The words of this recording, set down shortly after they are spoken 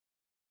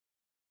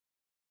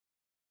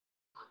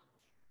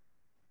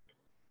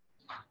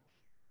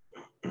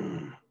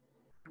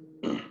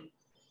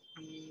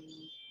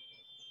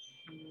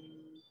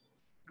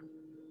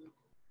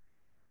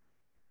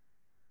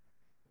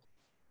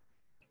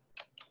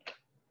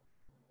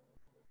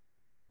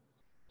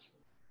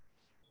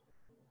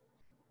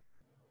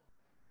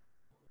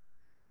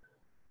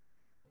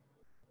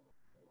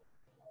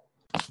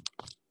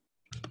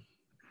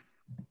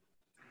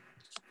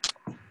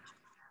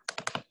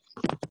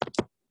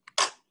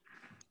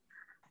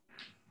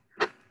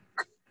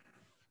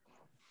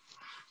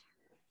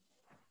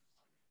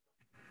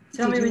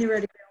Tell me when you're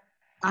ready.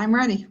 I'm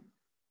ready.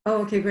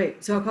 Oh, okay,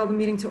 great. So I'll call the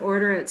meeting to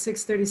order at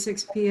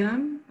 6:36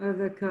 p.m. of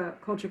the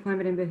Culture,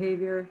 Climate, and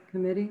Behavior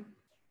Committee.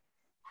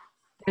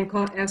 And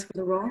ask for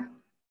the roll.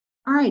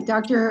 All right,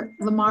 Dr.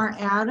 Lamar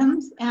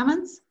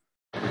Ammons.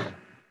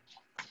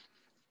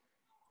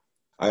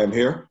 I am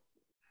here.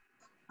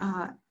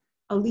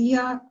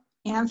 Aaliyah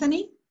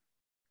Anthony.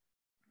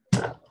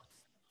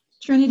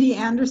 Trinity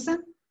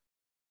Anderson.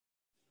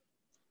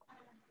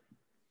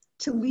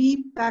 Talib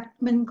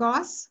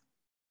Beckman-Goss.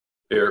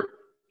 Here.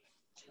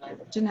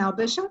 Janelle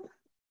Bishop.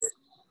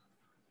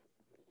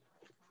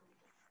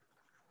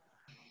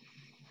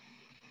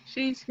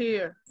 She's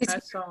here. I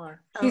saw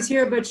her. She's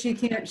here, but she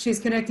can't. She's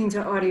connecting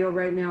to audio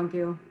right now,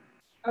 Gil.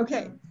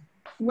 Okay.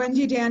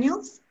 Wendy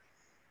Daniels.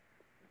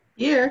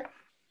 Here.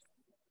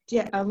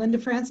 Linda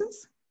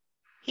Francis.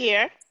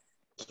 Here.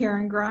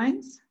 Karen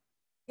Grimes.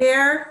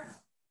 Here.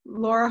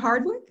 Laura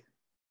Hardwick.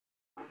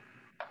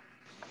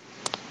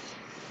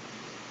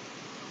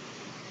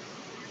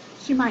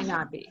 She might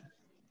not be.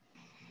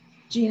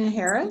 Gina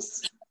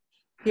Harris.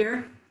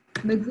 Here.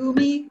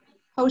 Megumi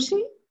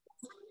Hoshi.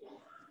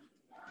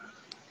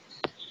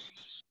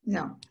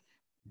 No.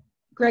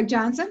 Greg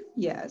Johnson?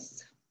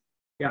 Yes.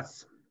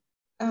 Yes.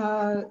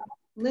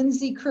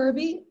 Lindsay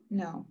Kirby?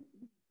 No.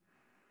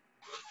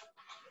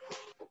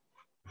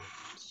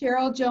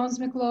 Cheryl Jones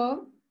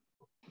McLeod?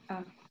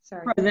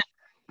 Sorry. Present.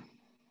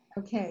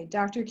 Okay.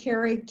 Dr.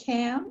 Carrie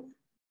Cam?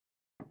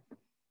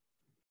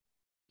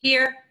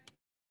 Here.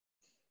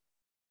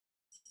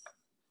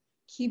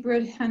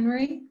 Kibred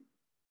Henry?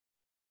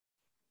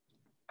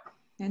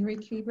 Henry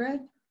Kibred?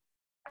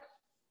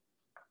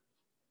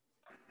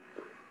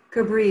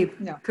 Kabrib.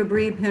 No.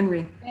 Kabrib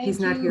Henry. He's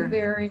not here. Thank you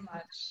very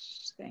much.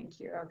 Thank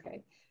you.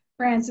 Okay.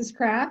 Francis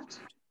Kraft?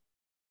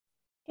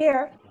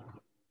 Here.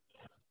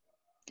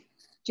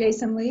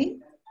 Jason Lee?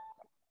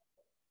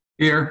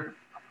 Here.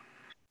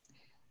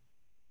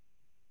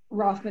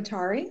 Rolf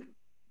Matari?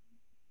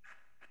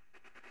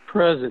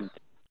 Present.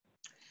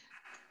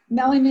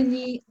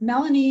 Melanie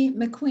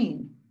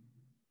McQueen?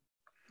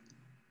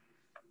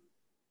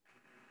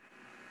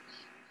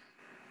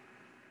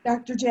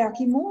 Dr.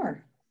 Jackie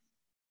Moore?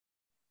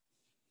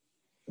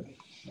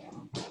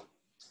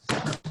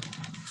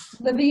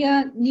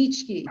 Livia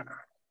Nietzsche?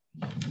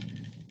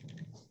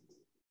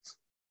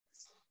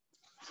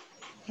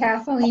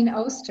 Kathleen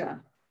Osta?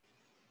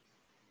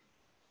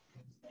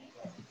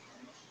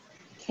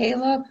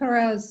 Kayla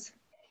Perez?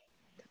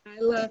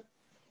 Kyla.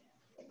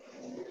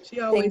 She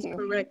always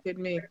corrected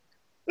me.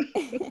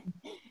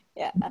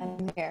 Yeah,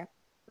 I'm here.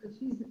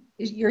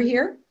 You're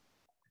here?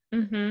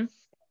 Mm-hmm.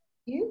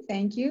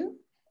 Thank you.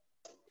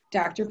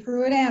 Dr.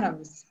 Pruitt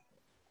Adams?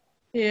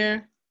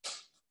 Here.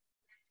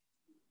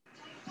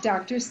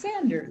 Dr.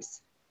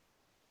 Sanders?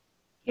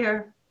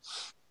 Here.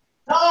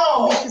 No!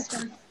 Oh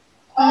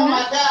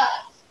my God.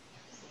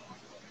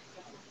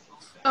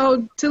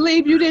 Oh,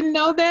 Talib, you didn't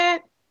know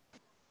that?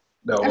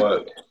 No,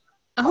 what?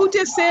 Who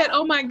just said,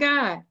 oh my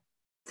God?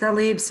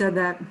 Talib said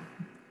that.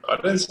 I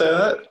didn't say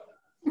that.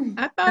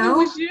 I thought it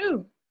was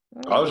you.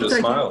 I was just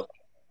smiling.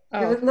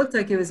 It looked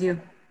like it was you.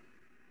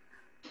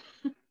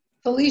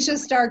 Felicia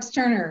Starks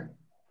Turner?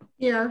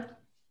 Yeah.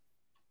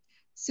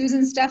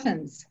 Susan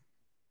Steffens?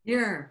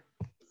 Here.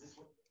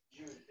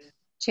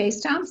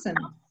 Chase Thompson?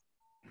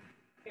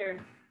 Here.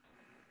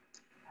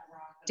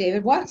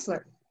 David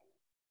Waxler?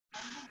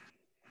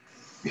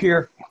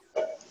 Here.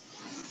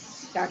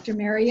 Dr.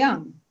 Mary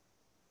Young?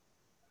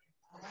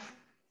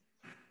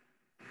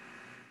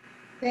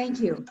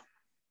 Thank you.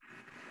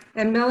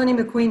 And Melanie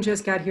McQueen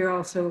just got here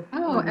also.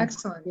 Oh,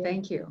 excellent.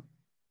 Thank you.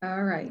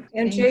 All right.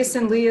 And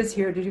Jason Lee is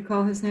here. Did you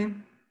call his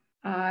name?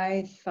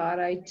 I thought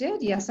I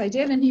did. Yes, I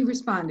did. And he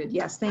responded.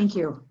 Yes, thank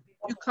you.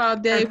 You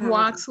called Dave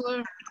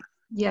Waxler?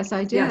 Yes,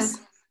 I did. Yes.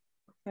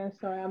 Okay,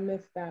 sorry, I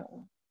missed that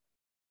one.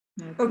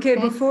 Okay,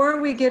 before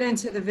we get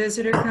into the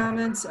visitor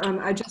comments,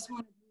 I just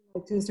want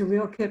to do just a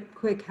real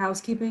quick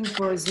housekeeping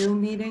for a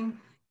Zoom meeting.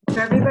 If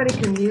everybody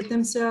can mute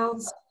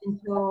themselves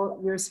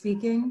until you're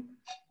speaking,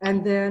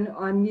 and then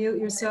unmute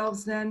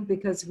yourselves then,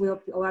 because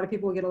a lot of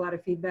people will get a lot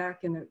of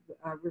feedback and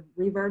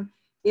reverb.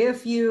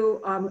 If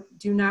you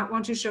do not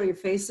want to show your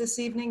face this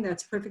evening,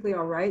 that's perfectly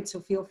all right. So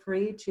feel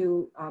free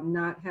to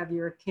not have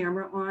your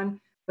camera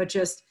on, but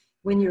just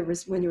when you're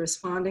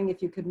responding,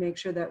 if you could make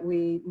sure that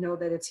we know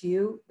that it's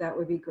you, that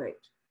would be great.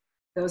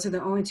 Those are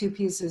the only two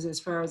pieces as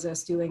far as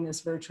us doing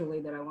this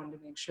virtually that I wanted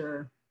to make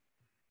sure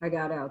I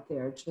got out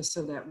there, just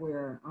so that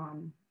we're,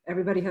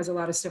 everybody has a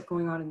lot of stuff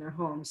going on in their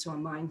home, so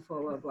I'm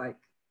mindful of like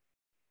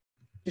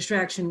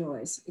distraction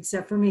noise,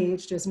 except for me,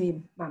 it's just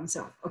me by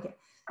myself. Okay.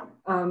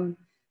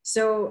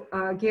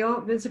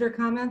 Gail, visitor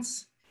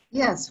comments?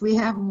 Yes, we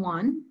have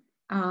one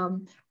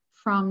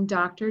from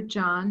Dr.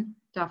 John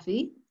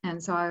Duffy.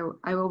 And so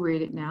I will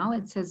read it now.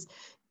 It says,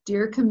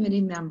 "Dear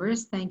committee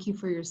members, thank you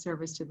for your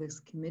service to this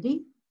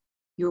committee.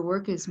 Your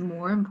work is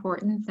more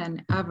important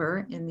than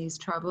ever in these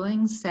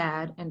troubling,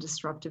 sad, and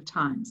disruptive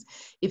times.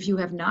 If you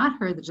have not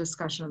heard the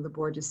discussion of the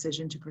board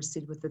decision to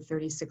proceed with the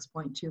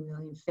 $36.2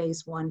 million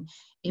Phase 1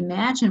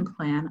 Imagine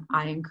plan,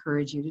 I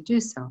encourage you to do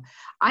so.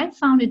 I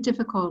found it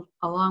difficult,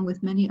 along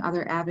with many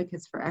other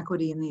advocates for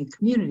equity in the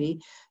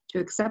community, to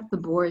accept the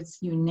board's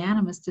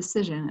unanimous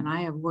decision, and I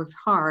have worked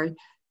hard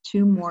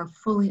to more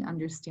fully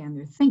understand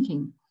their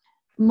thinking.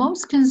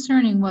 Most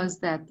concerning was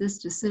that this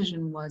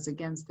decision was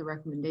against the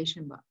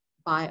recommendation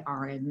by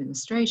our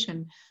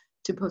administration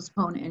to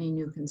postpone any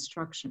new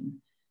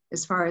construction.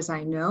 As far as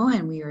I know,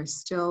 and we are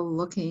still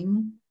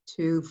looking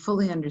to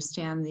fully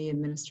understand the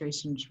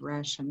administration's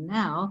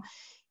rationale,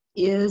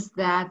 is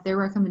that their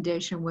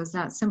recommendation was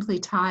not simply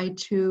tied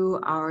to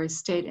our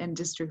state and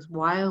district's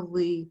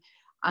wildly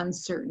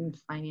uncertain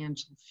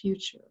financial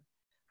future.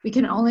 We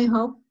can only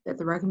hope that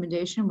the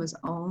recommendation was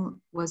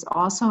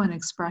also an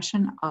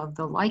expression of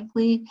the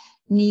likely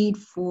need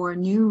for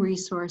new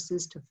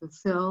resources to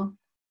fulfill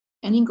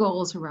any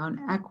goals around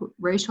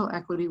racial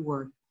equity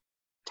work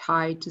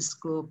tied to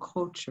school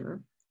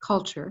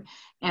culture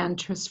and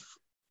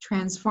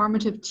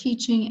transformative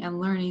teaching and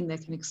learning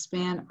that can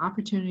expand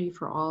opportunity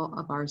for all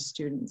of our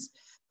students,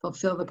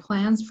 fulfill the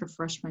plans for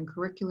freshman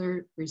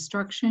curricular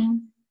restructuring,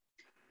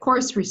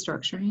 course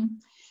restructuring,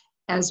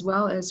 as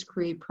well as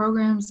create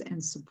programs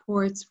and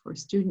supports for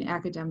student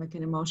academic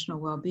and emotional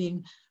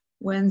well-being,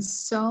 when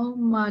so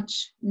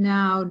much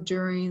now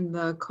during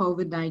the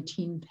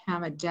COVID-19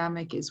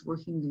 pandemic is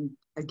working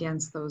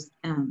against those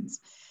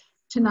ends.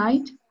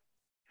 Tonight,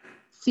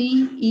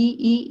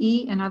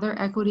 CEEE and other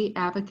equity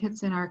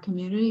advocates in our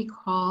community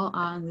call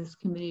on this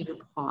committee to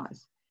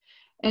pause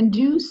and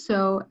do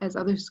so as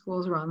other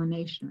schools around the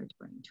nation are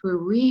doing, to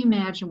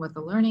reimagine what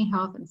the learning,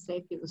 health, and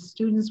safety of the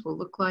students will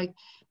look like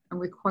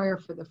and require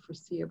for the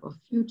foreseeable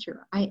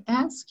future. I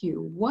ask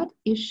you, what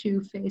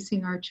issue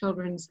facing our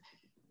children's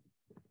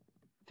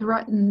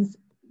threatens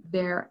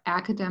their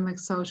academic,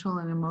 social,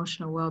 and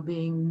emotional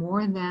well-being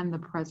more than the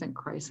present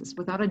crisis?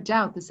 Without a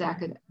doubt,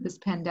 this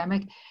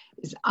pandemic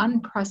is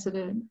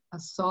unprecedented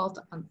assault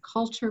on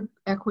culture,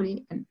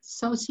 equity, and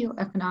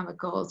socioeconomic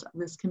goals of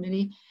this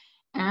committee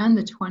and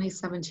the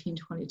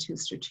 2017-22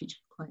 strategic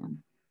plan.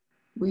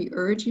 We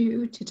urge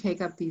you to take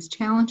up these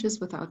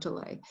challenges without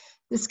delay.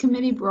 This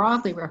committee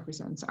broadly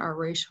represents our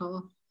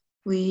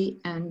racially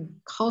and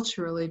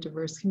culturally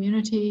diverse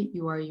community.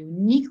 You are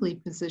uniquely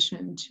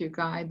positioned to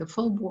guide the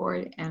full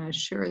board and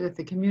assure that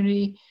the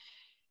community,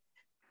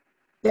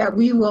 that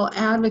we will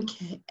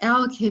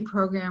allocate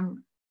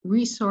program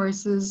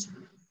resources,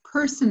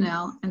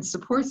 personnel, and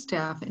support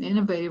staff in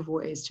innovative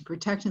ways to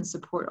protect and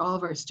support all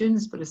of our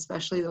students, but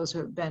especially those who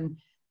have been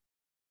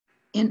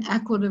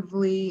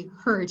inequitably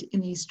hurt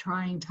in these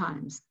trying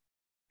times.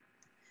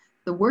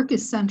 The work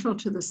is central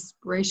to this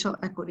racial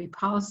equity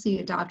policy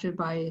adopted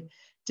by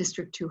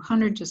District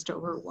 200 just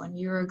over 1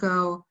 year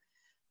ago.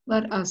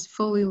 Let us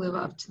fully live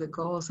up to the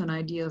goals and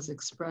ideals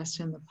expressed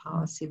in the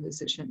policy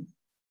vision.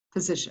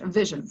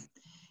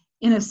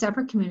 In a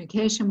separate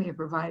communication, we have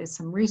provided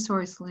some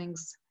resource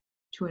links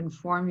to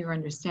inform your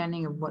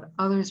understanding of what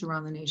others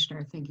around the nation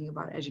are thinking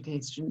about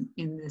education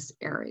in this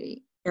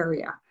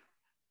area.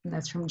 And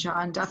that's from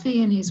John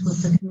Duffy, and he's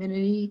with the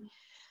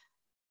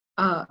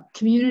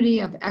Community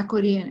of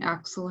Equity and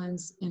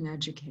Excellence in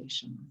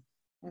Education.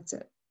 That's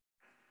it.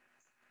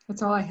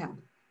 That's all I have.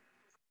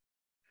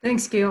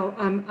 Thanks, Gail.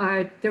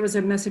 There was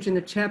a message in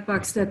the chat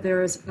box that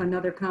there is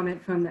another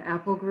comment from the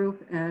Apple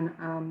group,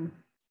 and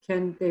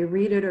can they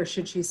read it, or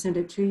should she send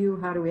it to you?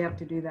 How do we have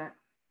to do that?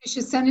 You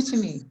should send it to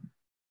me.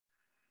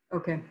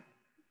 Okay.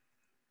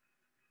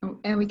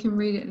 And we can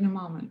read it in a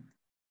moment.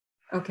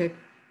 Okay.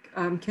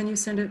 Can you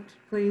send it,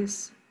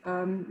 please,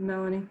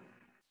 Melanie,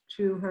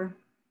 to her?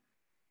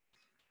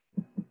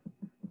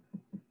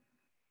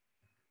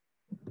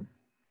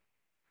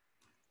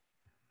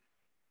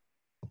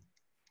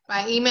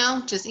 By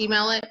email? Just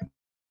email it?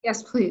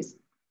 Yes, please.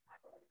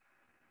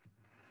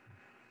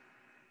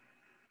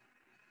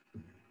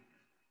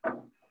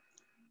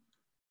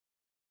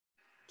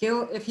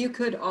 Gil, if you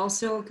could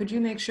also, could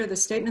you make sure the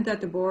statement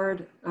that the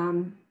board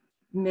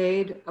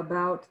made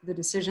about the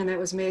decision that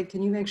was made,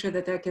 can you make sure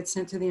that that gets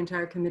sent to the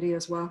entire committee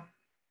as well?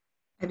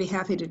 I'd be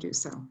happy to do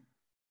so.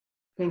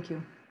 Thank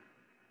you.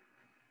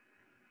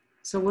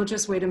 So we'll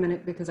just wait a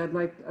minute because I'd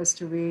like us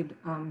to read,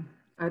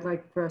 I'd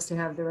like for us to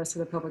have the rest of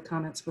the public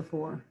comments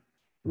before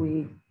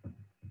we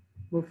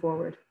move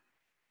forward.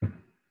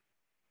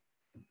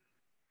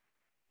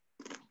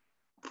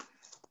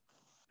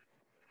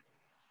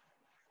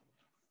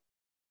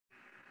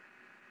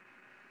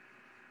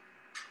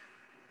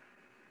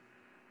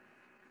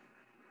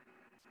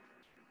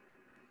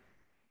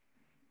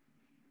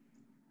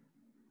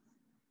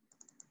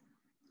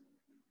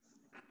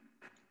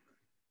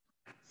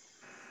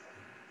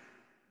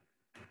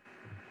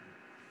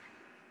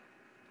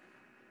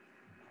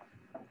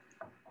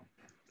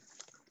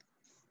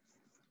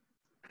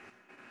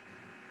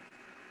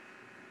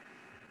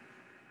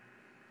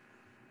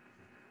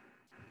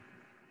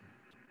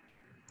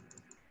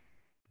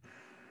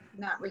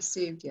 Not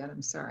received yet,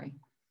 I'm sorry.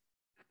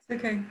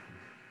 Okay.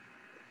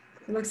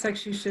 It looks like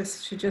she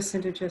just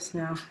sent it just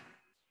now.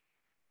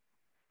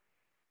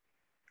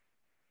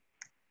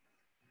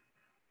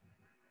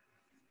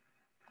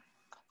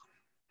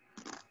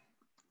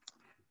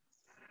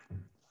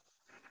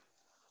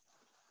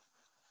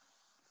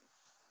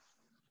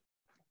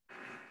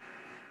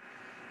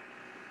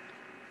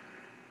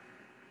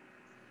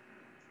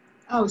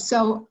 Oh,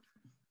 so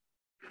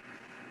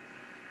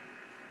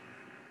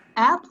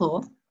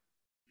Apple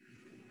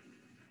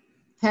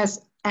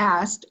has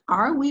asked,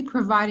 are we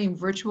providing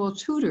virtual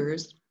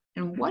tutors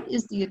and what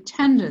is the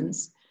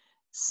attendance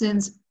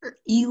since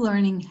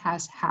e-learning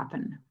has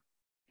happened?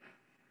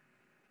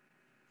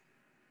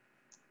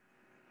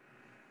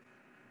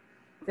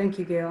 Thank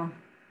you, Gail.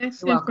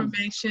 That's You're welcome.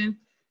 information,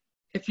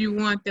 if you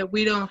want, that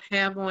we don't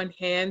have on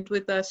hand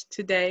with us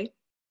today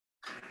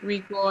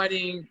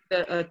regarding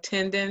the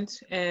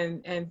attendance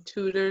and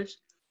tutors.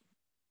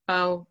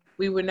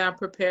 We were not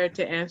prepared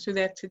to answer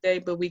that today,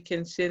 but we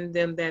can send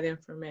them that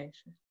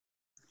information.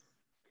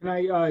 Can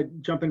I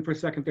jump in for a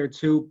second there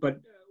too? But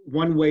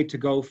one way to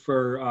go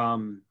for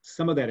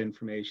some of that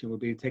information would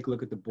be to take a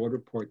look at the board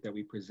report that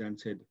we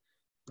presented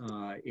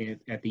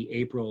at the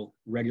April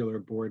regular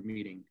board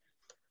meeting.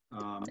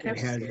 It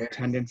has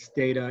attendance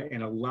data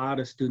and a lot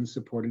of student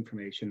support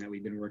information that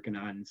we've been working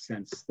on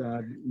since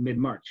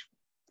mid-March.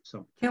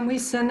 So can we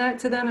send that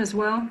to them as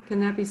well? Can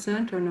that be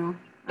sent or no?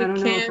 I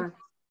don't know.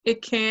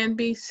 It can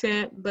be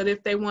sent, but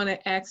if they want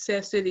to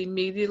access it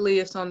immediately,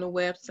 it's on the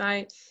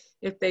website.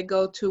 If they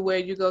go to where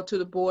you go to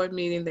the board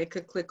meeting, they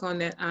could click on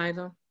that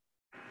item.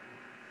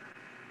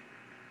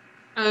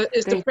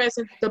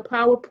 The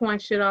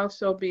PowerPoint should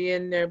also be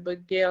in there,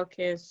 but Gail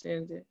can't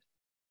send it.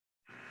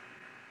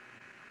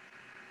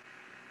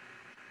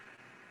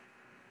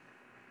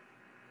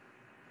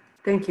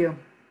 Thank you.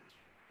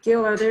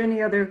 Gail, are there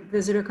any other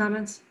visitor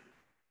comments?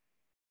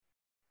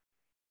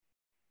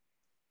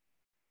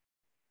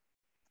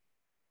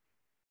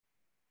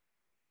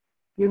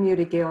 You're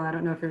muted, Gail. I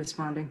don't know if you're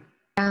responding.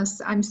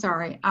 Yes, I'm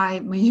sorry. I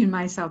muted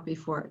myself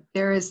before.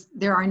 There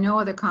are no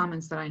other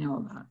comments that I know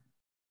about.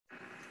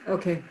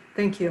 Okay,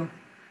 thank you.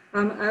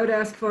 I would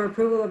ask for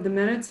approval of the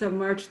minutes of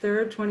March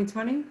 3rd,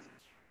 2020.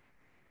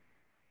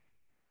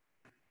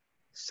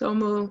 So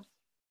moved.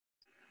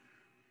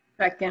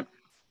 Second.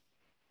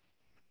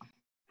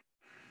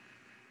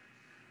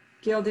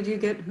 Gail, did you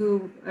get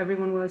who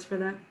everyone was for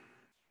that?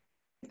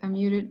 I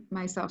muted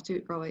myself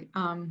too early.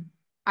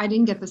 I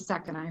didn't get the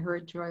second. I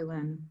heard Joy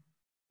Lynn.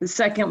 The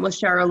second was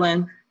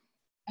Sherilyn.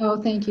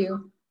 Oh, thank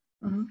you.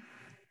 Mm-hmm.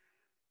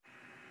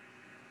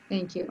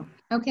 Thank you.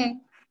 Okay,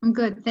 I'm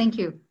good. Thank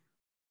you.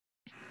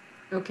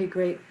 Okay,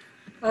 great.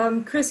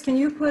 Chris, can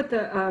you put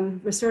the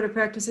restorative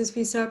practices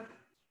piece up?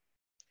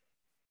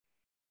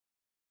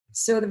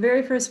 So the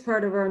very first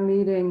part of our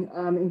meeting,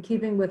 in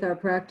keeping with our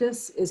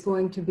practice, is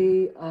going to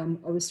be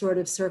a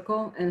restorative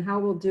circle. And how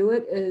we'll do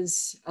it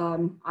is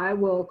I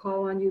will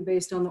call on you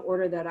based on the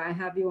order that I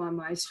have you on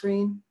my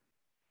screen.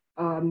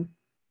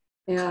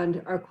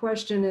 And our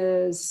question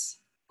is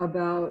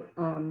about,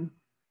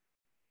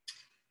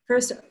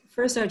 first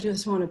I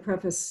just want to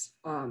preface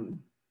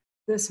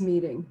this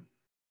meeting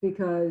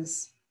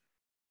because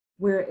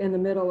we're in the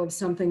middle of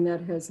something that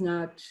has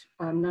not,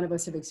 none of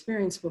us have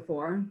experienced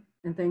before.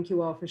 And thank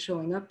you all for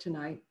showing up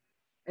tonight.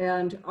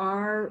 And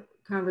our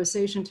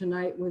conversation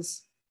tonight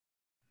was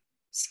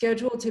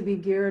scheduled to be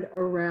geared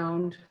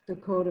around the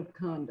code of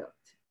conduct,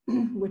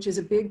 which is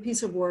a big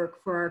piece of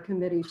work for our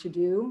committee to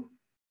do,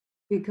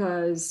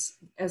 because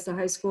as the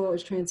high school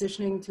is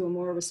transitioning to a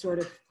more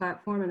restorative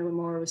platform and a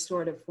more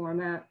restorative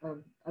format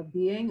of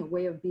being, a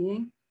way of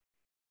being,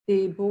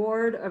 the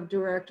board of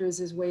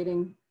directors is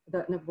waiting,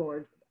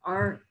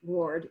 our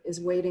board is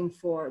waiting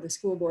for, the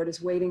school board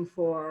is waiting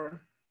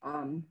for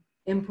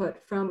input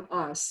from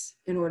us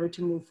in order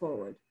to move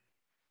forward.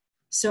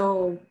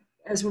 So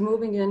as we're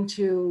moving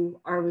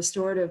into our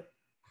restorative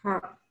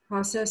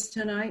process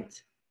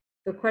tonight,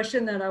 the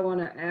question that I want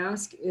to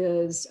ask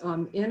is,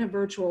 in a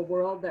virtual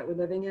world that we're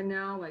living in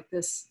now, like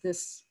this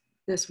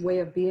way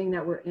of being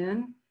that we're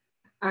in,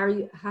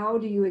 how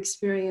do you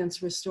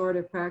experience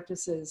restorative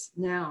practices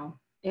now,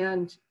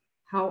 and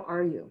how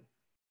are you?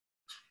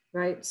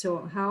 Right.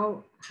 So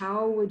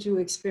how would you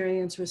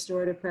experience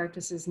restorative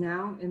practices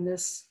now in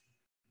this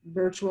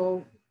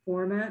virtual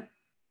format,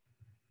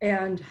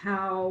 and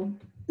how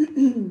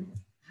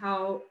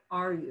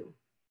are you?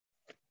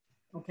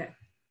 Okay,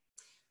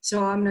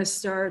 so I'm going to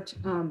start.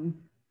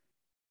 I'm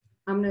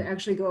going to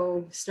actually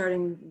go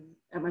starting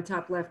at my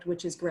top left,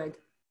 which is Greg.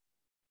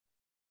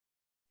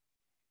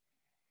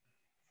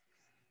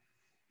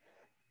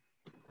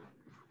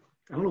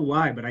 I don't know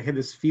why, but I had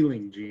this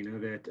feeling, Gina,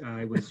 that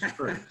I was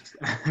first.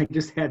 I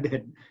just had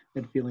that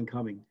feeling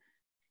coming.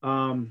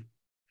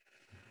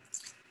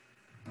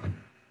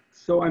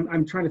 So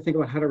I'm trying to think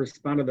about how to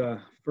respond to the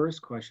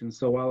first question.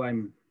 So while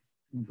I'm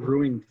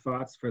brewing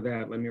thoughts for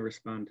that, let me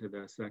respond to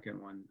the second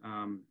one.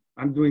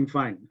 I'm doing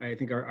fine. I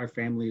think our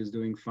family is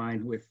doing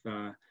fine with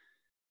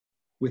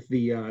with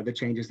the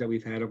changes that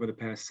we've had over the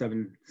past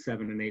 7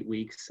 and 8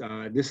 weeks.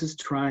 This is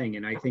trying,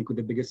 and I think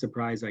the biggest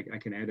surprise I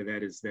can add to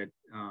that is that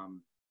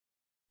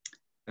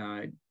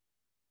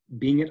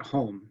being at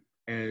home,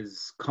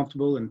 as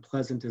comfortable and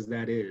pleasant as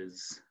that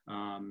is,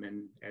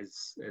 and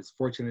as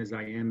fortunate as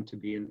I am to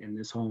be in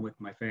this home with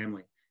my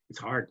family, it's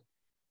hard.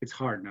 It's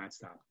hard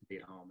nonstop to be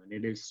at home, and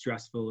it is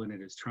stressful and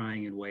it is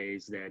trying in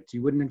ways that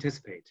you wouldn't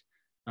anticipate.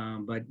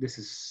 But this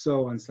is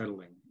so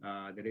unsettling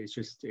that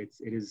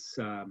it's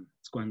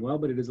going well,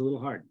 but it is a little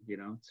hard, you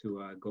know,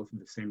 to go through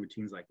the same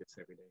routines like this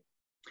every day.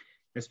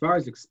 As far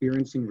as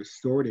experiencing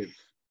restorative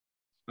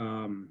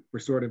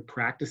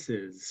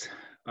practices,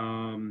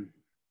 I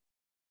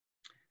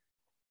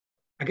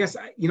guess,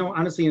 you know,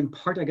 honestly, in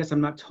part, I guess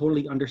I'm not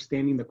totally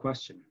understanding the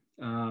question.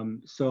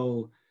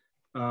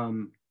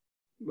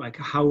 Like,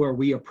 how are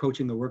we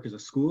approaching the work as a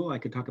school? I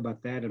could talk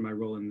about that and my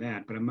role in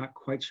that, but I'm not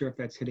quite sure if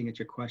that's hitting at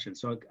your question.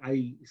 So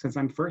since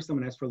I'm first, I'm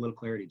gonna ask for a little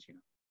clarity, Gina.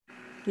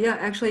 Yeah,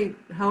 actually,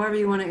 however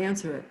you want to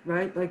answer it,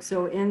 right? Like,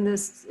 so in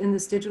this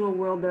digital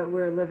world that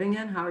we're living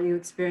in, how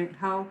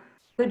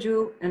could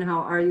you and how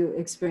are you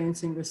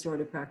experiencing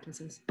restorative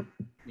practices?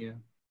 Yeah.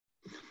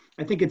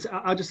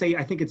 I'll just say,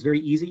 I think it's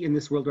very easy in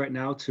this world right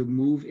now to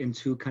move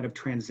into kind of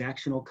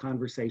transactional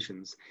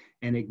conversations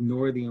and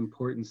ignore the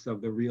importance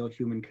of the real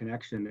human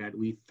connection that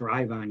we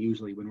thrive on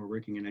usually when we're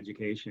working in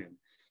education.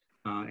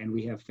 And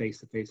we have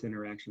face-to-face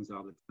interactions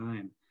all the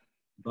time.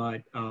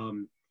 But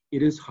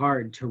it is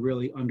hard to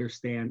really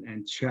understand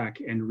and check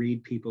and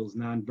read people's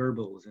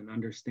nonverbals and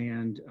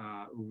understand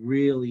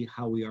really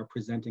how we are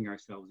presenting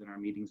ourselves in our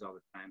meetings all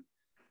the time.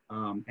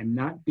 And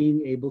not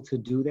being able to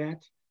do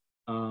that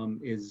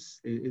is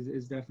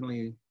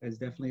definitely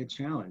a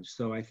challenge.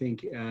 So I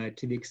think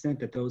to the extent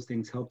that those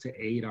things help to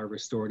aid our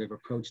restorative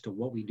approach to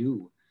what we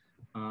do,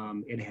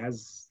 it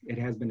has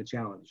been a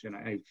challenge. And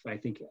I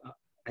think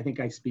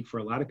I speak for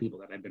a lot of people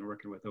that I've been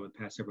working with over the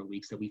past several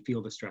weeks that we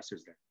feel the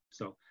stressors there.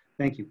 So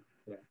thank you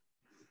for that.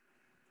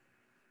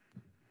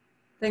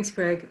 Thanks,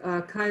 Greg.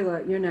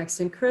 Kyla, you're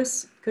next. And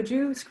Chris, could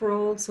you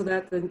scroll so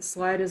that the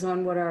slide is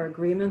on what our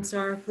agreements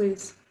are,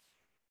 please?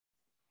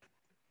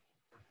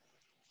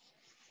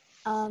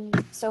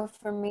 So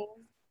for me,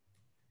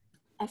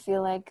 I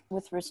feel like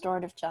with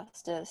restorative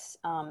justice,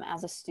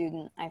 as a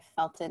student, I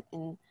felt it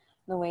in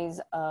the ways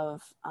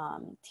of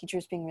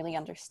teachers being really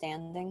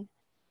understanding.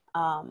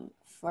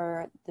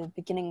 For the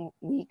beginning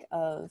week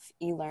of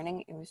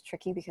e-learning, it was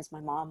tricky because my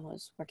mom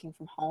was working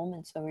from home,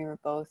 and so we were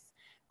both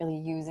really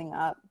using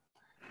up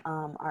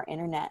our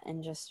internet,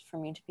 and just for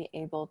me to be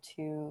able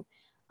to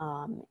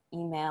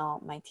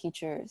email my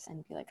teachers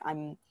and be like,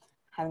 I'm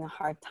having a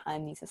hard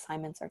time, these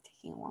assignments are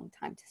taking a long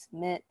time to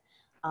submit,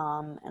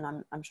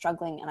 and I'm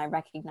struggling, and I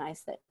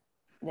recognize that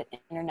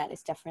internet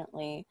is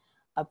definitely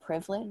a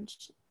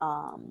privilege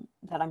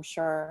that I'm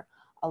sure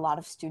a lot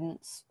of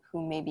students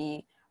who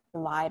maybe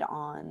relied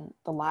on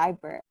the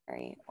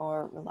library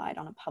or relied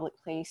on a public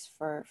place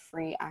for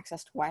free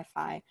access to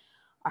Wi-Fi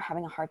are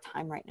having a hard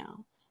time right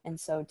now. And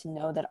so to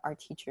know that our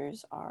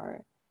teachers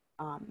are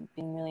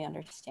being really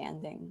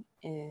understanding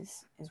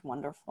is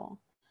wonderful.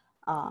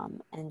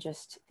 And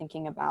just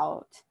thinking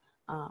about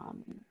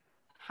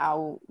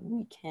how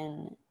we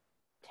can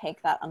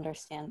take that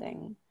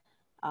understanding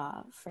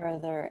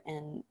further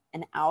and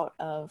out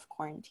of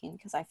quarantine,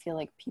 because I feel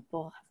like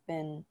people have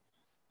been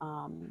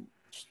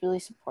just really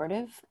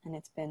supportive, and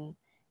it's been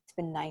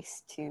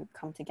nice to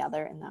come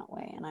together in that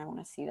way, and I want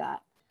to see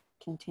that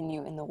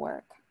continue in the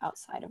work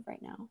outside of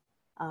right now.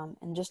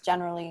 And just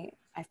generally,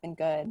 I've been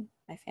good.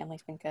 My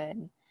family's been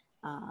good.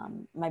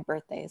 My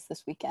birthday is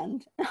this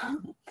weekend.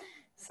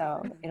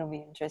 So it'll be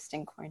an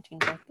interesting quarantine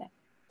birthday.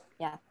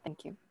 Yeah,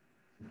 thank you.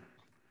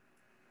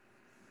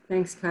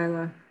 Thanks,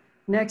 Kyla.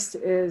 Next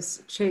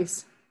is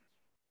Chase.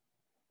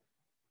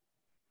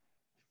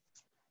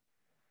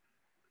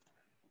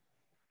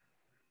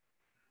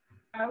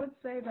 I would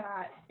say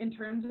that in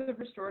terms of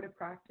restorative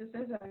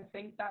practices, I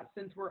think that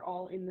since we're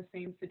all in the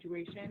same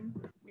situation,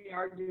 we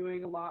are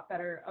doing a lot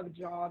better of a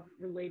job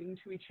relating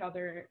to each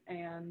other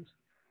and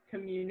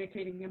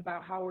communicating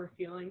about how we're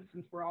feeling,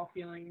 since we're all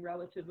feeling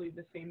relatively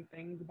the same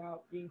things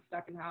about being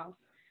stuck in the house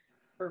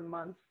for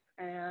months.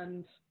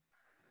 And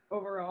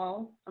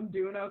overall, I'm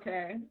doing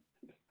okay.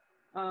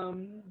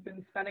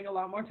 Been spending a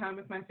lot more time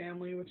with my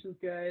family, which is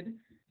good,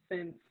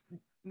 since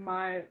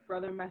my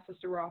brother and my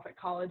sister were off at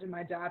college and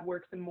my dad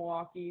works in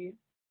Milwaukee.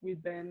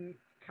 We've been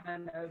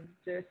kind of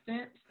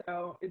distant,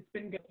 so it's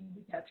been good to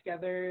get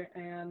together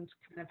and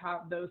kind of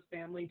have those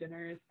family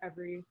dinners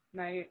every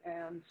night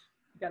and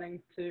getting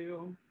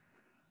to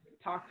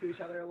talk to each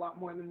other a lot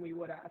more than we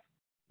would have.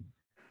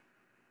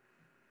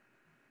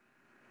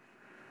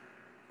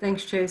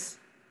 Thanks, Chase.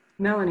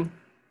 Melanie.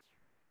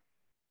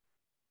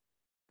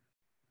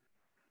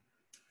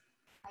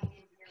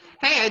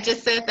 Hey, I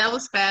just said that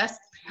was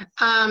fast.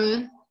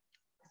 I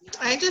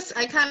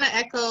kind of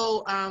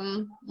echo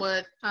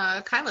what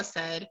Kyla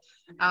said.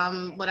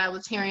 What I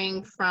was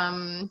hearing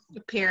from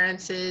the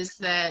parents is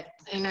that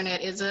the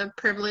internet is a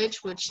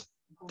privilege, which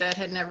that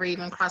had never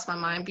even crossed my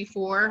mind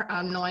before,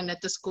 knowing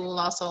that the school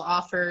also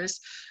offers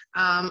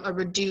a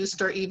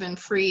reduced or even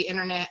free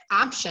internet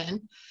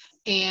option,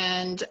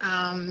 and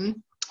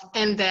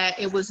that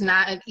it was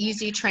not an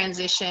easy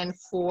transition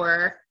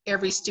for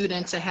every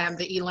student to have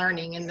the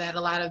e-learning, and that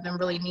a lot of them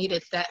really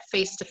needed that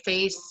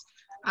face-to-face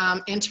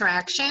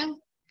interaction.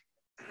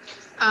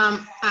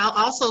 I'll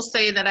also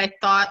say that I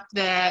thought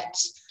that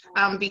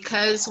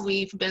because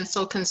we've been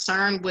so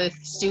concerned with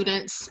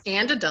students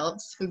and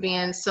adults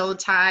being so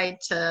tied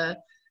to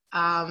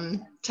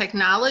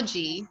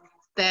technology,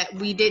 that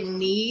we didn't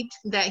need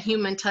that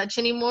human touch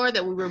anymore,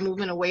 that we were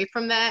moving away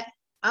from that.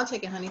 I'll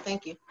take it, honey,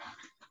 thank you.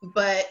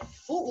 But,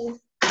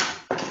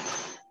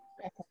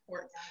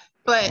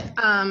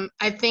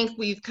 I think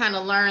we've kind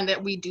of learned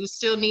that we do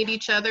still need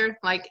each other,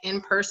 like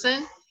in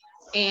person.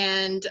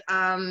 And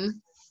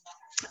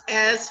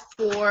as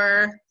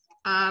for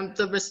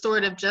the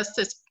restorative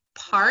justice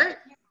part,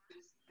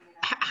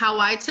 how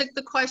I took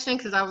the question,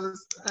 because I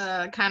was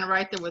kind of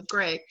right there with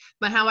Greg,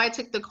 but how I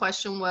took the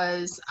question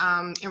was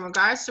in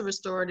regards to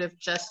restorative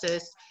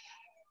justice,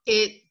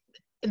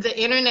 the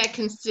internet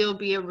can still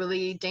be a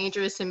really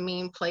dangerous and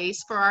mean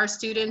place for our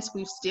students.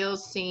 We've still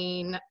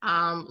seen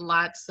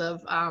lots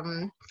of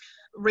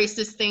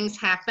racist things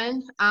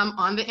happen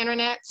on the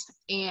internet,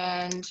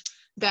 and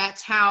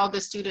that's how the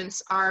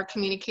students are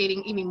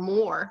communicating even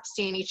more,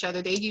 seeing each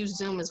other. They use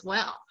Zoom as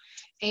well.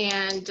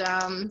 And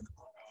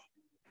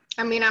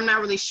I mean, I'm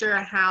not really sure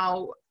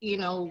how,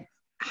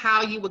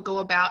 how you would go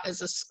about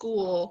as a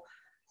school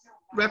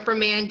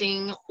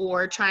reprimanding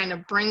or trying to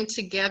bring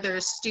together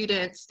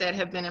students that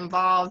have been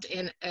involved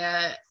in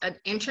an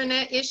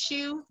internet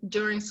issue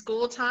during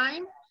school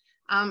time.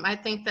 I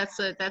think that's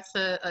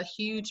a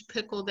huge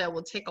pickle that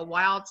will take a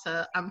while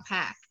to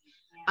unpack.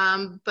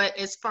 But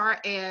as far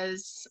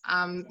as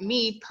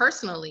me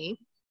personally,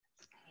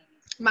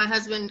 my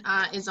husband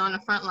is on the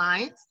front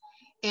lines.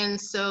 And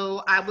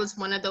so I was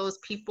one of those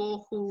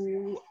people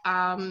who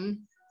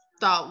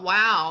thought,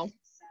 wow,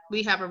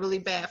 we have a really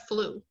bad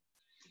flu.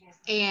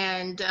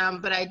 And,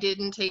 but I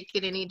didn't take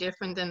it any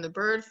different than the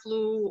bird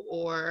flu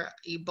or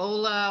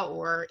Ebola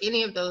or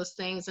any of those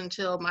things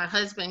until my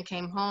husband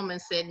came home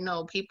and said,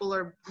 no, people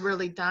are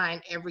really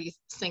dying every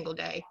single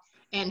day.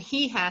 And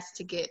he has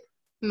to get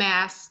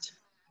masked,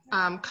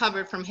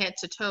 covered from head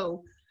to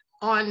toe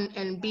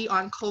and be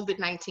on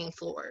COVID-19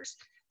 floors.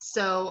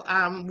 So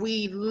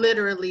we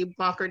literally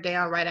bunkered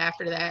down right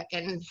after that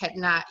and had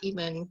not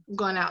even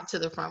gone out to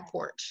the front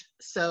porch.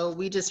 So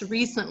we just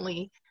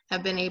recently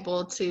have been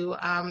able to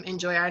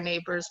enjoy our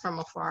neighbors from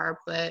afar.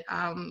 But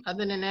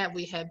other than that,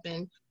 we have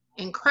been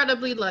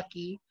incredibly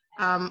lucky.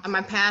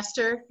 My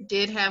pastor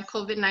did have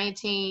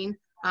COVID-19,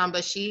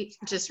 but she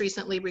just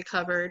recently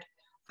recovered.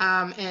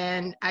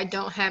 And I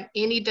don't have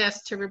any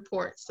deaths to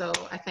report. So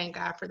I thank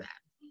God for that.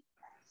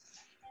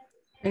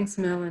 Thanks,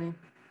 Melanie.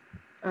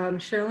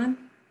 Sherilyn?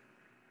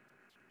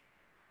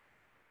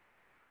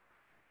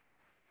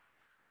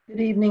 Good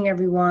evening,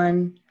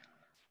 everyone.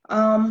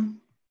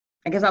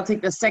 I guess I'll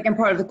take the second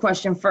part of the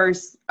question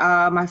first.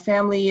 My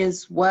family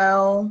is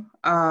well.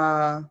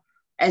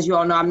 As you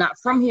all know, I'm not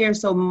from here,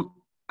 so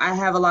I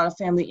have a lot of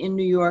family in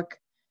New York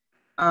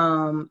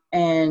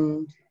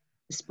and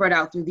spread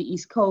out through the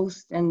East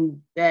Coast,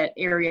 and that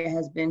area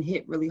has been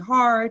hit really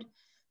hard.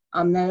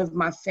 None of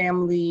my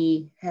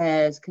family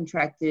has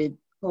contracted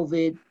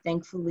COVID,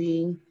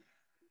 thankfully.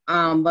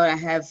 But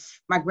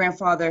my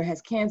grandfather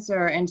has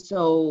cancer, and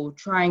so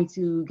trying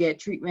to get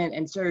treatment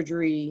and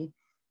surgery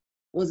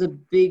was a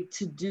big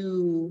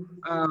to-do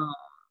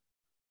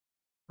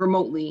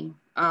remotely,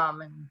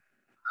 and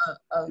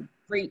a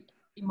great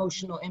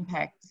emotional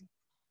impact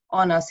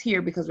on us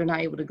here because we're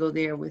not able to go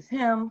there with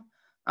him,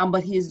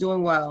 but he is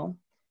doing well.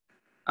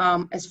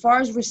 As far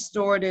as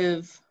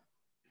restorative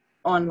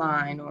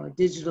online or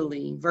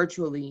digitally,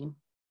 virtually,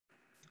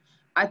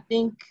 I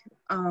think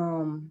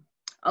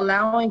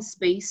allowing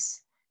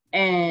space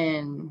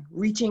and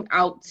reaching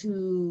out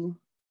to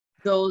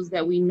those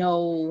that we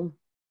know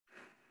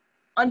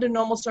under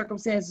normal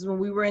circumstances, when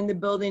we were in the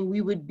building,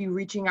 we would be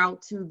reaching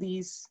out to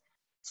these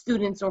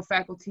students or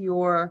faculty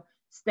or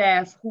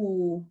staff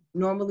who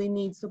normally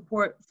need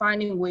support,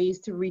 finding ways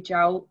to reach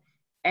out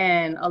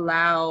and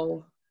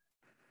allow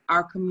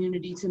our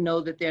community to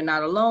know that they're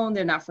not alone,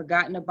 they're not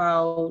forgotten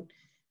about,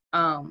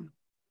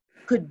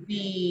 could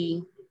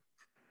be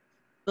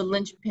the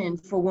linchpin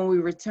for when we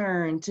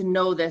return, to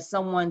know that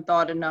someone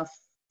thought enough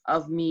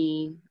of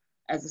me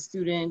as a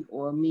student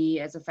or me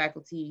as a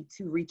faculty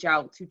to reach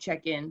out, to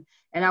check in.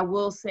 And I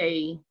will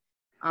say,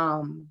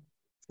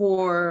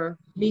 for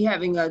me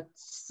having a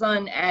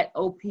son at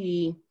OP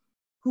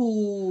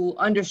who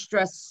under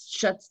stress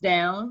shuts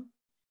down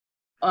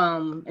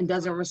and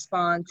doesn't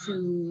respond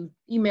to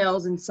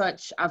emails and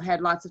such, I've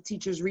had lots of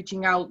teachers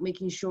reaching out,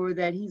 making sure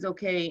that he's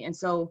okay. And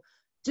so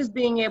just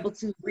being able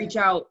to reach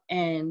out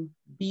and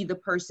be the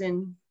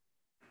person,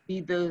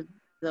 be the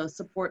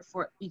support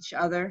for each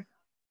other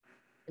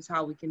is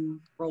how we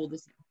can roll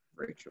this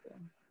virtual.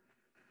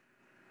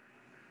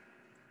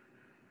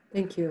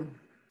 Thank you.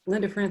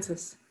 Linda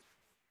Francis.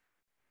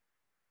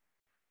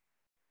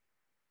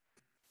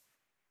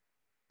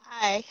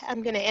 Hi,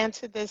 I'm going to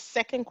answer the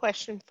second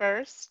question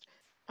first.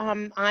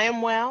 I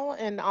am well,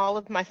 and all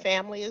of my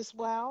family is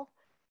well.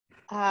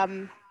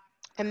 And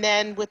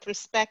then with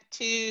respect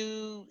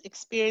to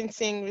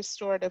experiencing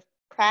restorative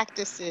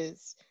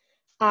practices,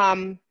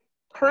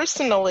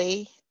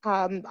 personally,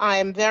 I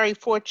am very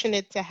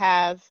fortunate to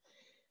have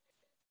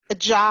a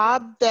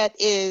job that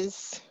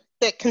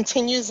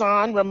continues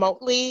on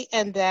remotely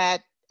and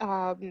that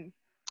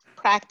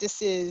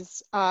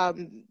practices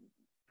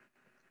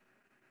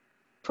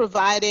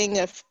providing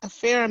a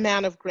fair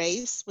amount of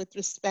grace with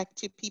respect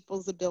to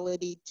people's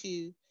ability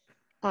to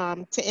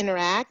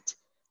interact.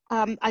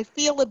 I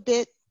feel a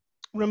bit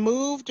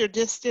removed or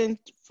distant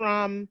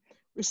from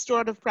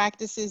restorative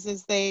practices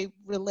as they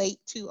relate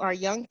to our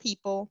young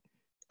people,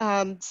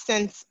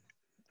 since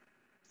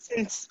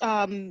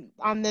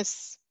on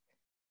this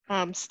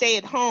stay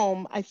at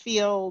home, I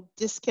feel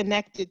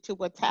disconnected to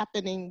what's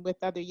happening with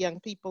other young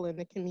people in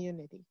the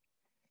community.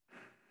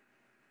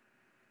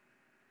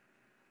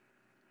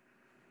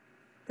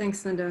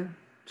 Thanks, Linda.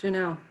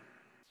 Janelle.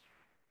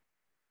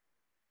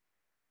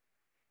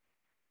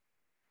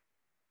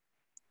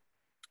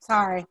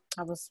 Sorry,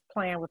 I was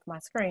playing with my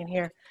screen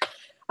here.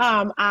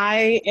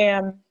 I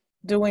am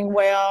doing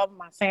well.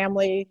 My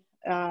family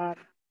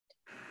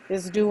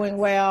is doing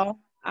well.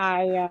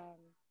 I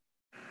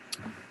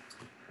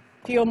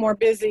feel more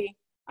busy.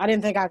 I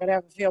didn't think I could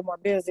ever feel more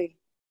busy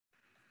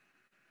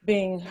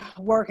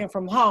working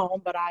from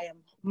home, but I am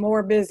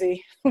more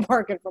busy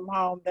working from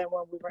home than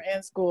when we were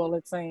in school,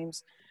 it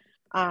seems.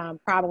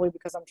 Probably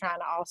because I'm trying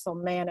to also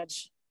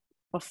manage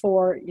a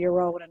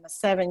 4-year-old and a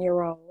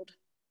 7-year-old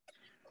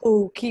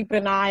who keep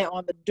an eye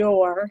on the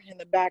door in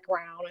the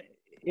background.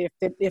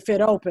 If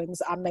it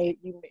opens,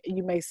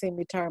 you may see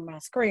me turn my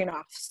screen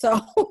off.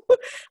 So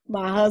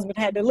my husband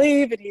had to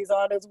leave and he's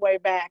on his way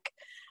back.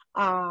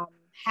 How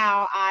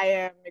I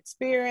am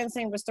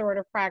experiencing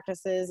restorative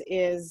practices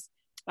is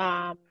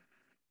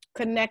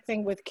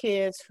connecting with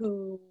kids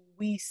who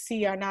we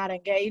see are not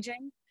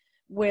engaging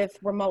with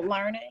remote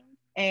learning.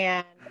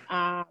 And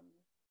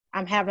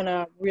I'm having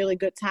a really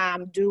good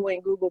time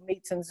doing Google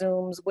Meets and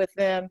Zooms with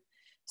them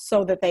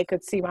so that they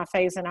could see my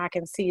face and I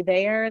can see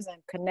theirs,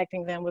 and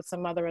connecting them with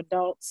some other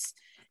adults,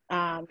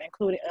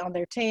 including on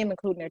their team,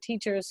 including their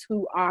teachers,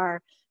 who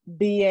are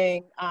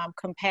being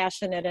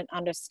compassionate and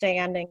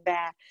understanding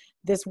that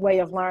this way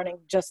of learning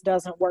just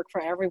doesn't work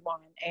for everyone,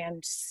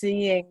 and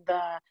seeing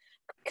the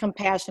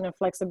compassion and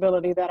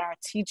flexibility that our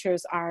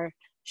teachers are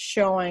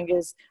showing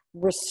is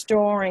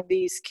restoring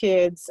these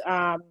kids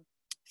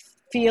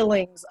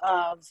feelings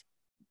of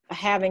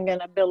having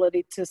an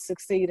ability to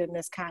succeed in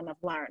this kind of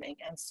learning.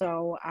 And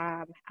so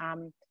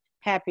I'm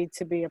happy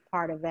to be a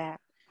part of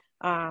that.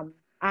 I'm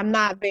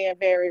not being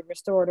very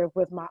restorative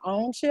with my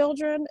own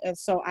children, and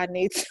so I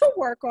need to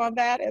work on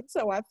that. And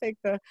so I think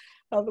the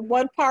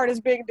one part is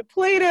being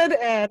depleted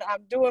and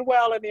I'm doing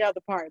well in the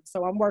other part.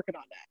 So I'm working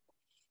on that.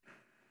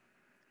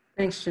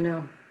 Thanks,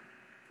 Janelle.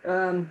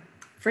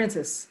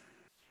 Frances.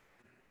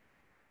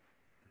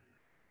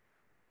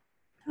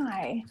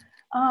 Hi.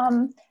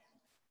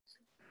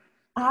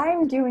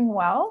 I'm doing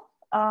well.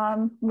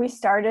 We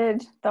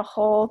started the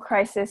whole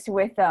crisis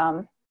with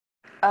a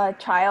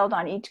child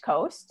on each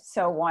coast.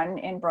 So one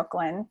in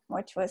Brooklyn,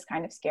 which was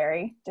kind of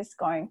scary, just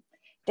going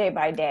day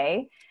by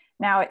day.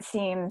 Now it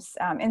seems,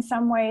 in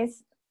some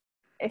ways,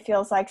 it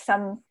feels like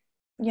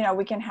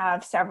we can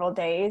have several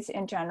days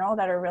in general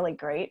that are really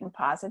great and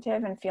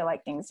positive and feel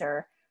like things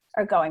are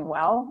going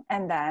well.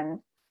 And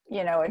then,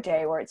 a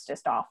day where it's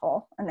just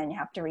awful and then you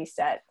have to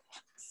reset.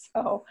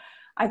 So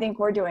I think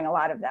we're doing a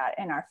lot of that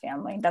in our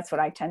family. That's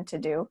what I tend to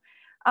do.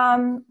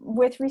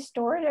 With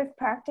restorative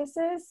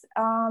practices,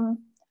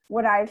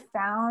 what I've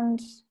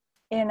found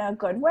in a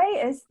good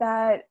way is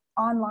that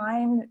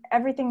online,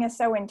 everything is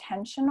so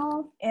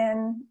intentional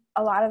in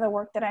a lot of the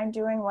work that I'm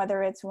doing,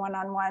 whether it's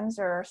one-on-ones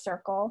or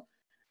circle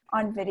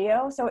on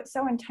video. So it's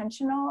so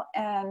intentional,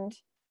 and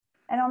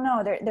I don't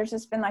know, there's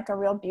just been like a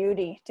real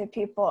beauty to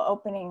people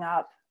opening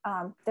up.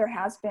 There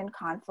has been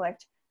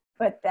conflict,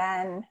 but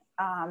then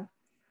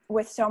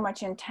with so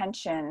much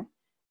intention,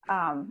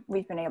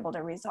 we've been able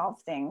to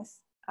resolve things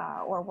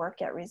or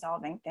work at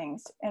resolving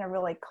things in a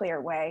really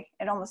clear way.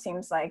 It almost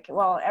seems like,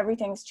 well,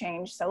 everything's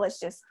changed, so let's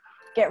just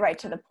get right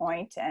to the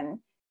point and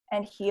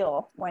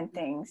heal when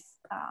things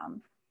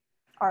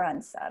are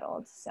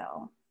unsettled.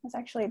 So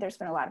there's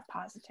been a lot of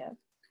positive.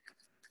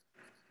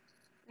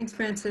 Thanks,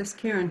 Frances.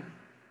 Karen.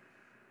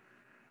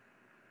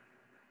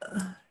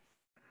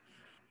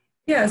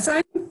 Yes,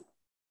 I'm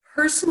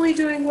personally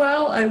doing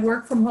well. I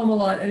work from home a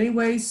lot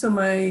anyway, so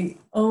my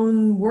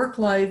own work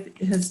life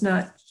has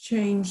not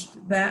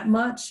changed that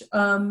much.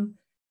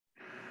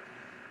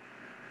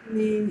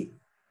 The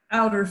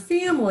outer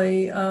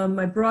family,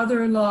 my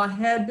brother-in-law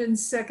had been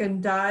sick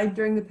and died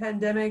during the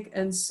pandemic,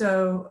 and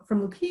so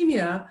from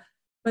leukemia.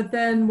 But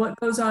then what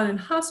goes on in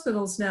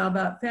hospitals now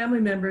about family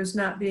members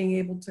not being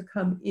able to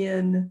come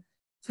in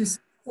to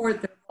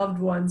support their loved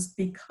ones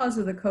because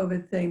of the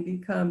COVID thing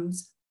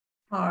becomes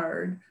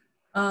hard.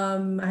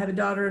 I have a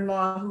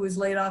daughter-in-law who was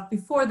laid off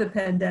before the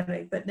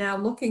pandemic, but now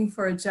looking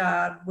for a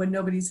job when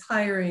nobody's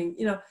hiring,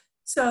 you know.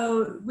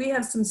 So we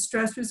have some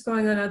stressors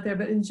going on out there,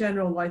 but in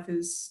general, life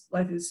is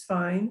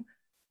fine.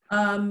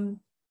 In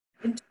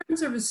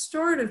terms of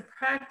restorative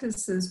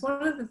practices,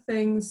 one of the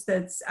things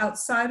that's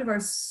outside of our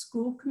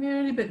school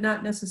community, but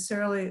not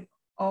necessarily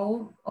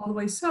all the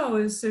way so,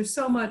 is there's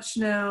so much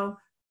now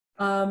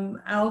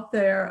out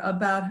there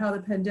about how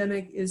the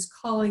pandemic is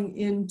calling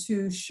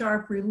into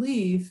sharp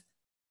relief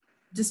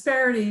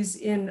disparities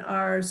in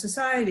our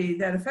society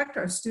that affect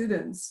our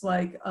students,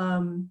 like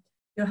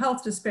you know,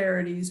 health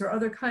disparities or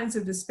other kinds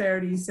of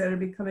disparities that are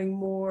becoming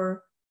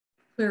more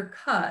clear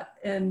cut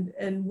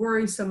and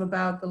worrisome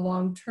about the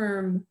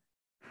long-term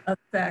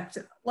effect,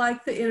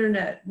 like the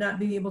internet not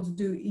being able to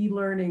do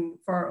e-learning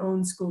for our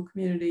own school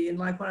community. And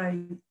like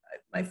when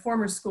my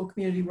former school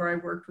community where I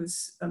worked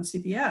was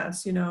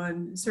CPS, you know,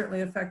 and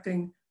certainly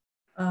affecting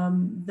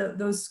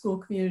those school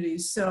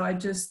communities. So I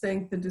just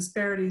think the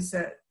disparities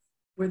that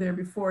were there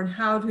before and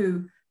how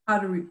to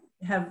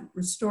have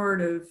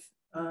restorative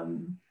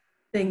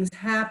things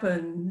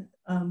happen,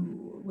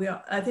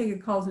 I think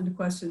it calls into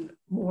question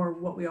more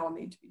what we all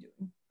need to be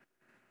doing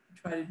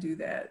to try to do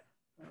that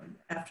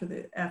after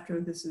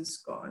this is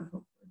gone,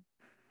 hopefully.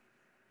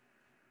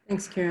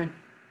 Thanks, Karen.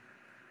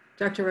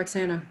 Dr.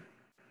 Roxana.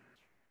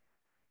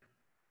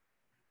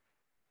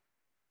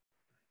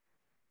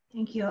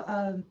 Thank you.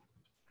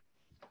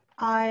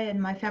 I and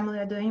my family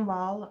are doing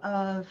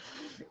well.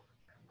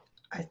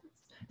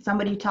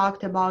 Somebody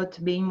talked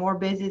about being more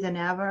busy than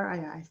ever.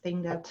 I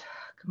think that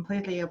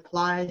completely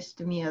applies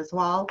to me as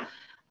well.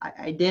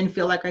 I didn't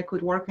feel like I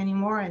could work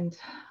anymore, and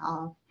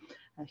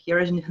here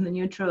is the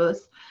new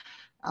truth.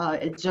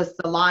 It's just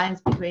the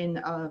lines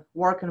between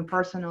work and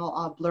personal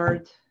are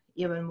blurred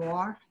even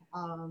more.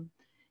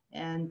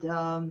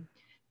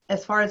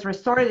 As far as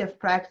restorative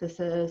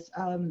practices,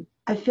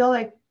 I feel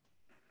like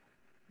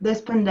this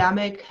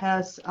pandemic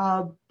has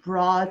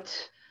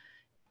brought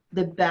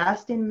the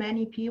best in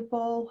many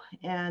people,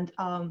 and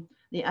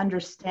the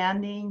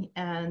understanding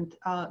and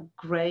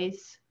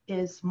grace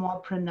is more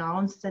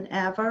pronounced than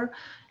ever.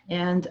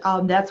 And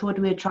that's what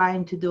we're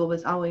trying to do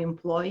with our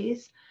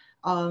employees.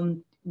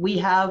 We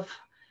have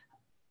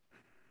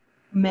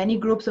many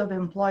groups of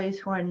employees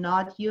who are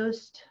not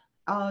used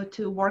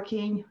to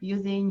working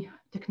using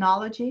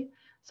technology.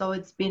 So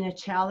it's been a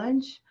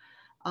challenge,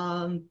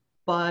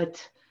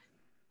 but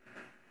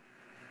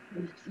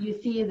you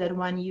see that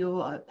when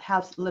you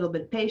have a little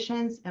bit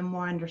patience and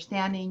more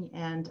understanding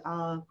and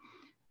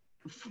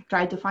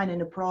try to find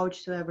an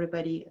approach to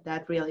everybody,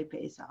 that really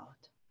pays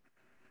out.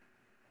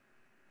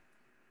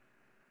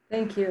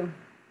 Thank you.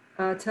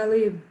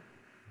 Talib.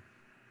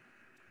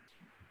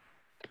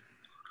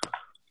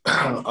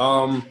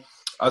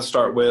 I'd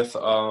start with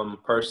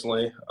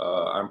personally,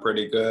 I'm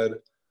pretty good.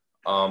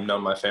 None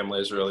of my family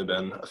has really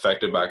been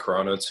affected by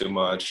Corona too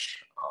much.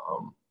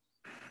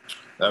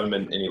 There haven't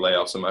been any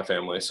layoffs in my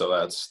family, so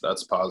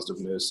that's positive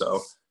news.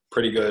 So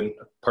pretty good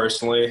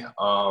personally.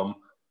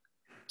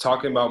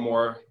 Talking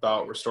more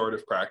about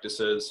restorative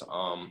practices,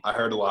 I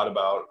heard a lot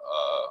about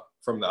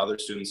from the other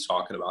students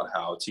talking about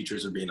how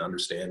teachers are being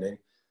understanding.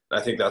 And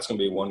I think that's going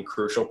to be one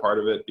crucial part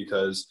of it,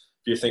 because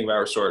if you think about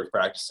restorative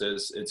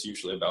practices, it's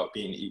usually about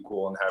being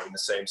equal and having the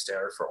same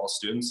standard for all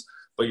students.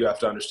 But you have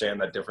to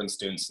understand that different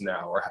students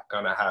now are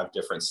going to have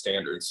different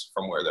standards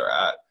from where they're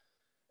at.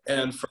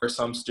 And for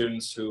some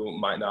students who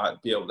might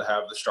not be able to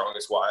have the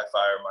strongest Wi-Fi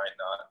or might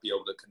not be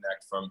able to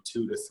connect from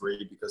 2 to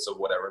 3 because of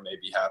whatever may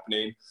be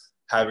happening,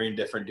 having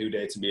different due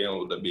dates and being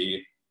able to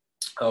be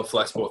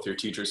flexible with your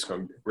teachers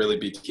can really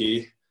be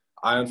key.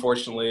 I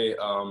unfortunately,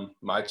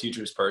 my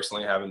teachers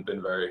personally haven't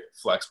been very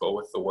flexible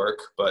with the work,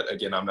 but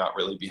again, I'm not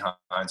really behind,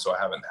 so I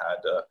haven't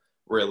had to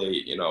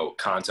really,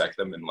 contact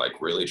them and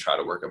really try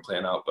to work a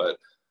plan out. But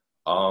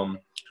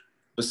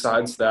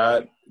besides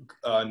that,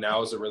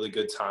 now is a really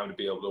good time to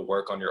be able to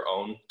work on your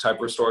own type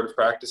of restorative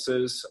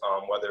practices,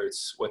 whether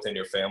it's within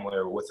your family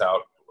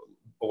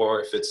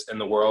or if it's in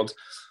the world.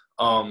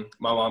 My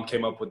mom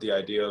came up with the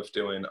idea of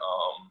doing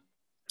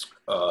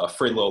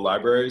free little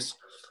libraries.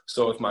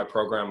 So with my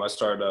program, I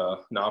started a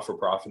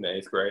not-for-profit in the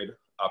 8th grade,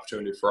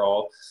 Opportunity for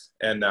All,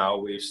 and now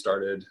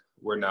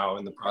we're now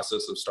in the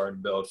process of starting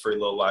to build free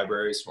little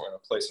libraries. We're going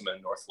to place them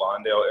in North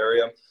Lawndale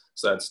area,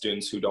 so that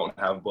students who don't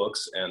have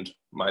books and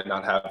might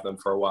not have them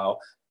for a while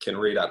can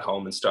read at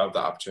home and still have the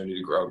opportunity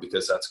to grow,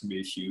 because that's going to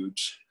be a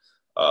huge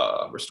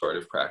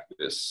restorative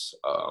practice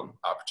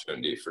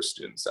opportunity for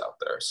students out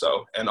there.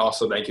 So, and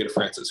also thank you to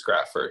Francis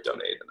Graff for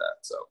donating that.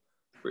 So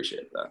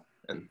appreciate that.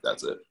 And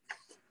that's it.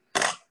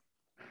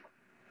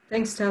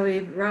 Thanks,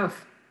 Talib.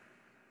 Ralph.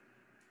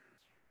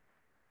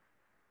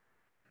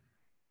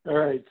 All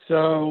right,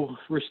 so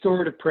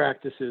restorative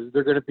practices,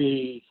 they're going to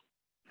be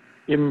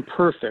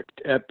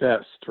imperfect at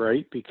best,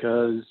 right?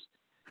 Because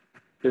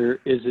there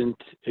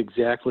isn't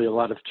exactly a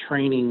lot of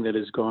training that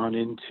has gone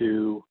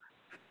into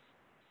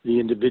the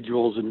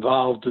individuals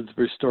involved with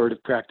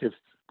restorative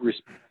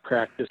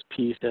practice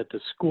piece at the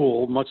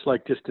school, much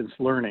like distance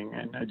learning.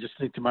 And I just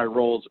think to my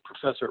role as a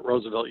professor at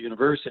Roosevelt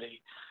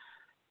University,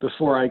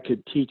 before I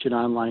could teach an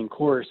online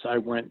course, I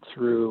went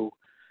through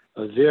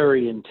a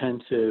very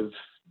intensive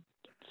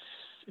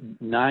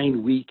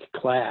 9-week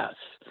class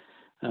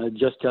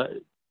just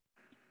to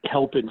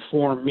help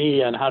inform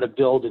me on how to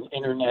build an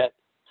internet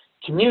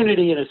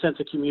community and a sense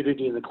of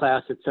community in the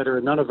class, et cetera.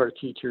 None of our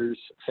teachers,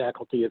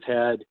 faculty have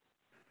had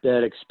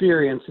that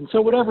experience. And so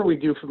whatever we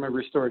do from a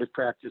restorative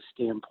practice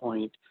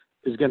standpoint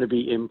is going to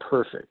be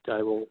imperfect.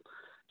 I will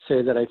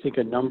say that I think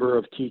a number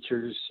of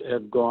teachers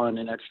have gone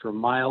an extra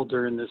mile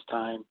during this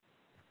time.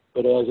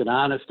 But as an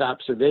honest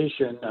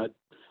observation,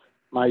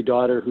 my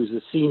daughter, who's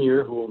a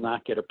senior, who will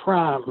not get a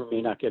prom, who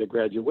may not get a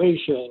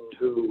graduation,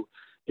 who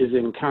is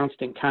in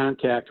constant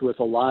contact with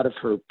a lot of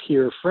her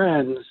peer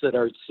friends that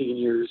are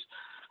seniors,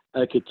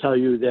 I could tell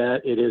you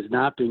that it has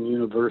not been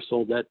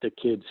universal that the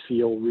kids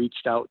feel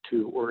reached out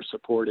to or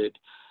supported.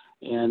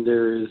 And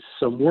there's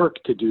some work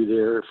to do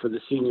there for the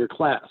senior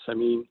class. I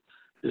mean,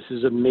 this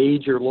is a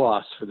major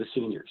loss for the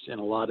seniors in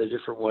a lot of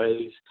different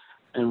ways,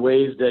 and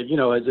ways that, you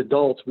know, as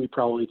adults, we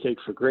probably take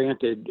for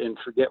granted and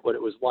forget what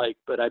it was like.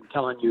 But I'm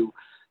telling you,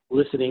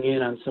 listening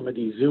in on some of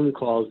these Zoom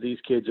calls these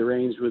kids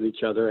arranged with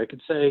each other, I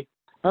could say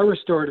our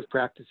restorative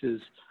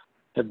practices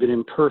have been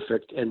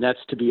imperfect, and that's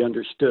to be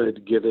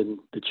understood given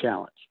the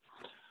challenge.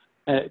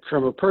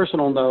 From a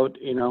personal note,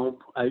 you know,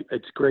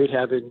 it's great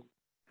having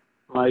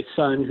my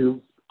son, who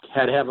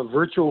had to have a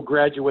virtual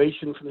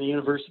graduation from the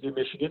University of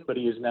Michigan, but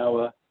he is now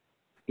a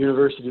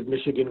University of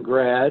Michigan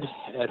grad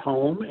at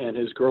home, and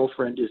his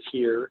girlfriend is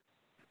here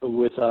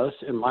with us,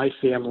 and my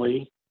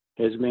family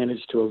has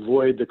managed to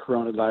avoid the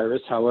coronavirus.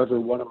 However,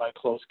 one of my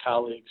close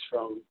colleagues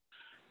from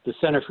the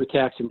Center for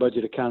Tax and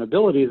Budget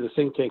Accountability, the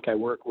think tank I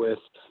work with,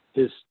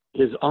 his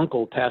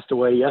uncle passed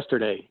away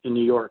yesterday in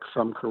New York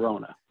from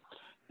corona.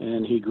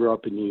 And he grew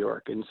up in New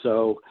York. And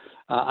so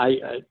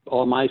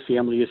all my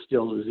family is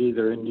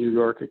either in New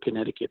York or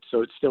Connecticut.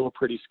 So it's still a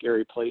pretty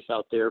scary place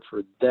out there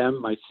for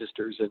them, my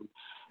sisters and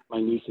my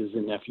nieces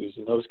and nephews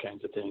and those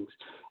kinds of things.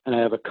 And I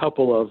have a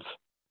couple of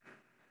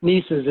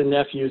nieces and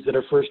nephews that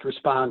are first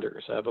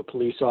responders. I have a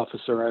police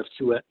officer, I have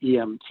 2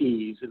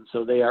 EMTs. And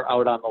so they are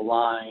out on the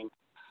line,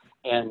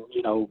 and,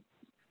 you know,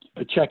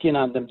 I check in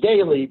on them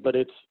daily, but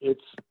it's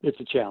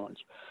a challenge.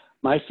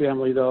 My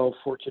family, though,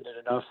 fortunate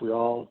enough,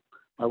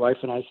 my wife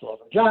and I still have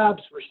our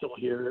jobs. We're still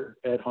here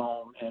at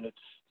home, and it's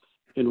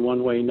in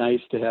one way nice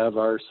to have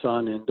our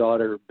son and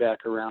daughter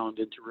back around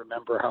and to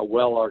remember how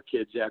well our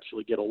kids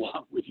actually get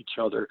along with each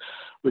other,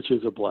 which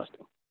is a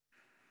blessing.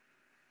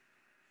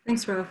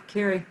 Thanks, Ralph.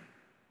 Carrie.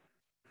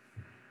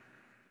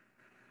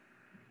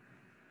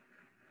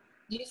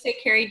 Did you say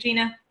Carrie,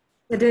 Gina?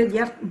 I did,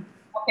 yep.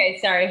 Okay,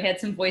 sorry, I had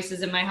some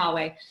voices in my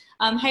hallway.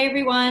 Hi,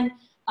 everyone.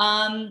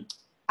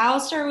 I'll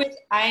start with,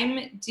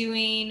 I'm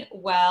doing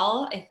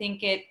well. I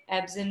think it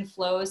ebbs and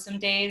flows some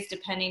days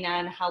depending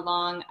on how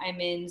long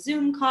I'm in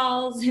Zoom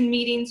calls and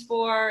meetings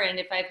for, and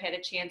if I've had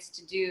a chance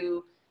to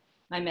do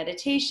my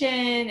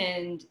meditation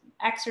and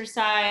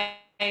exercise.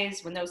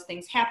 When those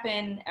things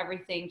happen,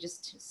 everything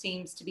just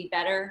seems to be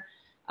better.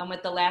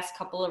 With the last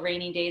couple of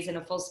rainy days and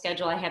a full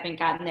schedule, I haven't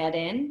gotten that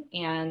in,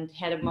 and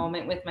had a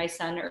moment with my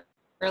son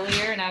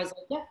earlier, and I was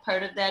like, yeah,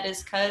 part of that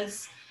is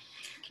because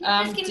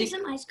Can you just give me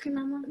some ice cream,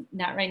 Mama?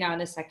 Not right now,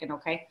 in a second,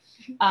 okay?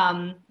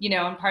 You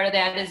know, and part of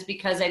that is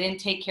because I didn't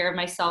take care of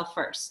myself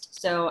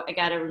first. So I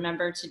got to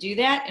remember to do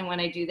that. And when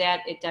I do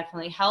that, it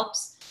definitely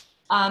helps.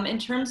 In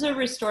terms of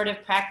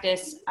restorative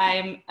practice,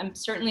 I'm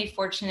certainly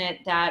fortunate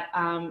that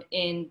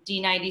in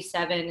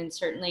D97 and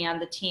certainly on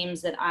the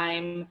teams that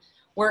I'm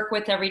work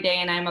with every day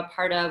and I'm a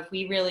part of,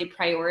 we really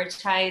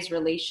prioritize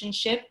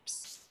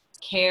relationships,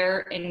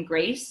 care, and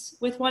grace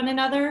with one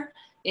another.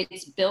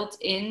 It's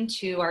built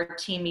into our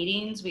team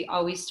meetings. We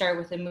always start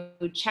with a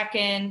mood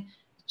check-in,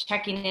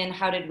 checking in,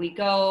 how did we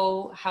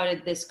go? How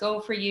did this go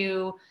for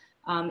you?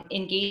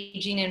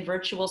 Engaging in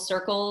virtual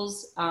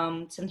circles,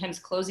 sometimes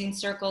closing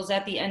circles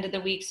at the end of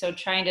the week. So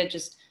trying to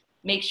just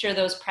make sure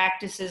those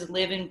practices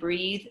live and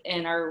breathe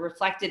and are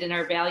reflected in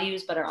our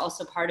values, but are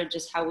also part of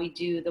just how we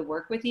do the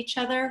work with each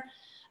other.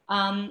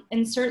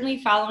 And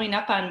certainly following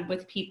up on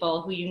with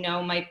people who you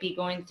know might be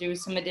going through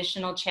some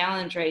additional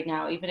challenge right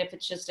now, even if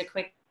it's just a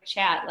quick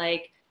chat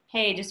like,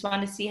 hey, just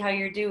want to see how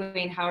you're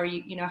doing. How are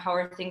you, how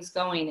are things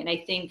going? And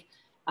I think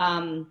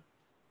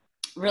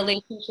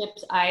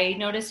relationships I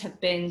notice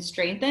have been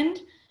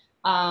strengthened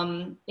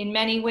in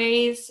many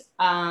ways.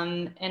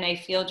 And I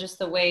feel just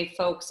the way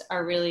folks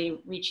are really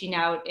reaching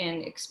out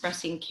and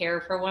expressing care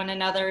for one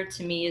another,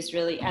 to me, is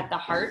really at the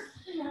heart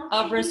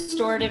of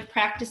restorative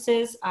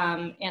practices.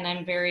 And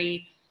I'm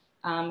very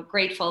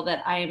grateful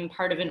that I am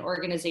part of an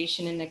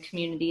organization in a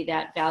community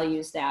that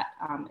values that.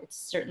 It's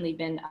certainly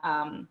been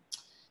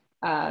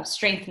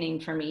strengthening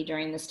for me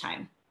during this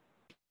time.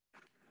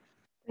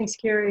 Thanks,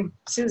 Carrie.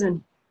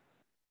 Susan.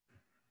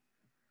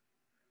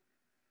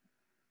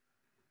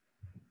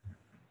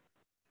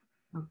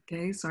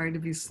 Okay, sorry to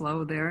be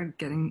slow there,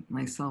 getting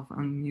myself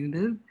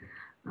unmuted.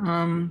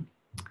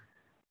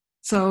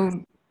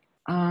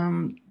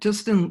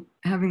 just in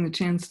having the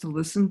chance to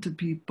listen to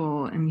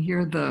people and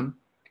hear the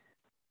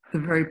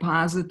very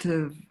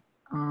positive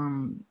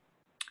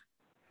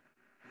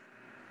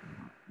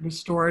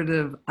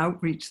restorative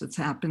outreach that's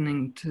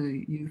happening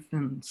to youth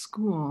in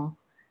school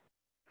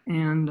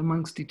and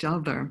amongst each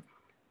other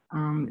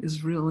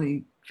is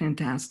really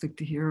fantastic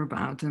to hear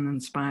about and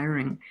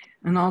inspiring.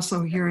 And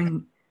also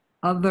hearing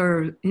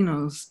other,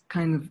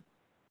 kind of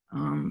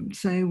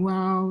say,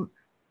 well,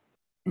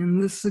 in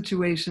this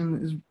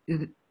situation,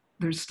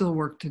 there's still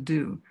work to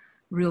do.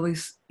 Really,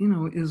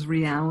 is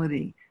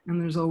reality.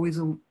 And it's always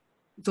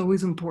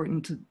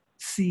important to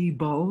see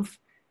both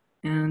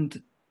and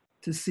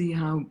to see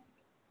how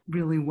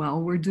really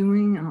well we're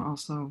doing, and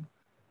also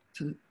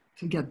to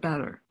get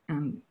better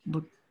and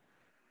look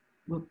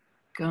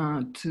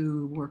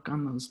to work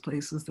on those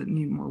places that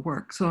need more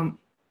work. So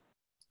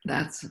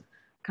that's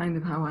kind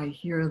of how I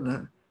hear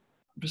the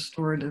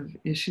restorative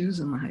issues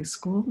in the high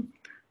school.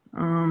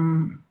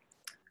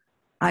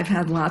 I've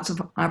had lots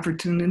of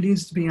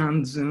opportunities to be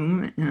on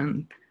Zoom,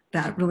 and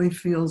that really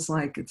feels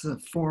like it's a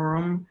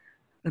forum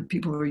that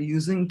people are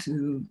using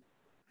to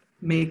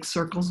make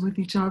circles with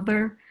each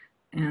other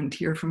and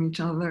hear from each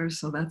other.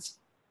 So that's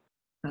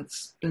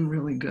been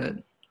really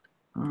good,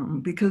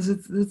 because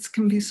it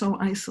can be so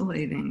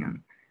isolating.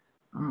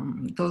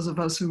 And those of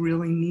us who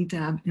really need to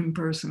have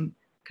in-person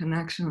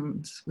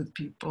connections with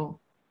people,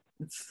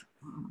 it's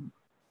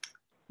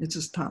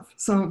just tough.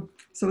 So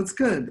it's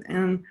good.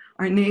 And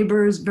our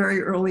neighbors,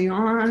 very early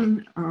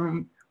on,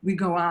 we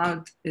go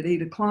out at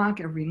 8 o'clock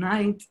every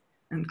night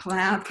and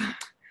clap,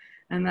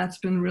 and that's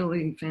been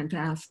really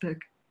fantastic.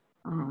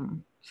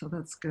 So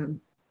that's good.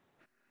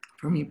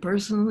 For me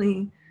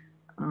personally,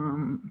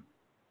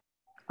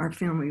 our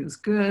family is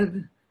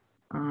good.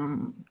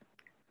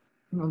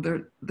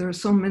 There are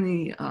so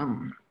many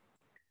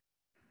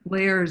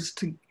layers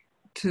to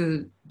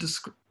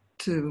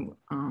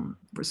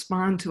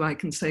respond to. I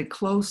can say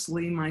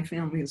closely, my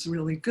family is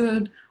really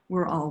good.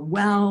 We're all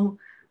well,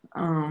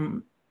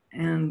 and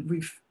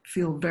we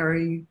feel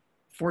very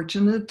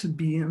fortunate to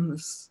be in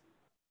this,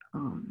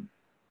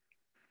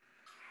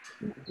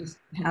 just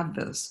have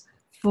this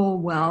full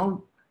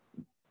well.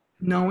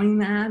 Knowing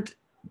that,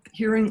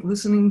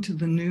 listening to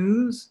the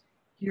news,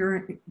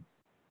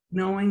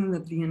 knowing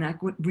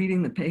that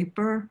reading the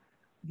paper,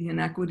 the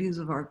inequities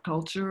of our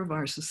culture, of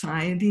our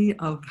society,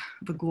 of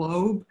the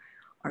globe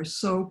are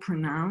so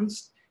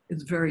pronounced,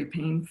 it's very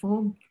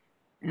painful.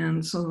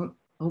 And so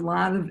a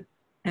lot of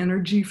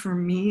energy for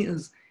me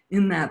is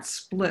in that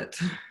split.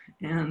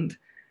 And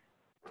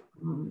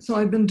so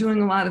I've been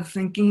doing a lot of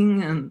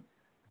thinking and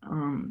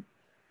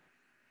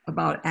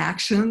about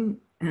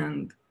action,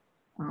 and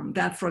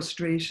that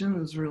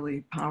frustration is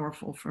really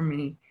powerful for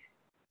me.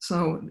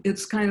 So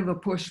it's kind of a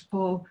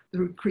push-pull.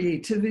 The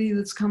creativity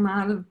that's come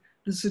out of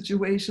the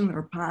situation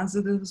are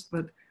positives,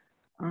 but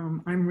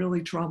I'm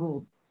really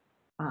troubled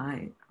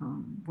by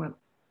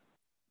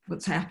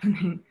what's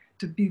happening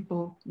to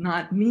people,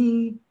 not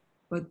me,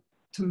 but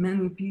to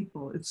many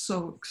people. It's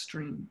so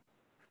extreme.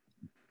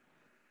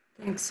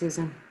 Thanks,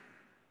 Susan.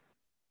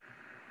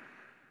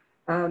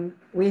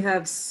 We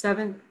have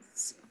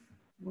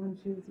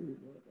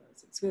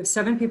we have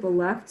 7 people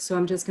left, so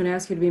I'm just going to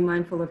ask you to be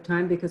mindful of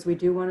time, because we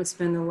do want to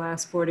spend the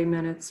last 40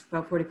 minutes,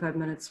 about 45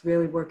 minutes,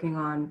 really working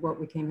on what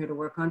we came here to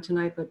work on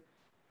tonight. But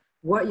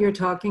what you're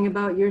talking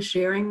about, you're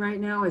sharing right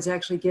now, is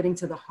actually getting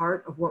to the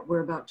heart of what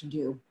we're about to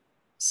do.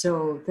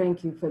 So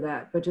thank you for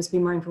that, but just be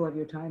mindful of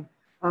your time.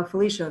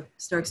 Felicia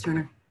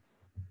Starks-Turner.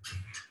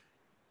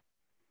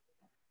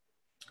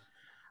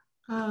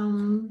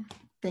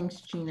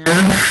 Thanks, Gina.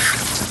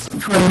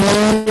 For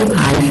me,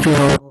 I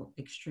feel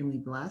extremely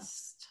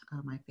blessed.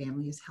 My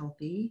family is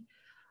healthy.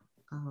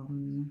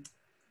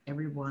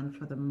 Everyone,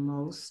 for the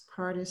most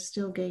part, is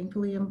still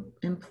gainfully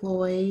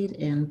employed.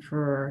 And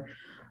for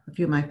a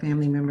few of my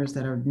family members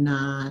that are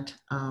not,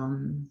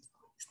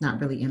 it's not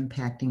really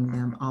impacting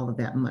them all of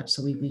that much.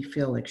 So we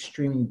feel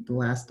extremely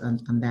blessed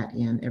on that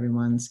end.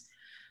 Everyone's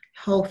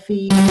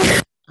healthy.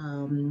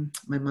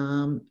 My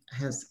mom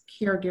has a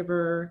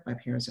caregiver. My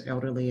parents are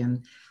elderly,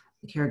 and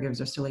the caregivers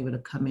are still able to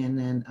come in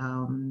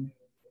and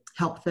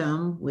help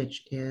them,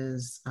 which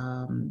is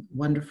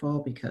wonderful,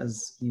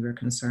 because we were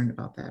concerned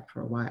about that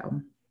for a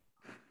while.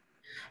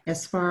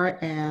 As far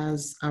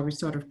as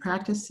restorative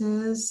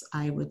practices,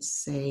 I would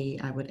say,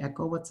 I would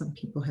echo what some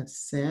people have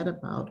said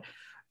about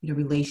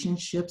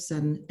relationships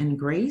and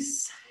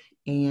grace.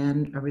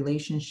 And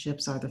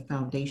relationships are the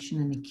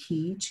foundation and the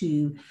key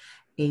to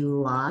a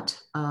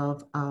lot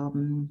of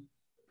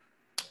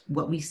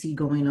what we see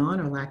going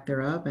on, or lack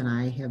thereof. And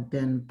I have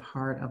been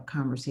part of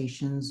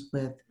conversations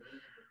with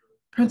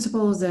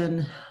principals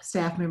and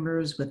staff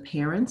members, with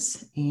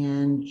parents,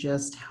 and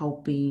just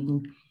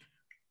helping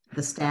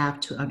the staff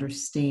to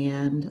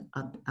understand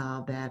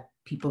that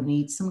people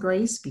need some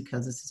grace,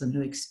 because this is a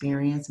new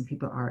experience and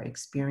people are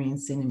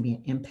experiencing and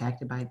being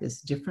impacted by this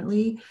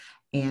differently.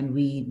 And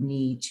we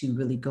need to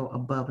really go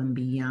above and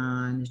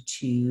beyond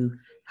to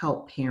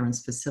help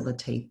parents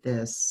facilitate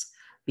this,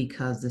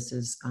 because this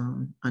is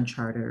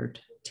uncharted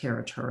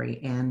territory,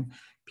 and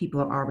people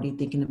are already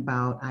thinking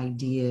about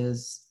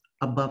ideas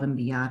above and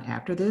beyond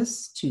after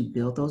this to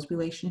build those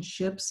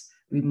relationships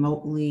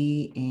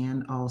remotely,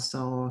 and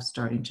also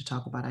starting to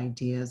talk about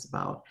ideas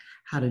about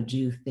how to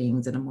do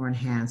things in a more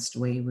enhanced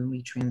way when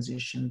we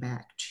transition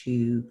back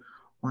to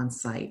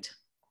on-site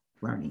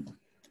learning.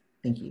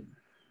 Thank you.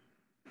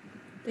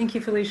 Thank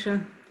you,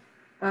 Felicia.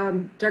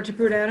 Dr.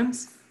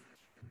 Pruitt-Adams?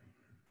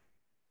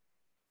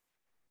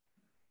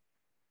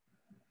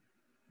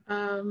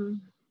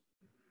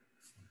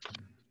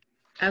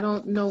 I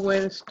don't know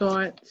where to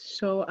start,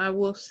 so I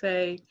will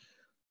say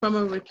from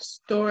a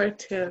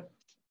restorative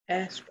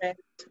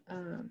aspect,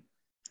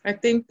 I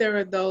think there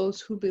are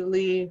those who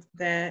believe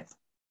that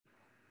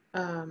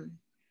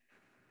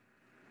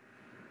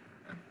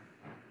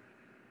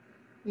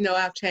no,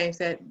 I've changed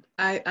that.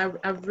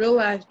 I've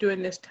realized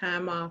during this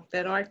time off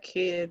that our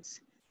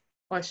kids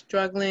are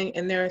struggling,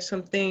 and there are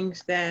some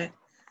things that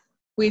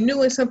we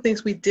knew and some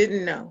things we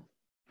didn't know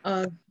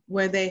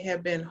where they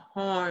have been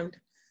harmed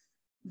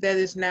that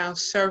is now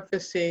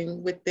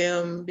surfacing with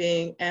them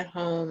being at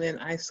home in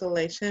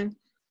isolation.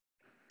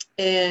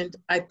 And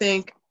I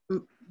think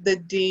the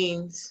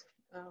deans,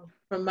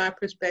 from my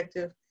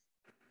perspective,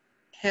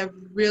 have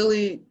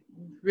really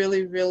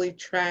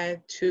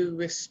tried to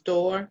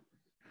restore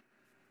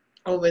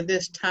over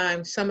this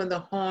time some of the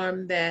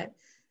harm that,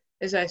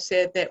 as I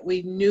said, that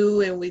we knew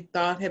and we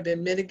thought had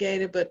been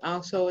mitigated, but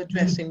also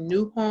addressing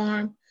new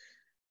harm,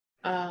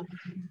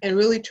 and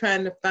really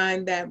trying to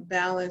find that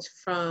balance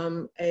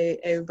from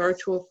a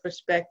virtual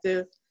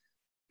perspective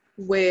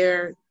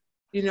where,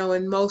 you know,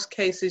 in most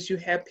cases you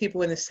have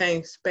people in the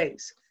same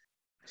space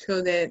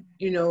so that,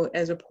 you know,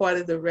 as a part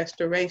of the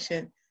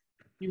restoration,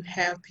 you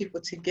have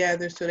people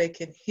together so they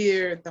can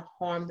hear the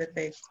harm that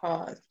they've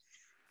caused.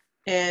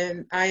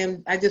 And I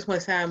just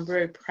want to say I'm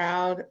very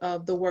proud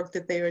of the work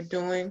that they are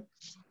doing,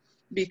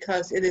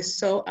 because it is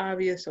so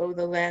obvious over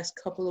the last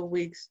couple of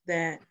weeks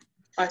that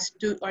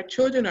our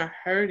children are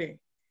hurting.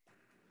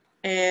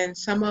 And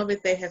some of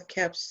it they have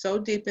kept so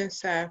deep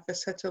inside for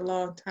such a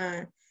long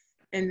time.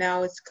 And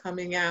now it's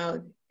coming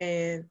out,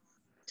 and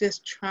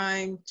just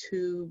trying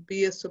to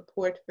be a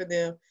support for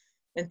them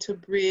and to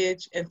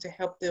bridge and to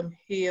help them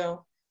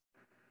heal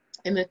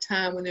in a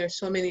time when there are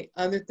so many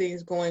other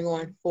things going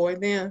on for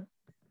them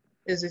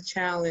is a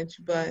challenge,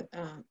 but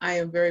I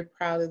am very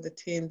proud of the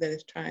team that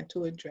is trying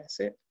to address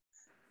it.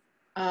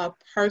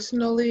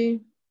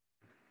 Personally,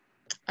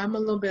 I'm a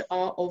little bit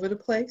all over the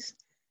place.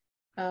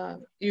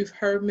 You've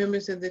heard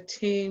members of the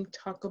team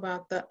talk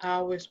about the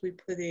hours we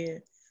put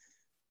in.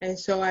 And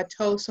so I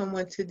told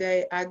someone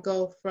today, I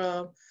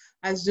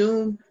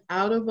Zoom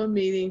out of a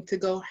meeting to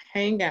go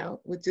hang out,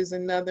 which is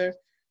another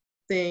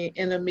thing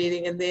in a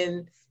meeting, and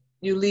then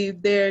you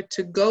leave there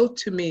to go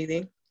to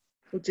meeting,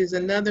 which is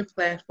another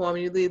platform.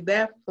 You leave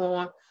that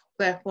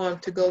platform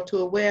to go to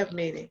a web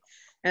meeting.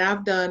 And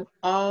I've done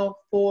all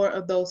 4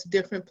 of those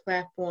different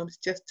platforms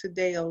just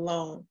today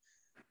alone,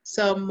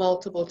 some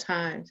multiple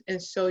times.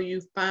 And so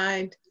you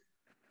find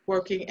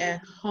working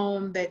at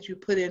home that you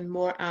put in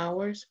more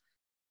hours.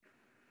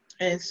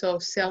 And so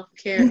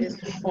self-care is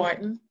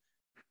important.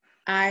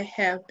 I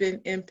have been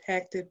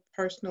impacted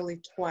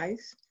personally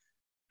twice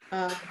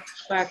by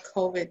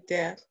COVID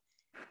death.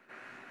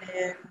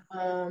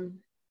 And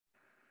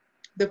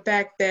the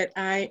fact that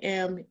I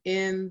am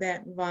in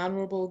that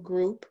vulnerable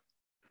group,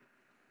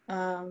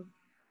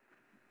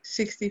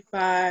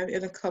 65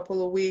 in a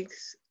couple of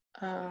weeks,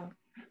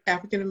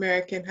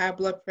 African-American, high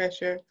blood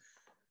pressure,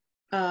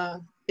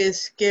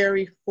 is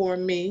scary for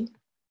me,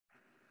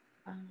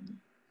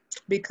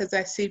 because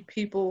I see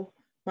people,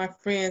 my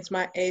friends,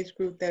 my age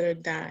group, that are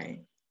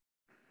dying.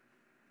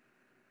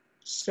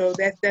 So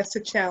that's a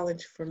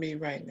challenge for me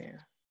right now.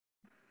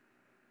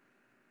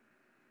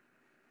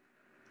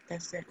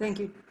 That's it. Thank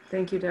you.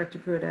 Thank you, Dr.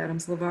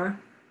 Pruitt-Adams. LeVar?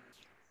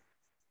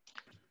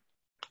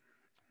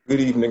 Good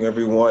evening,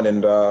 everyone.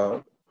 And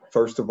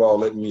first of all,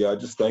 let me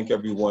just thank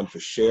everyone for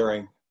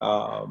sharing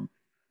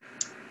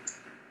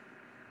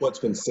what's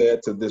been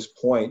said to this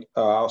point.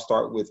 I'll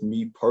start with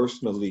me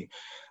personally.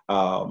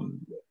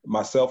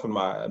 Myself and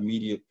my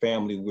immediate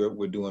family,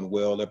 we're doing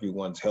well.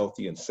 Everyone's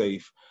healthy and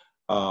safe.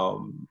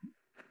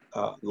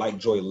 Like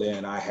Joy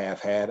Lynn, I have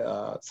had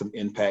some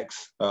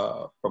impacts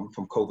from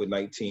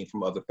COVID-19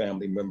 from other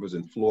family members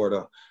in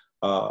Florida.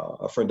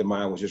 A friend of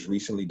mine was just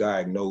recently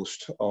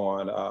diagnosed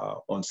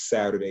on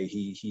Saturday.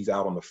 He's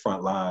out on the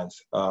front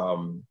lines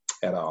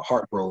at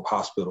Hartgrove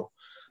Hospital,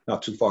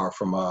 not too far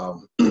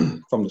from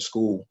the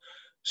school.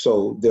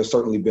 So there's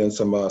certainly been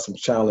some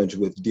challenge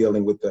with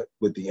dealing with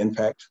the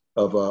impact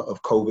of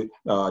COVID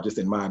just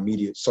in my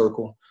immediate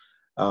circle.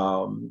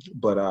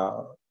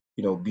 But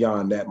you know,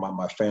 beyond that,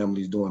 my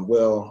family's doing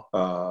well.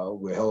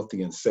 We're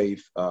healthy and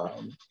safe.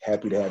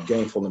 Happy to have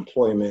gainful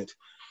employment,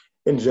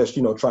 and just,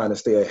 you know, trying to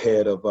stay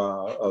ahead of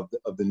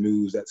the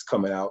news that's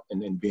coming out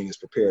and being as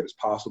prepared as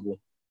possible.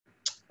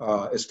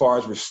 As far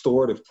as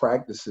restorative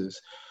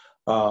practices,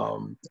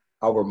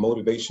 our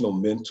motivational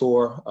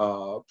mentor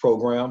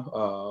program.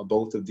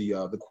 Both of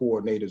the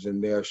coordinators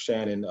in there,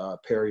 Shannon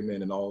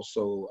Perryman and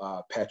also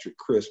Patrick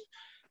Crisp,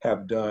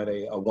 have done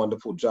a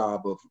wonderful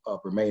job of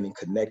remaining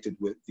connected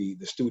with the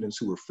students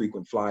who are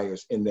frequent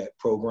flyers in that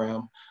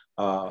program.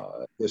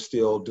 They're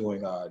still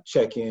doing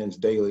check-ins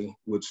daily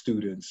with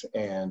students,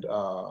 and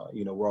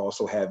we're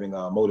also having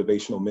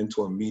motivational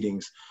mentor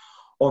meetings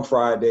on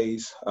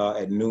Fridays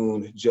at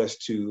noon,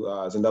 just to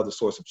as another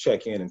source of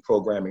check-in and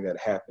programming that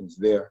happens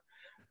there.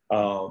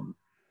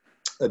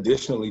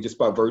 Additionally, just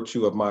by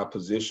virtue of my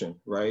position,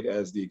 right,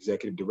 as the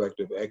Executive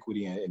Director of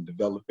Equity and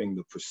developing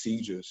the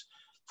procedures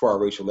for our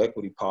racial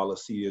equity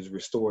policy, is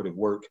restorative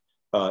work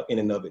in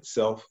and of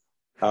itself.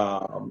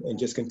 And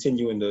just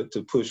continuing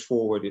to push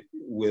forward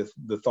with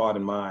the thought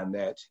in mind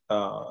that,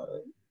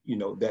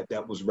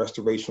 that was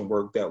restoration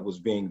work that was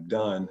being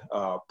done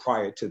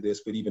prior to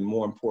this, but even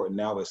more important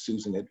now, as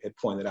Susan had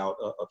pointed out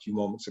a few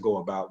moments ago,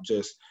 about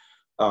just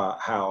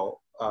how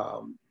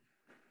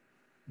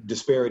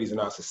disparities in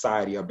our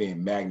society are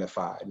being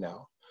magnified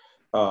now.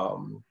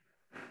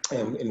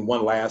 And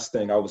one last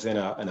thing, I was in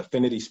an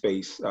affinity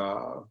space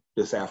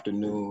this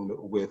afternoon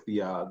with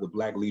the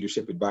Black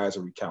Leadership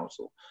Advisory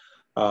Council.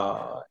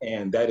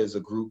 And that is a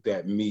group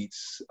that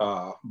meets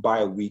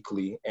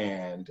bi-weekly,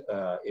 and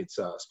it's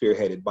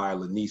spearheaded by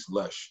Lanice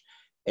Lush.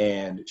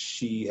 And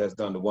she has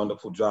done a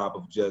wonderful job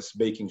of just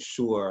making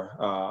sure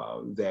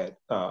that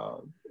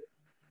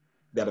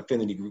that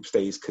affinity group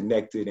stays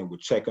connected, and we're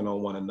checking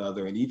on one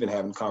another, and even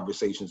having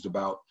conversations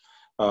about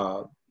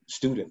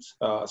students,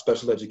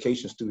 special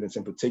education students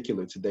in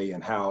particular today,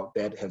 and how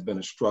that has been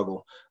a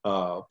struggle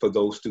for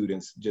those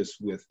students, just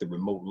with the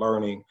remote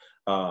learning,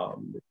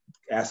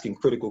 asking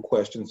critical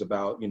questions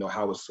about,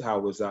 how is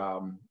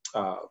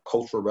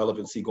cultural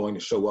relevancy going to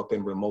show up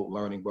in remote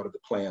learning? What are the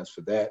plans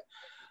for that?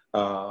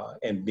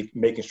 And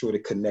making sure to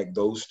connect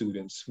those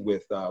students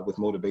with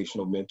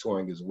motivational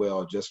mentoring as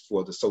well, just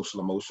for the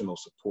social emotional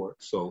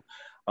support. So,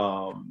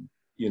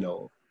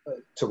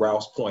 to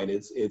Ralph's point,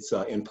 it's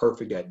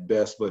imperfect at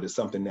best, but it's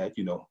something that,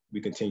 we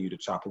continue to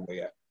chop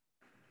away at.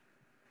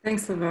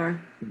 Thanks, LeVar.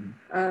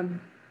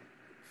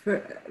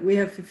 We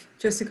have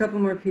just a couple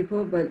more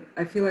people, but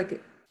I feel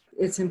like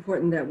it's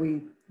important that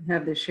we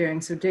have this sharing.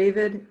 So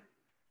David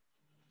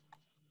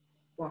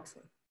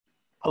Waxley.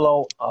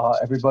 Hello,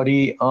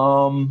 everybody.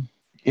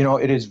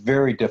 It is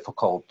very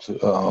difficult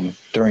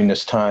during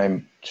this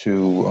time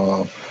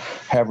to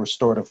have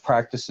restorative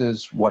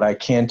practices. What I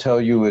can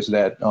tell you is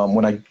that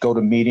when I go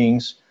to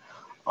meetings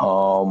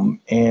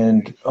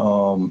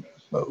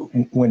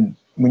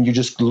when you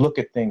just look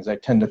at things, I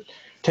tend to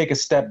take a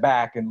step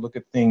back and look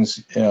at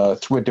things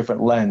through a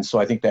different lens. So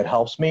I think that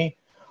helps me.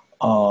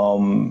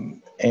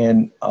 One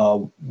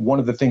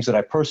of the things that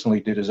I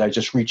personally did is I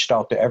just reached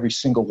out to every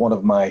single one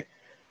of my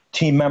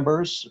team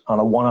members on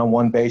a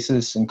one-on-one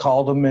basis and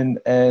called them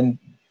and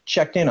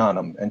checked in on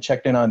them, and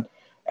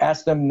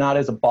asked them not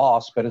as a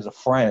boss, but as a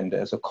friend,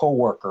 as a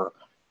coworker,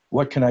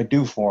 what can I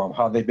do for them,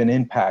 how they've been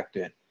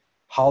impacted,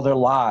 how their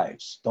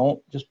lives.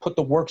 Don't just put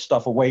the work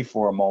stuff away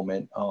for a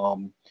moment.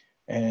 To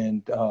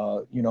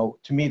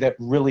me, that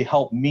really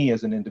helped me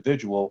as an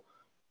individual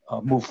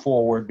move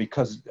forward,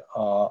 because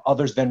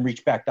others then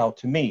reach back out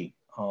to me.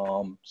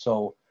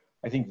 So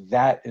I think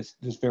that is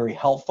very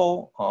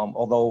helpful,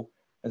 although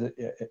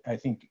I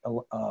think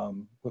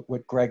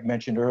what Greg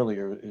mentioned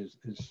earlier is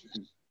it's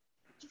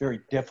very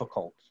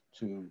difficult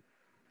to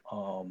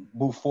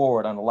move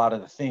forward on a lot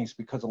of the things,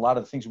 because a lot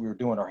of the things we were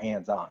doing are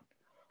hands-on.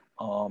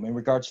 In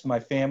regards to my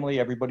family,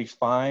 everybody's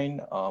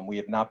fine. We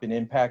have not been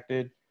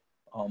impacted.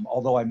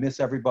 Although I miss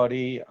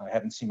everybody, I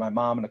haven't seen my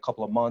mom in a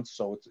couple of months,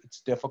 so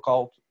it's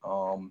difficult.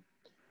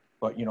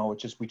 But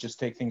we just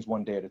take things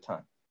one day at a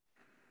time.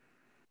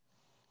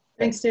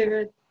 Thanks,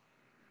 David.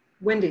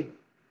 Wendy.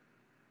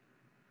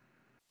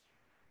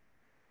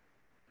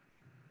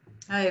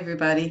 Hi,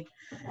 everybody.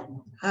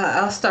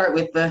 I'll start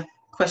with the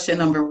question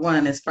number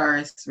one. As far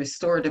as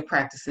restorative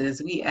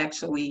practices, we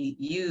actually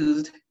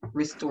used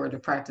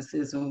restorative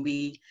practices when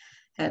we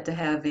had to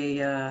have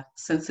a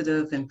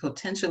sensitive and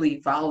potentially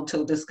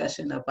volatile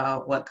discussion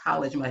about what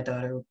college my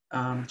daughter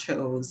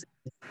chose.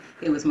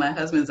 It was my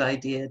husband's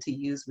idea to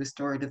use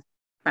restorative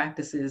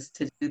practices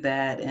to do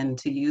that, and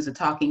to use a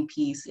talking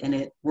piece, and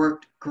it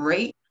worked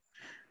great.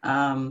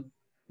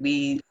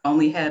 We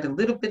only had a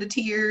little bit of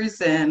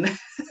tears, and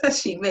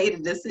she made a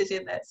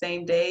decision that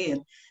same day,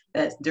 and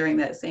that's during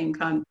that same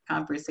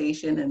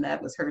conversation, and that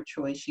was her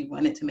choice. She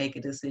wanted to make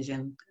a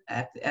decision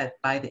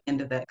by the end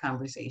of that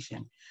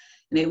conversation,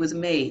 and it was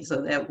made,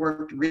 so that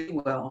worked really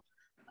well.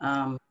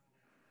 I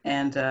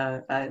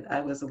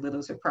was a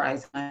little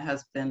surprised my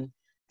husband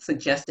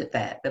suggested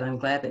that, but I'm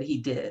glad that he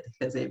did,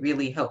 because it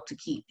really helped to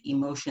keep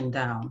emotion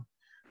down.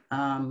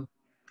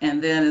 And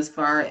then as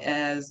far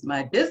as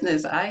my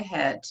business, I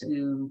had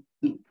to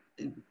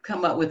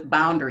come up with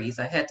boundaries.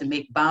 I had to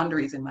make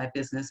boundaries in my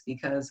business,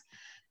 because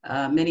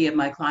many of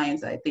my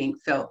clients, I think,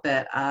 felt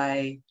that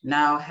I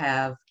now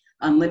have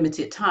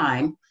unlimited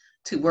time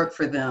to work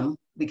for them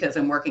because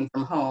I'm working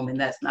from home, and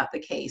that's not the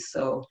case.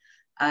 So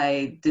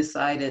I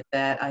decided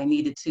that I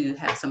needed to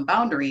have some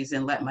boundaries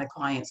and let my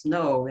clients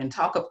know and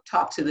talk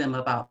to them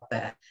about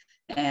that.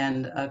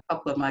 And a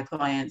couple of my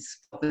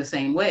clients felt the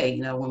same way.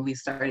 You know, when we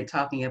started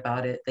talking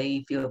about it,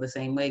 they feel the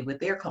same way with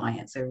their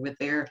clients or with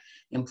their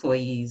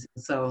employees.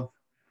 So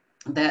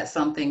that's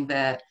something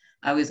that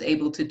I was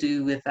able to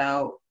do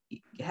without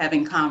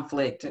having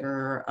conflict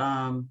or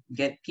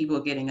get people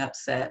getting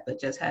upset, but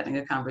just having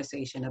a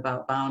conversation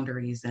about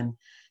boundaries. And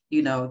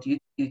you know,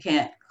 you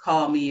can't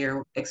call me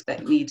or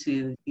expect me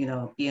to, you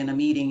know, be in a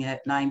meeting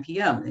at 9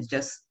 p.m. It's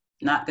just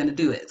not going to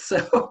do it.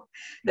 So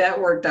that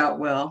worked out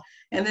well.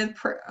 And then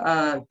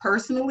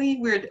personally,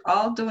 we're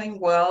all doing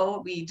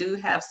well. We do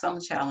have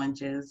some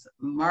challenges.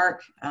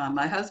 Mark,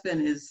 my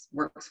husband is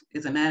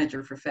a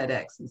manager for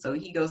FedEx, and so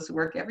he goes to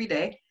work every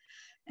day.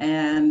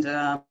 And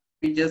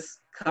we just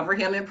cover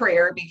him in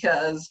prayer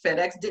because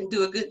FedEx didn't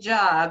do a good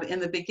job in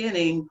the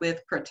beginning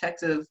with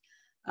protective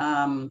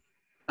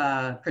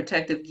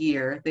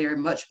gear. They're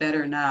much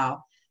better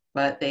now,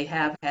 but they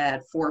have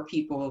had 4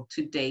 people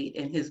to date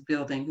in his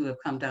building who have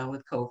come down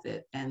with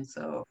COVID. And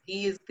so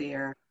he is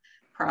there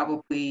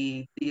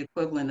probably the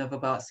equivalent of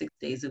about 6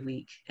 days a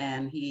week.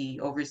 And he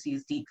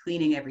oversees deep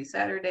cleaning every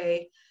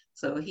Saturday.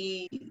 So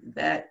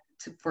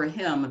for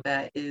him,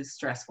 that is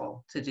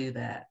stressful to do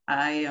that.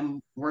 I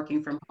am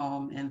working from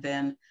home. And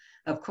then,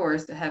 of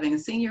course, having a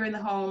senior in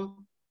the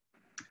home,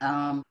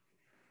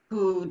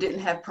 who didn't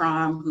have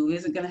prom, who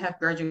isn't going to have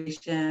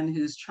graduation,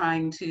 who's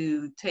trying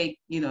to take,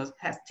 you know,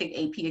 has to take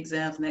AP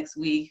exams next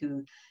week,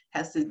 who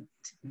has to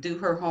do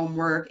her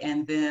homework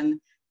and then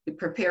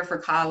prepare for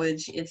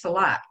college. It's a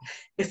lot.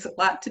 It's a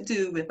lot to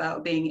do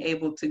without being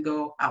able to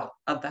go out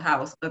of the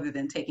house other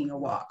than taking a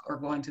walk or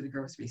going to the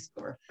grocery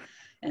store.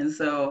 And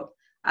so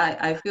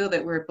I feel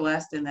that we're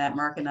blessed in that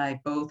Mark and I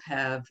both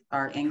have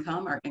our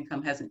income. Our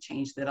income hasn't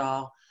changed at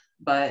all,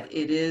 but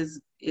it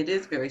is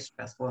very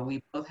stressful. And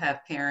we both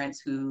have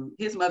parents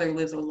his mother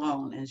lives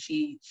alone and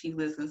she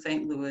lives in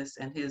St. Louis,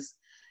 and his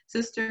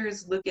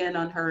sisters look in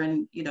on her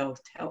and, you know,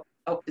 help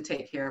to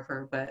take care of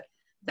her. But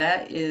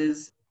that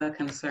is a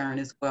concern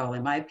as well.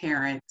 And my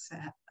parents,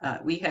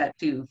 we had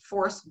to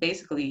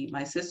basically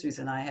my sisters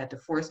and I had to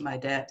force my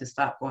dad to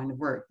stop going to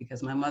work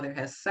because my mother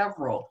has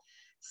several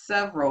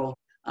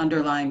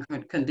underlying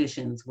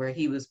conditions where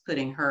he was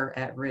putting her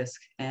at risk.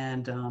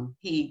 And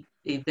he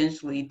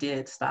eventually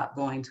did stop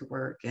going to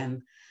work.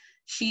 And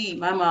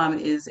my mom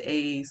is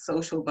a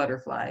social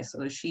butterfly.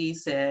 So she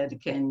said,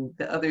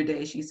 the other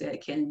day she said,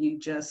 can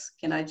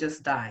I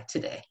just die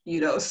today?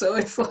 You know, so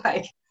it's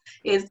like,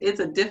 it's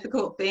a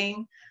difficult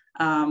thing.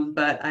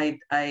 But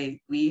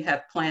we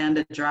have planned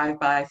a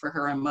drive-by for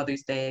her on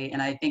Mother's Day.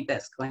 And I think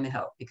that's going to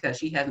help because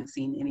she hasn't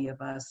seen any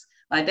of us.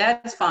 My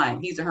dad's fine,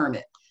 he's a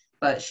hermit,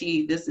 but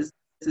this is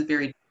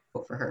very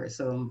difficult for her.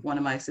 So one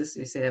of my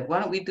sisters said, why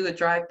don't we do a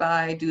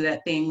drive-by, do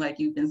that thing like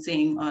you've been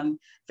seeing on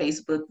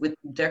Facebook with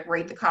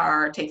decorate the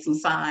car, take some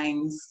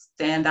signs,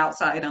 stand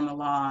outside on the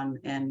lawn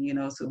and, you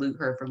know, salute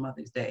her for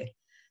Mother's Day.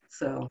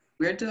 So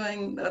we're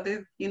doing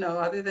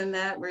other than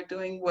that, we're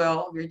doing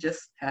well. We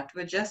just have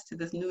to adjust to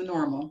this new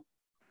normal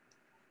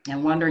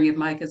and wondering if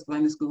Mike is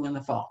going to school in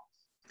the fall.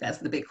 That's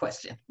the big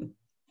question.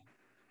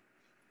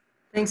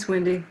 Thanks,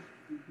 Wendy.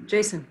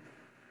 Jason.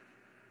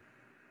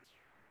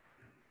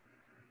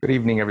 Good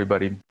evening,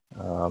 everybody.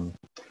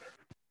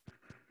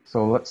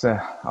 So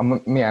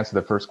let me answer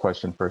the first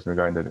question first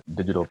regarding the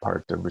digital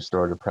part of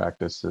restorative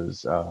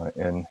practices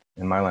in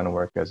my line of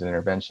work as an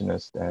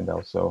interventionist and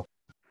also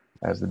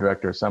as the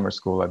director of summer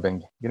school. I've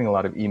been getting a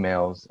lot of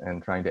emails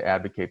and trying to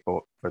advocate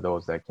for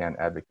those that can't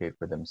advocate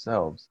for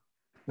themselves.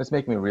 And it's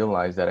making me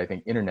realize that I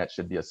think internet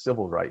should be a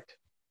civil right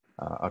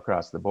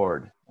across the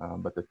board.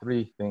 But the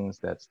 3 things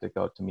that stick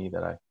out to me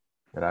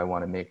that I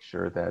want to make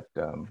sure that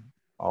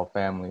all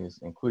families,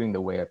 including the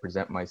way I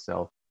present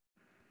myself,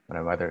 when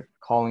I'm either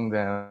calling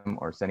them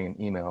or sending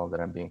an email, that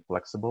I'm being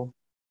flexible,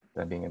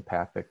 that I'm being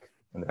empathic,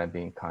 and that I'm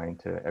being kind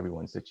to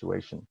everyone's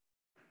situation.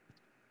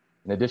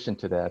 In addition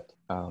to that,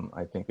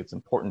 I think it's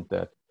important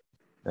that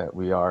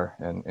we are,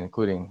 and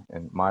including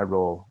in my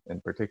role in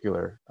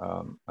particular,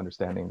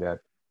 understanding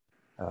that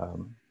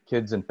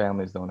kids and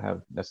families don't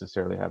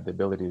necessarily have the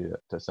ability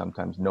to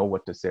sometimes know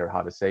what to say or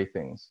how to say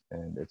things.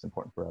 And it's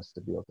important for us to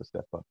be able to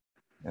step up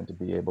and to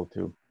be able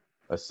to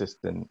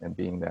assist in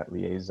being that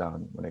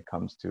liaison when it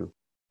comes to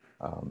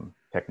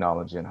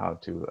technology and how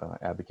to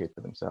advocate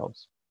for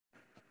themselves.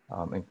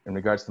 In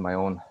regards to my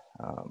own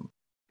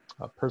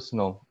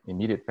personal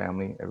immediate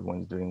family,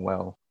 everyone's doing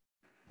well.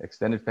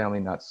 Extended family,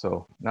 not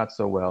so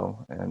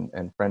well,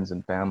 and friends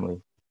and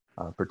family,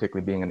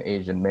 particularly being an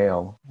Asian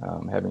male,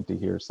 having to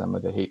hear some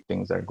of the hate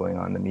things that are going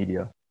on in the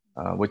media,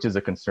 which is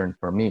a concern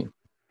for me,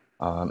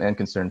 and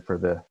concern for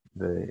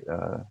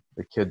the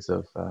kids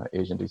of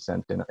Asian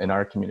descent in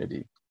our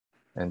community.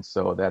 And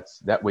so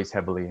that weighs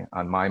heavily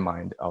on my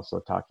mind, also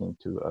talking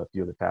to a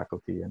few of the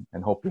faculty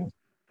and hoping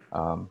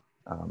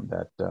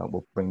that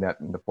we'll bring that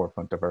in the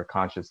forefront of our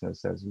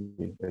consciousness as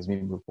we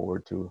move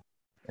forward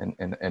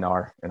in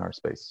our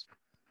space.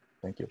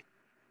 Thank you.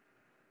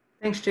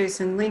 Thanks,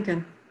 Jason.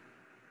 Lincoln.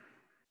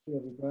 you,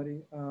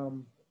 everybody.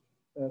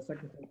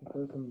 Second question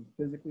first, I'm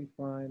physically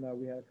fine.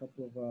 We had a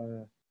couple of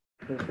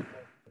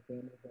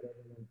families that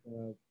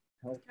everyone's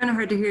health. Kind of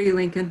hard to hear you,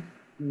 Lincoln.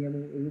 Can you hear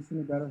me? Is this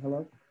any better?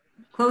 Hello?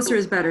 Closer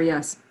is better,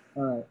 yes.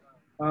 All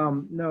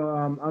right. No,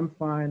 I'm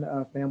fine.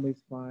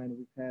 Family's fine.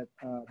 We've had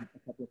a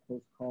couple of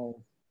close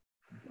calls,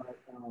 but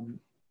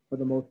for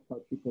the most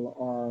part, people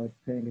are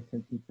paying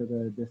attention to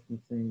the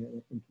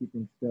distancing and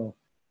keeping still.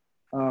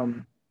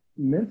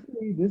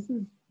 Mentally, this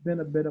has been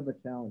a bit of a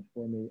challenge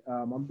for me.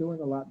 I'm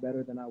doing a lot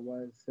better than I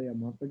was, say, a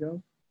month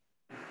ago.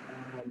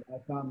 I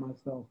found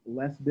myself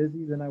less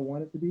busy than I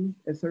wanted to be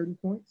at certain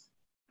points.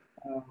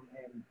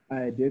 And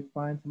I did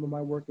find some of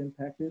my work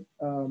impacted.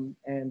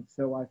 And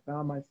so I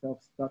found myself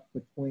stuck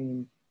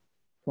between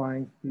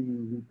trying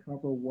to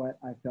recover what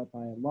I felt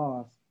I had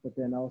lost, but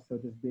then also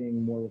just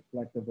being more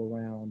reflective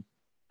around,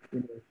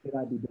 should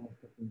I be doing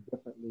something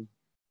differently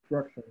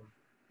structurally?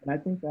 And I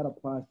think that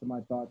applies to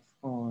my thoughts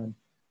on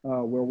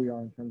where we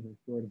are in terms of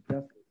restorative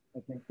justice. I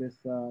think this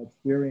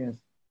experience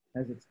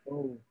has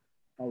exposed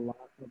a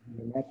lot of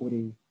the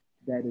inequity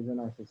that is in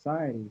our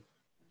society.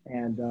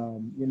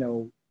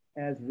 And,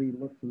 as we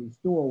look to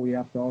restore, we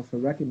have to also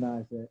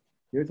recognize that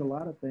there's a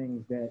lot of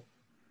things that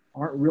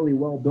aren't really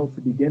well built to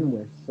begin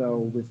with.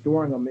 So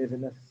restoring them isn't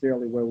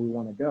necessarily where we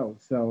want to go.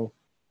 So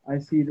I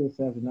see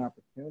this as an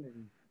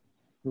opportunity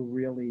to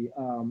really,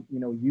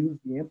 use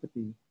the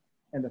empathy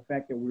and the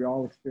fact that we're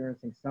all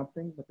experiencing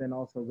something, but then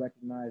also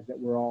recognize that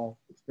we're all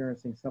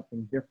experiencing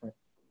something different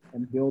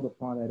and build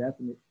upon that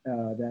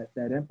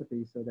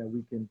empathy so that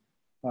we can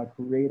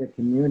create a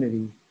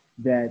community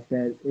that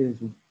is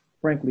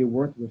frankly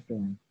worth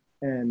restoring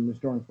and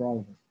restoring for all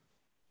of us.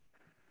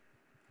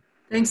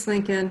 Thanks,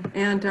 Lincoln.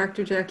 And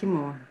Dr. Jackie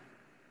Moore.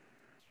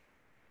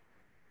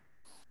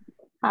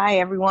 Hi,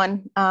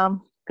 everyone.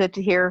 Good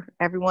to hear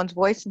everyone's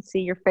voice and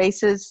see your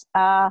faces.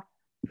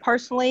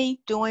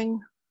 Personally, doing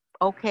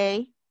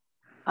okay.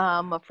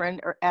 A friend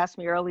asked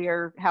me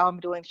earlier how I'm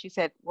doing. She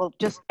said, well,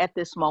 just at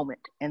this moment.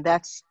 And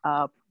that's,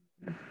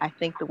 I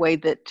think, the way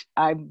that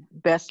I'm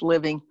best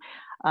living,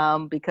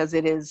 because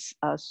it is,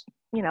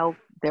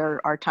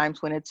 there are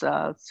times when it's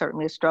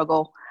certainly a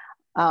struggle.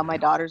 My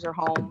daughters are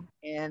home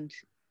and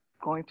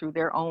going through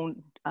their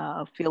own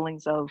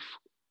feelings of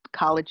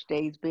college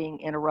days being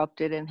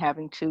interrupted and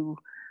having to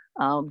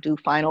do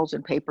finals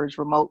and papers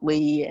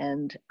remotely,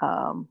 and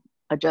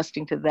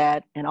adjusting to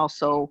that, and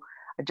also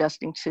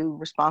adjusting to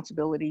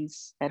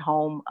responsibilities at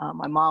home.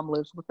 My mom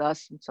lives with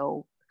us, and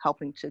so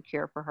helping to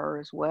care for her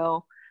as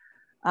well.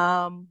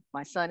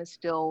 My son is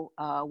still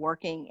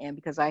working, and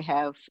because I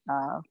have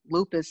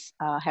lupus,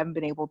 haven't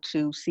been able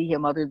to see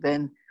him other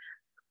than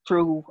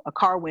through a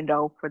car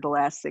window for the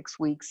last 6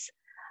 weeks.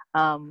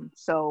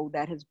 So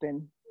that has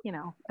been,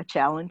 a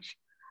challenge.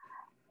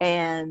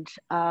 And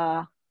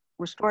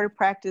restorative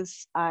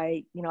practice,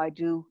 I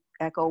do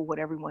echo what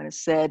everyone has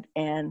said.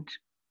 And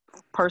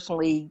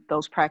personally,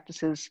 those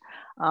practices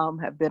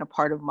have been a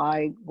part of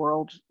my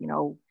world,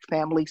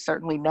 family.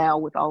 Certainly now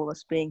with all of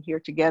us being here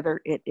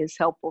together, it is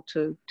helpful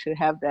to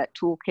have that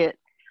toolkit.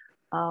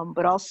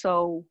 But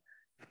also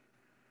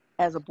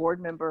as a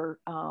board member,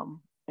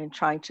 and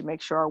trying to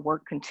make sure our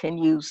work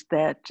continues,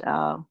 that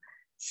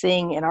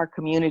seeing in our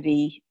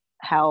community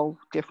how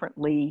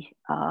differently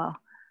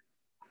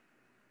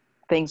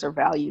things are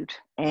valued.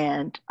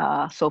 And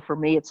so for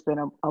me, it's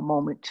been a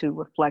moment to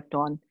reflect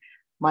on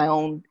my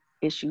own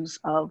issues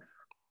of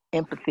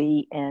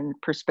empathy and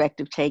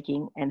perspective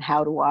taking, and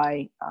how do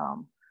I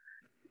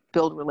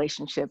build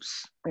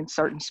relationships in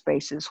certain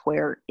spaces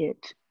where it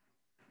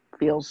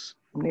feels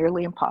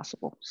nearly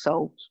impossible.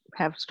 So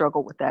have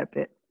struggled with that a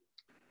bit,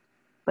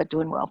 but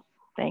doing well.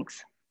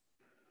 Thanks.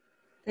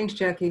 Thanks,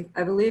 Jackie.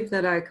 I believe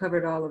that I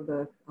covered all of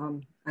the,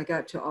 I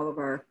got to all of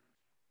our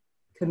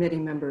committee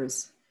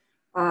members.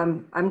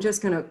 I'm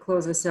just going to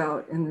close this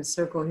out in the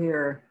circle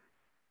here.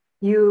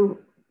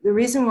 The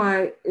reason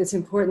why it's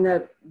important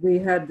that we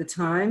had the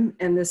time,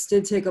 and this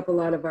did take up a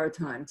lot of our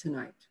time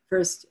tonight,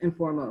 first and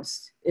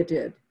foremost, it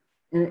did,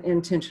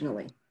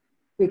 intentionally,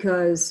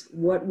 because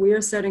what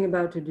we're setting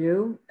about to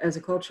do as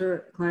a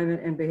culture,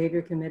 climate, and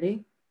behavior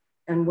committee,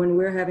 and when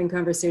we're having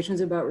conversations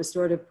about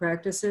restorative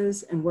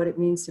practices and what it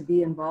means to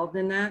be involved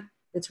in that,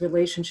 it's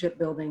relationship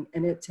building,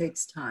 and it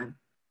takes time.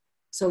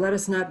 So let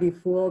us not be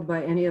fooled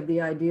by any of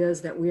the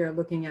ideas that we are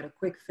looking at a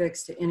quick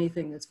fix to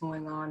anything that's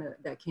going on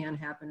that can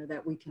happen or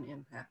that we can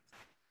impact.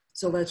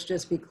 So let's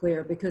just be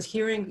clear, because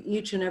hearing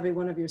each and every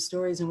one of your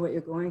stories and what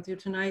you're going through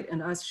tonight,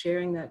 and us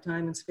sharing that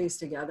time and space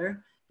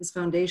together, is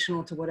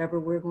foundational to whatever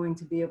we're going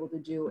to be able to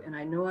do. And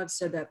I know I've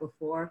said that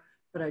before,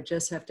 but I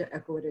just have to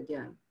echo it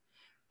again.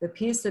 The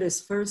piece that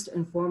is first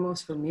and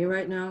foremost for me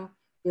right now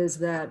is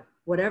that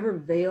whatever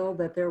veil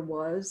that there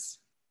was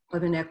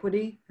of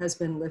inequity has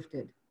been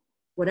lifted.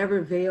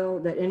 Whatever veil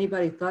that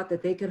anybody thought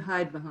that they could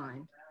hide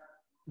behind,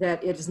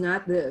 that it is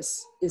not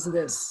this, is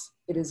this.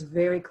 It is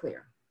very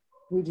clear.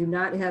 We do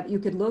not have, you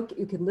could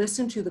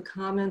listen to the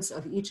comments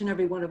of each and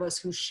every one of us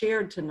who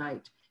shared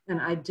tonight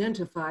and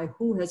identify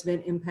who has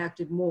been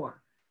impacted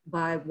more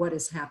by what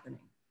is happening.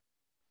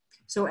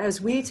 So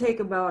as we take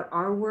about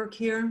our work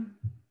here,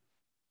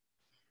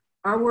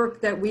 our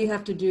work that we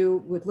have to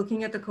do with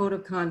looking at the code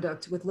of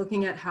conduct, with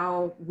looking at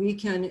how we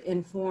can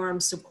inform,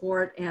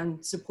 support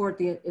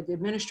the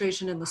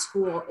administration and the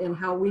school in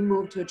how we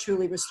move to a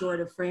truly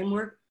restorative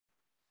framework.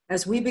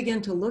 As we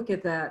begin to look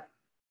at that,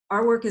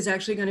 our work is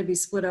actually going to be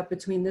split up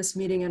between this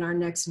meeting and our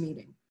next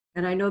meeting.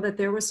 And I know that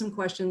there were some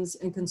questions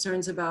and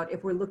concerns about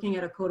if we're looking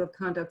at a code of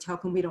conduct, how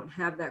come we don't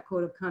have that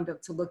code of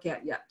conduct to look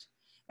at yet?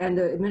 And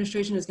the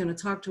administration is going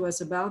to talk to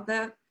us about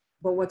that.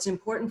 But what's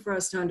important for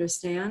us to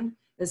understand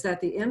is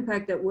that the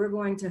impact that we're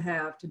going to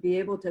have to be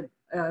able to,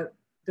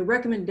 the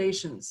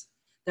recommendations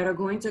that are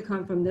going to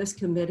come from this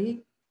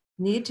committee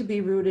need to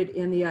be rooted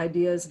in the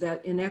ideas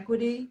that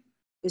inequity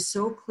is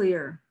so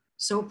clear,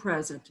 so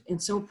present,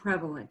 and so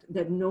prevalent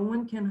that no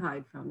one can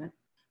hide from it.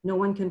 No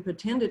one can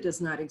pretend it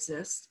does not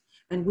exist.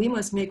 And we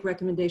must make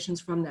recommendations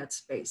from that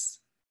space.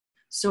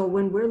 So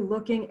when we're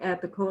looking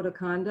at the code of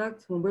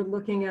conduct, when we're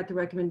looking at the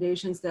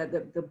recommendations that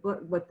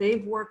what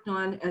they've worked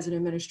on as an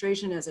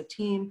administration, as a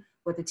team,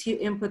 what the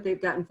input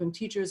they've gotten from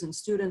teachers and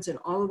students and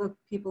all of the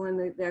people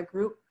in that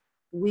group,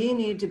 we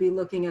need to be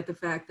looking at the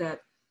fact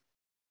that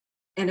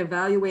and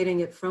evaluating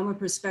it from a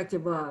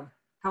perspective of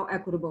how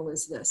equitable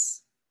is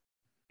this?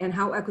 And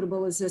how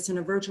equitable is this in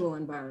a virtual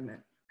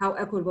environment? How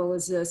equitable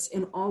is this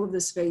in all of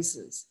the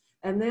spaces?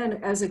 And then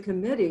as a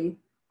committee,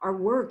 our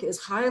work is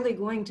highly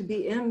going to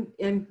be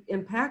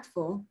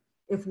impactful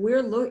if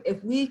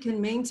we can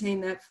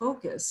maintain that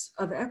focus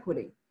of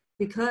equity,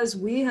 because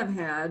we have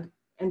had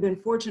and been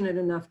fortunate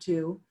enough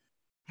to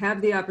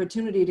have the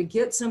opportunity to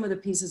get some of the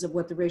pieces of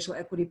what the racial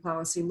equity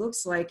policy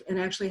looks like and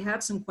actually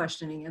have some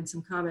questioning and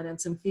some comment and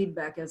some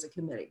feedback as a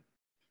committee.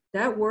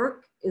 That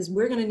work is,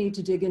 we're going to need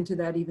to dig into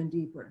that even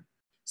deeper.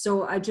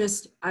 So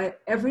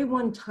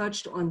everyone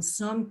touched on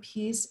some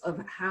piece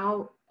of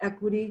how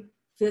equity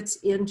fits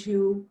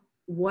into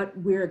what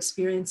we're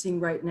experiencing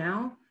right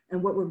now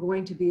and what we're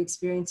going to be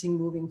experiencing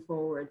moving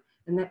forward,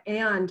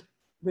 and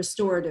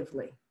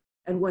restoratively,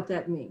 and what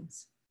that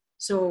means.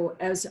 So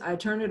as I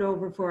turn it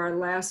over for our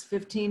last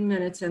 15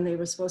 minutes, and they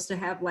were supposed to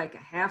have like a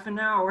half an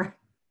hour,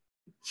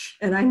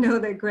 and I know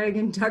that Greg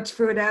and Dr.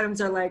 Pruitt-Adams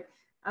are like,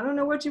 I don't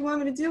know what you want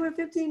me to do in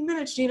 15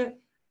 minutes, Gina.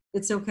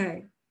 It's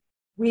okay.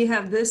 We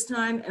have this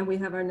time and we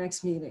have our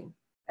next meeting.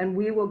 And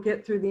we will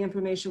get through the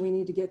information we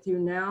need to get through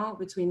now,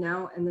 between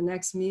now and the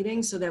next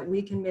meeting, so that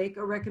we can make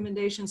a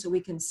recommendation, so we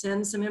can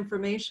send some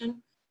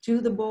information to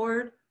the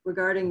board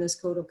regarding this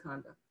code of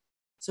conduct.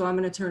 So I'm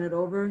going to turn it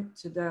over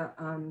to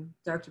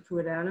Dr.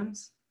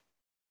 Pruitt-Adams.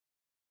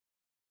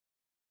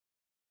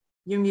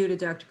 You're muted,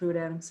 Dr.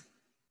 Pruitt-Adams.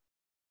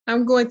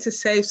 I'm going to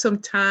save some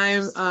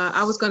time.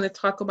 I was going to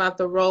talk about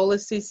the role of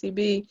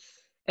CCB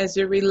as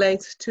it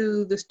relates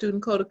to the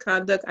student code of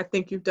conduct. I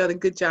think you've done a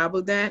good job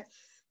of that.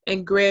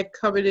 And Greg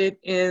covered it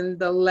in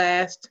the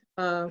last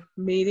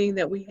meeting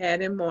that we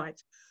had in March.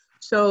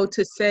 So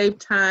to save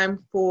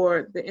time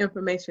for the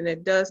information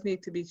that does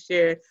need to be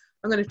shared,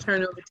 I'm going to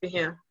turn over to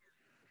him.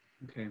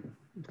 Okay,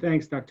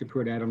 thanks, Dr.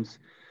 Pruitt-Adams.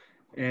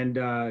 And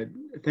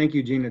thank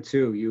you, Gina,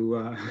 too. You,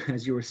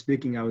 as you were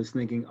speaking, I was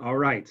thinking, all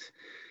right,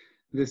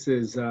 this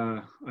is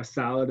a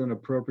solid and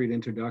appropriate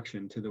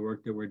introduction to the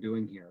work that we're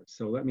doing here.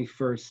 So let me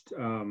first,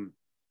 I'll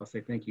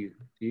say thank you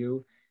to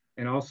you.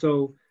 And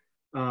also,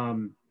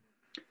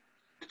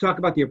 to talk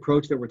about the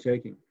approach that we're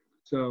taking.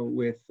 So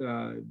with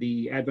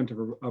the advent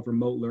of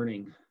remote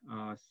learning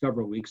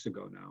several weeks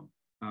ago now,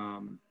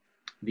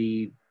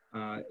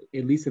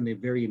 at least in the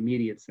very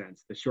immediate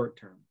sense, the short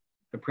term,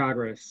 the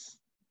progress,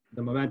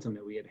 the momentum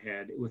that we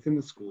had within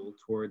the school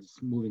towards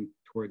moving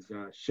towards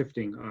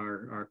shifting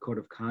our code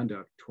of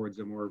conduct towards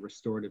a more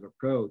restorative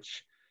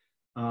approach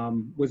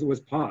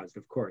was paused,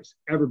 of course.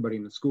 Everybody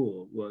in the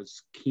school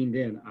was keened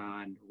in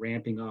on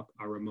ramping up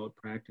our remote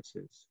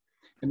practices.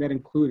 And that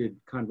included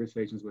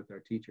conversations with our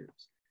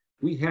teachers.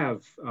 We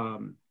have,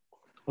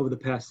 over the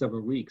past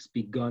several weeks,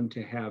 begun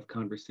to have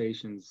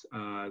conversations,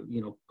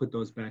 put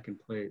those back in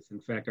place.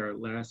 In fact, our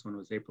last one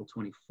was April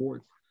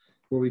 24th,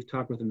 where we've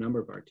talked with a number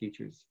of our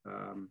teachers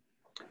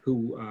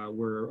who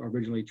were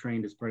originally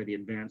trained as part of the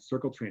advanced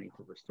circle training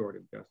for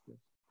restorative justice,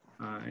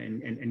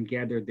 and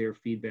gathered their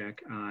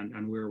feedback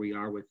on where we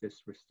are with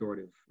this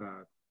restorative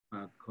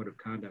code of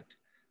conduct.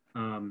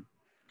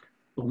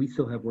 But we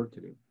still have work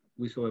to do.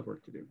 We still have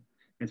work to do.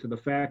 And so the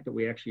fact that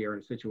we actually are in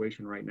a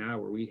situation right now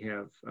where we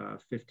have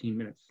 15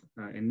 minutes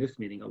in this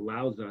meeting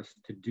allows us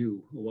to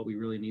do what we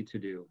really need to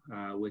do,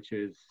 which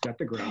is set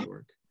the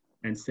groundwork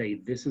and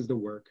say, this is the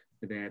work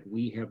that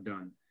we have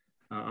done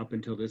up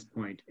until this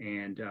point.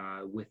 And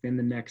within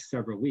the next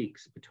several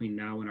weeks, between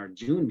now and our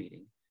June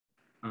meeting,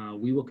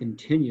 we will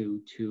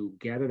continue to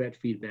gather that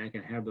feedback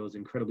and have those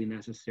incredibly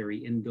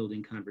necessary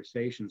in-building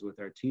conversations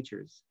with our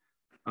teachers.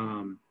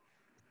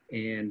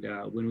 And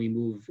when we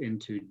move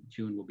into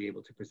June, we'll be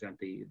able to present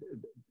the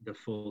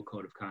full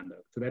code of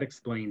conduct. So that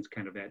explains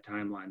kind of that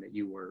timeline that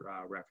you were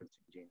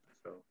referencing, Gina.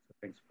 So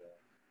thanks for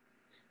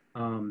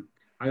that.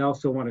 I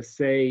also want to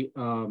say,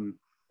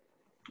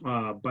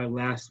 by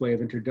last way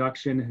of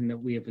introduction, and that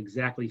we have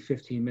exactly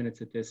 15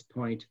 minutes at this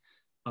point,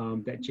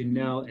 that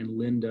Janelle and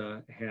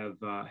Linda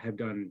have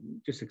done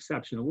just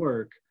exceptional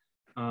work,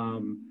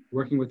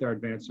 working with our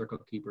advanced circle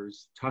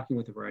keepers, talking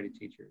with a variety of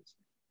teachers,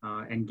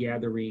 and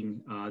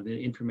gathering the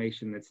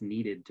information that's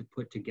needed to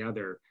put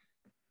together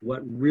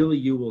what really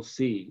you will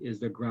see is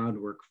the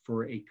groundwork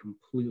for a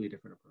completely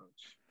different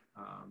approach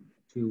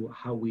to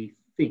how we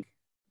think.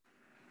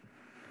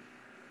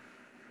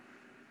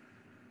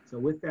 So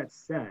with that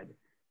said,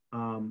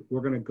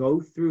 we're going to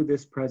go through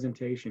this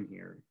presentation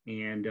here,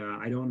 and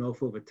I don't know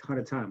if we'll have a ton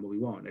of time, but we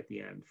won't at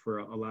the end, for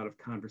a lot of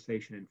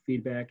conversation and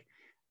feedback.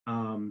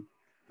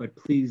 But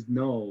please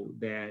know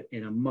that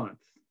in a month,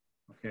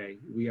 okay,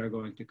 we are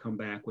going to come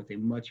back with a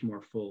much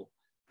more full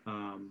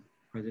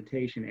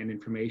presentation and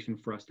information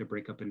for us to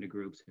break up into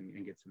groups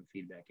and get some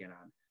feedback in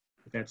on.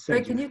 With that said,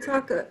 Greg, can you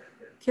talk?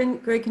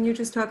 Greg, can you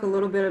just talk a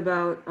little bit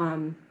about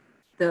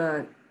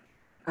the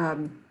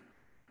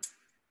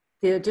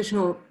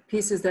additional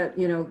pieces that,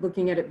 you know,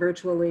 looking at it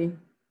virtually,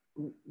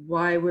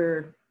 why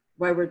we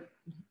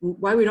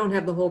don't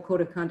have the whole code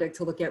of conduct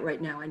to look at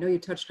right now? I know you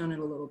touched on it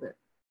a little bit.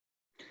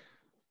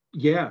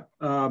 Yeah,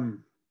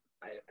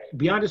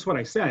 beyond just what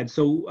I said.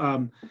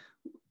 So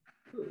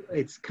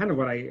it's kind of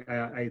what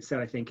I said,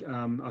 I think.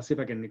 I'll see if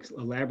I can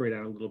elaborate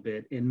on it a little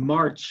bit. In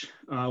March,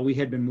 we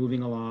had been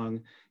moving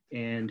along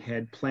and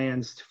had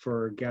plans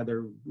for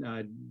gather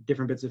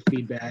different bits of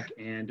feedback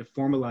and to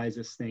formalize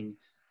this thing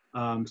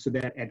so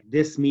that at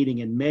this meeting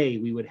in May,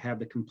 we would have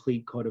the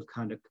complete code of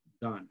conduct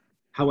done.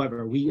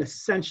 However, we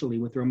essentially,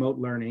 with remote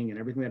learning and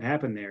everything that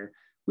happened there,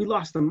 we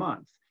lost a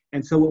month.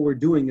 And so what we're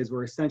doing is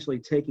we're essentially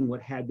taking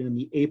what had been in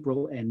the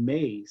April and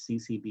May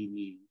CCB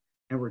meeting,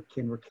 and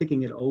we're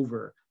kicking it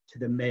over to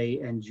the May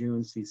and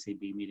June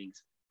CCB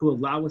meetings to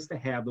allow us to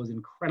have those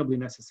incredibly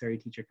necessary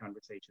teacher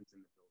conversations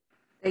in the building.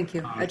 Thank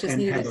you. I just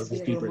needed it to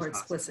be a little more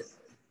explicit.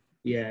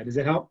 Yeah, does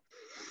that help?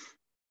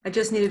 I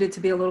just needed it to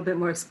be a little bit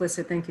more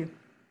explicit. Thank you.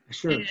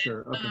 Sure, And,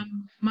 sure. Okay.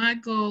 My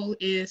goal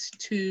is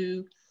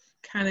to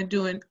kind of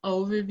do an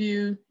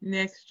overview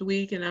next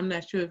week, and I'm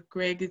not sure if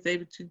Greg is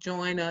able to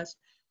join us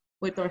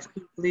with our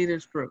student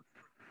leaders group.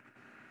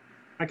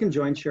 I can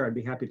join, sure. I'd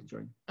be happy to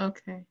join.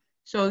 Okay.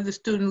 So the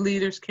student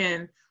leaders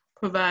can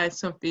provide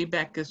some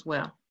feedback as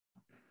well.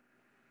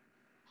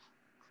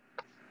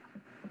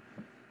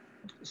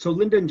 So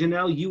Linda and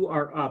Janelle, you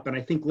are up, and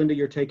I think Linda,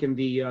 you're taking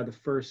the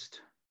first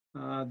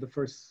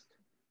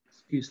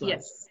few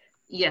slides.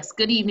 Yes.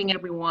 Good evening,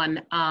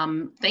 everyone.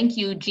 Thank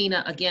you,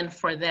 Gina, again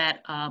for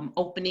that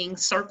opening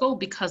circle,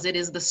 because it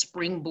is the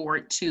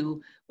springboard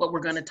to what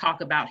we're going to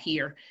talk about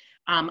here.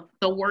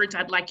 The words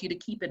I'd like you to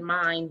keep in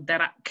mind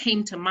that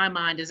came to my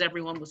mind as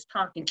everyone was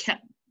talking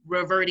kept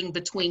reverting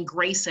between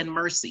grace and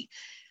mercy.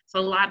 So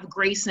a lot of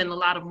grace and a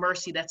lot of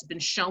mercy that's been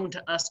shown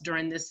to us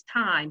during this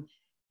time.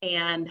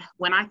 And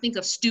when I think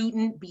of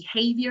student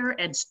behavior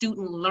and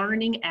student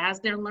learning as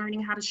they're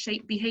learning how to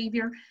shape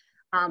behavior,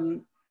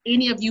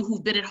 any of you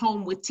who've been at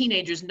home with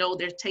teenagers know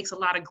there takes a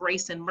lot of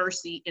grace and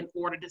mercy in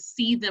order to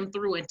see them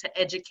through and to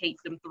educate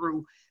them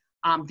through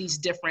these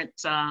different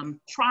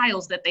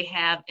trials that they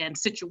have and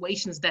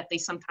situations that they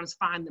sometimes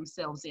find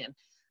themselves in.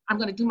 I'm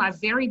going to do my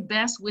very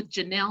best with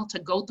Janelle to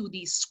go through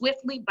these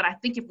swiftly, but I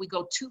think if we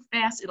go too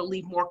fast, it'll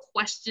leave more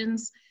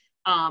questions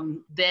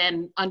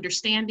than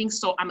understanding.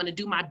 So I'm going to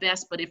do my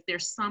best, but if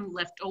there's some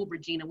left over,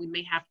 Gina, we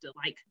may have to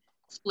like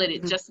split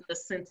it just in the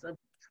sense of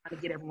trying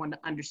to get everyone to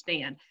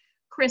understand.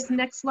 Chris,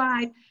 next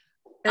slide.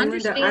 And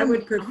Linda, I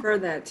would prefer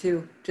that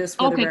too, just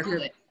for the record.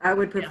 Good. I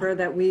would prefer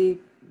that we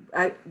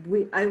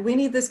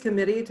need this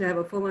committee to have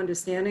a full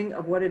understanding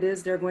of what it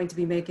is they're going to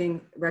be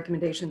making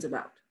recommendations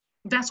about.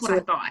 That's what I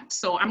thought.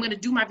 So I'm going to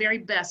do my very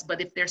best, but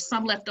if there's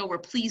some left over,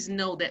 please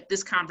know that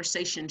this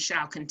conversation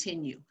shall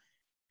continue.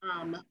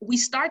 We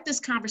start this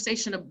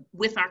conversation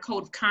with our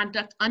code of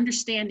conduct,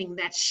 understanding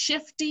that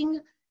shifting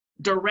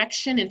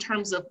direction in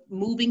terms of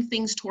moving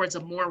things towards a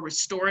more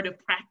restorative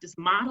practice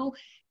model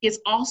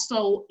is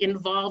also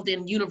involved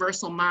in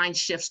universal mind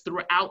shifts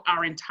throughout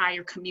our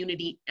entire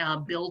community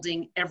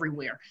building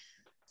everywhere.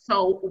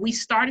 So we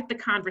started the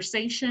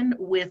conversation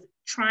with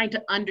trying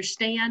to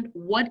understand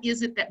what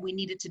is it that we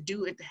needed to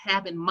do and to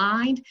have in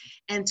mind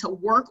and to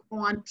work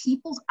on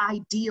people's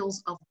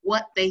ideals of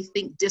what they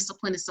think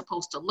discipline is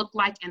supposed to look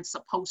like and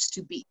supposed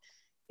to be.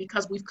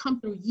 Because we've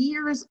come through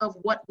years of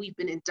what we've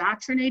been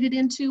indoctrinated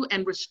into,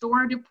 and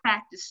restorative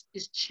practice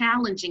is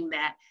challenging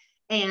that.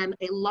 And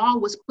a law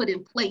was put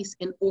in place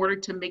in order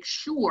to make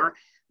sure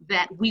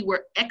that we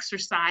were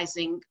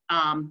exercising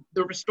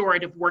the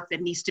restorative work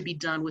that needs to be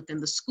done within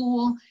the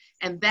school.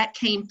 And that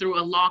came through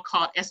a law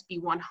called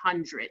SB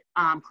 100.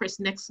 Chris,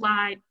 next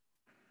slide.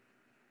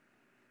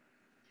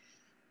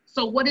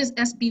 So what is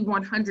SB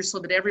 100 so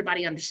that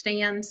everybody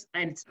understands?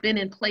 And it's been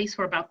in place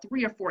for about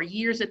 3 or 4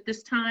 years at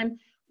this time,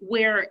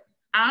 where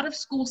out of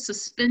school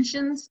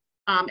suspensions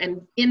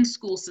and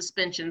in-school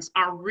suspensions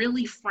are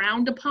really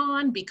frowned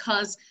upon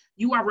because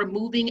you are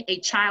removing a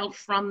child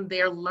from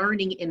their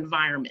learning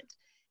environment.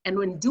 And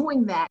when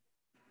doing that,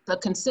 the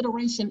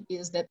consideration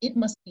is that it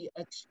must be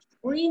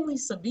extremely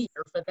severe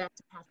for that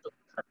to have to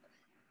occur.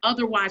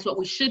 Otherwise, what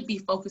we should be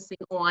focusing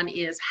on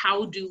is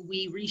how do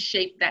we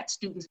reshape that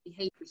student's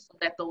behavior so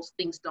that those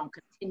things don't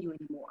continue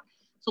anymore.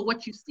 So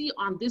what you see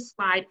on this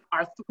slide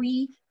are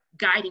 3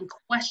 guiding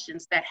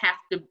questions that have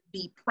to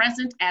be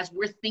present as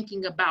we're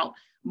thinking about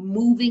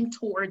moving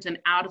towards an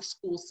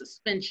out-of-school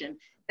suspension,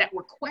 that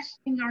we're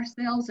questioning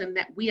ourselves and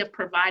that we have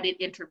provided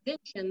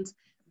interventions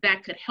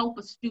that could help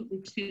a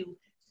student to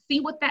see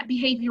what that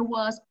behavior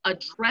was,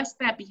 address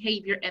that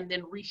behavior, and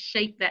then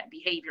reshape that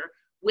behavior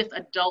with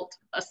adult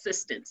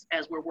assistance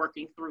as we're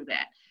working through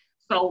that.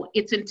 So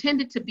it's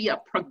intended to be a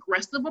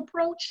progressive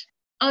approach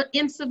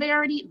in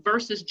severity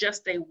versus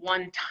just a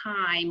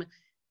one-time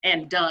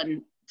and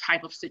done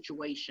type of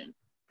situation.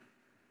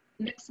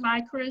 Next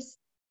slide, Chris.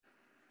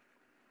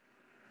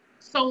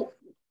 So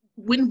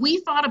when we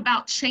thought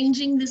about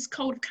changing this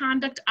code of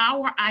conduct,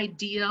 our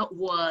idea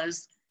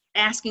was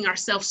asking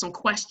ourselves some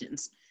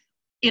questions.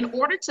 In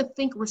order to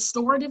think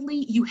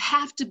restoratively, you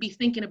have to be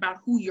thinking about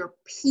who your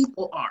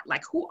people are,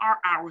 like who are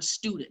our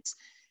students.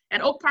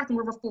 At Oak Park and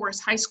River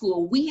Forest High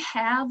School, we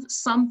have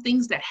some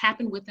things that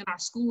happen within our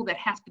school that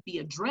have to be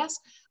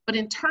addressed, but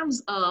in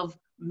terms of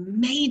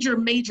major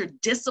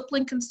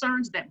discipline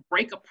concerns that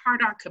break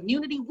apart our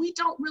community, we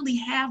don't really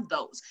have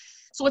those.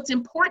 So it's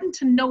important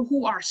to know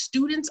who our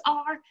students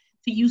are,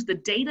 to use the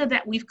data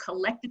that we've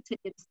collected to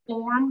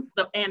inform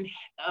the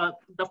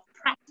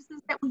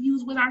practices that we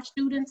use with our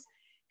students,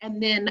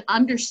 and then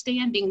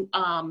understanding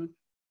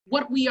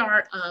what we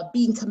are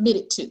being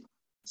committed to.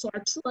 So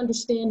our true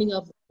understanding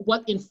of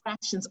what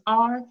infractions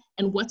are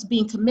and what's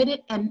being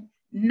committed, and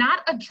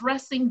not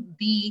addressing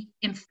the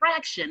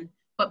infraction,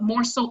 but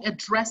more so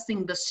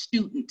addressing the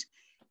student.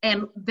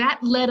 And that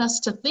led us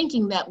to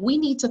thinking that we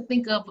need to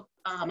think of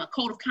a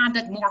code of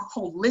conduct more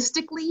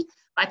holistically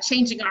by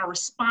changing our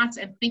response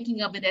and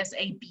thinking of it as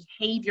a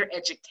behavior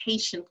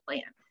education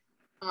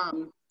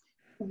plan.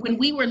 When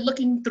we were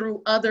looking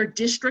through other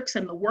districts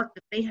and the work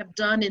that they have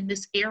done in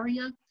this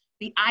area,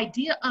 the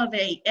idea of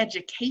an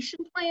education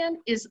plan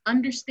is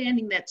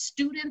understanding that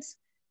students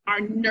are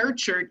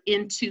nurtured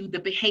into the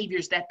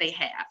behaviors that they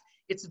have.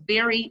 It's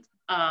very,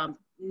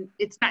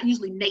 it's not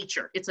usually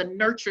nature, it's a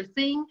nurture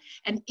thing.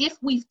 And if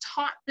we've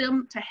taught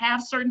them to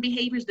have certain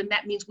behaviors, then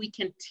that means we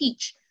can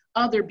teach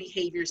other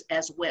behaviors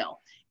as well.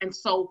 And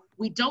so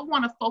we don't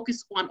want to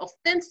focus on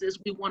offenses,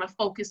 we want to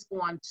focus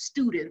on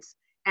students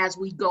as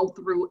we go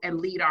through and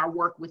lead our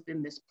work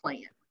within this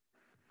plan.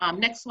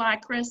 Next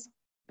slide, Chris.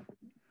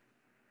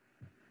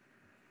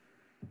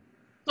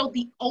 So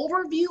the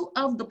overview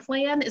of the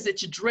plan is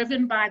it's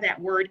driven by that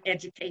word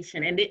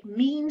education, and it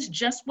means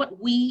just what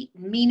we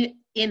mean it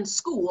in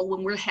school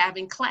when we're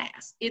having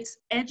class. It's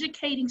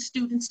educating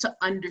students to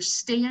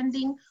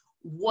understanding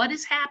what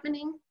is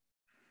happening,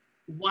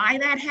 why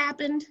that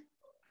happened,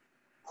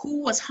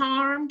 who was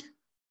harmed,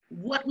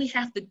 what we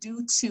have to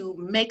do to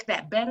make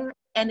that better.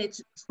 And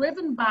it's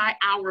driven by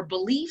our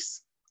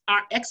beliefs,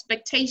 our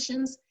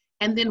expectations,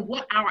 and then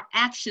what our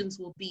actions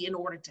will be in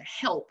order to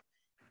help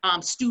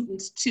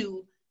students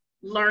to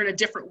learn a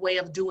different way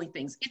of doing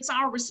things. It's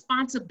our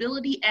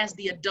responsibility as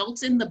the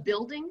adults in the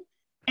building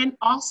and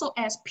also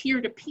as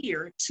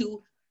peer-to-peer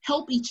to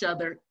help each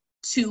other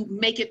to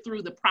make it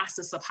through the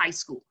process of high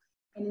school.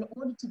 And in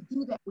order to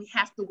do that, we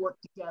have to work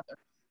together.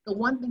 The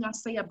one thing I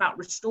say about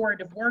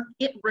restorative work,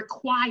 it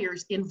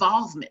requires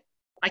involvement.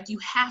 Like you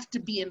have to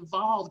be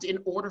involved in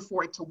order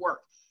for it to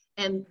work.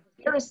 And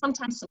there is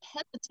sometimes some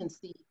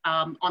hesitancy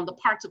on the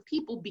parts of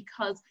people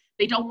because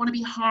they don't want to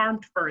be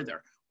harmed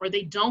further, or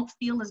they don't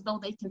feel as though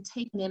they can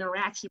take an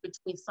interaction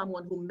between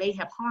someone who may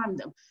have harmed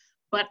them.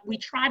 But we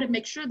try to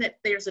make sure that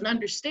there's an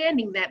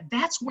understanding that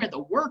that's where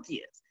the work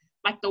is.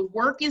 Like the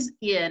work is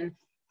in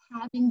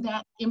having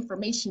that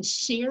information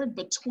shared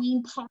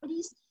between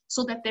parties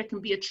so that there can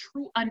be a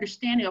true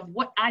understanding of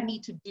what I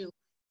need to do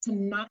to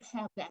not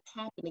have that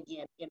happen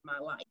again in my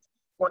life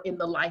or in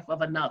the life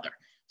of another.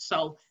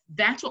 So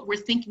that's what we're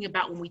thinking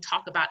about when we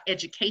talk about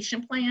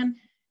education plan,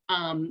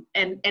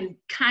 and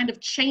kind of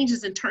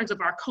changes in terms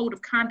of our code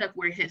of conduct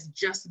where it has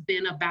just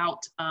been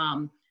about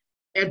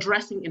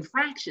addressing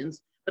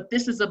infractions, but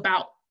this is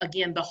about,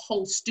 again, the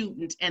whole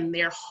student and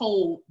their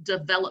whole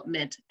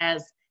development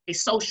as a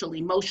social,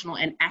 emotional,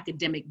 and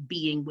academic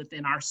being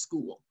within our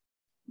school.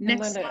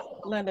 Next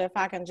Linda, if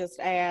I can just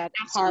add,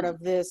 Absolutely. Part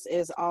of this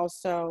is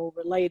also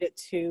related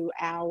to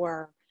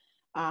our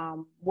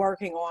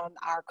working on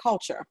our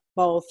culture,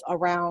 both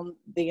around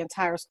the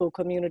entire school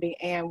community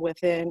and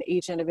within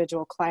each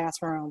individual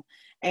classroom,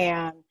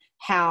 and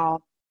how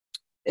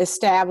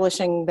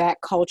establishing that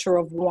culture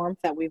of warmth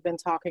that we've been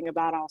talking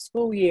about all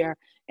school year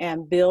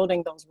and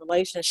building those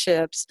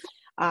relationships,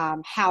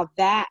 how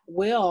that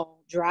will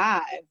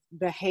drive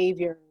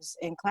behaviors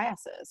in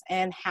classes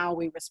and how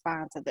we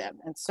respond to them.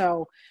 And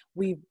so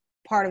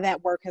part of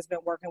that work has been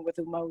working with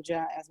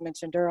Umoja, as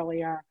mentioned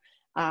earlier,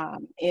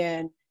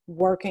 in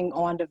working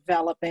on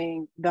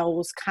developing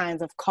those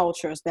kinds of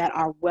cultures that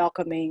are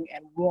welcoming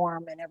and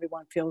warm and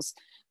everyone feels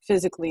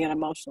physically and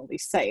emotionally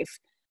safe,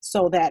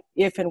 so that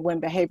if and when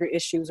behavior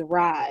issues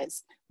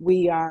arise,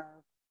 kids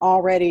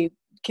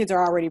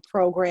are already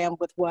programmed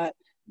with what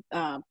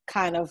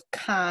kind of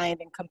kind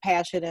and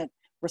compassionate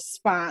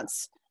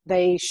response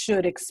they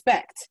should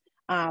expect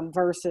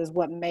versus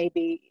what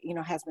maybe,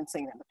 has been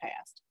seen in the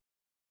past.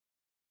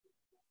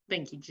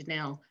 Thank you,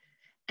 Janelle.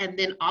 And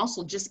then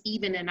also just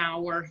even in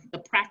the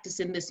practice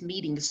in this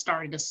meeting is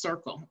starting a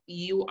circle.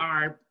 You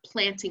are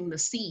planting the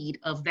seed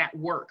of that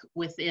work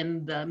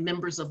within the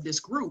members of this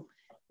group,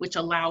 which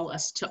allow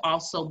us to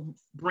also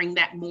bring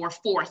that more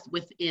forth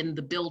within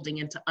the building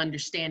into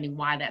understanding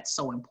why that's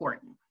so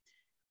important.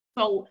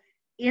 So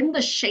in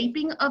the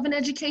shaping of an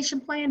education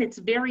plan, it's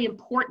very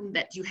important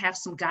that you have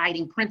some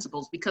guiding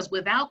principles, because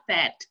without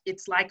that,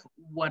 it's like,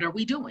 what are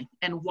we doing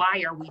and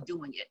why are we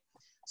doing it?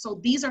 So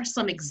these are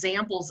some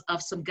examples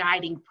of some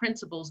guiding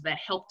principles that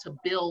help to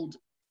build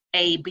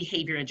a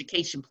behavior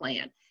education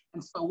plan.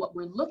 And so what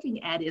we're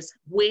looking at is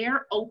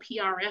where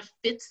OPRF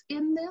fits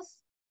in this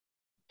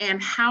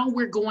and how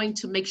we're going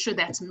to make sure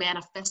that's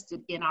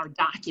manifested in our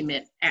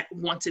document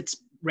once it's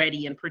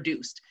ready and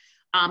produced.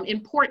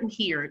 Important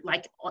here,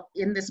 like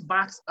in this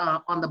box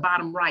on the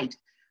bottom right,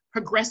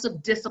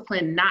 progressive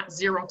discipline, not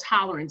zero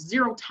tolerance.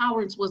 Zero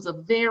tolerance was a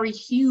very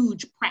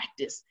huge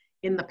practice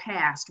in the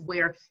past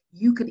where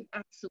you could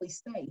actually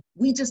say,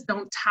 we just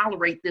don't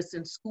tolerate this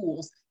in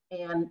schools,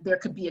 and there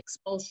could be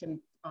expulsion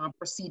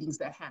proceedings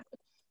that happen.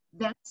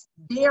 That's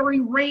very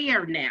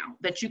rare now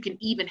that you can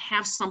even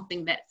have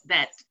something that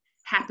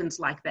happens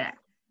like that.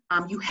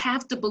 You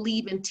have to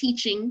believe in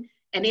teaching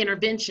and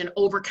intervention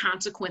over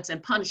consequence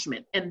and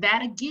punishment. And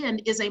that again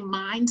is a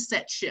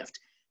mindset shift,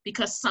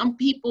 because some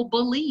people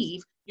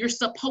believe you're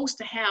supposed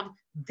to have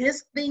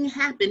this thing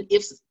happen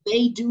if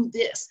they do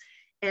this.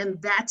 And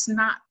that's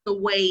not the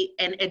way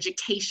an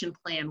education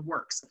plan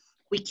works.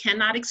 We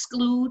cannot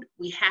exclude.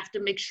 We have to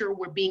make sure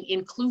we're being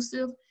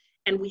inclusive,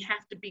 and we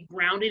have to be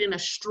grounded in a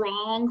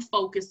strong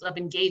focus of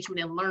engagement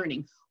and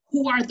learning.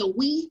 Who are the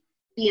we?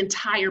 The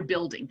entire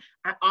building.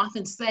 I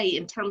often say,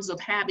 in terms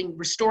of having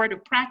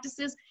restorative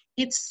practices,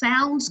 it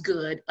sounds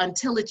good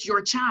until it's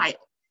your child.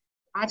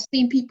 I've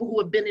seen people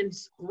who have been in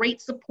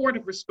great support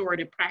of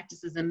restorative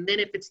practices, and then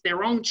if it's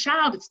their own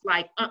child, it's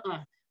like,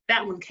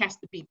 that one has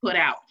to be put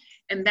out.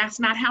 And that's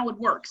not how it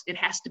works. It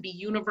has to be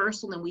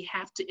universal, and we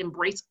have to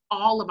embrace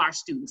all of our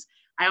students.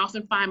 I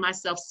often find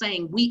myself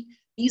saying,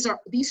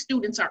 these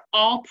students are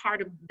all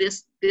part of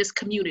this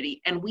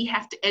community, and we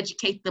have to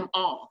educate them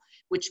all,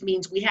 which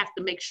means we have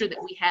to make sure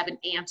that we have an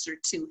answer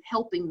to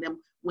helping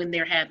them when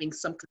they're having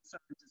some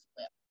concerns as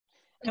well.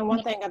 And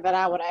one thing that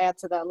I would add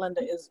to that,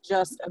 Linda, is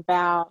just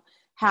about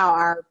how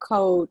our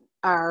code,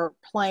 our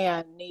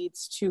plan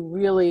needs to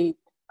really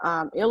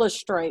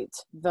illustrate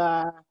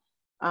the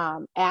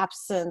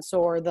absence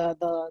or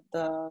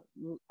the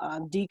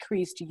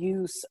decreased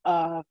use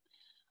of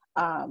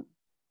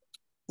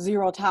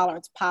zero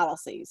tolerance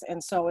policies.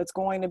 And so it's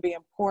going to be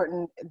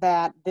important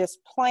that this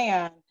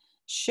plan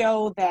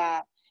show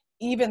that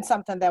even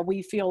something that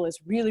we feel is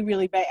really,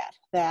 really bad,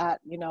 that,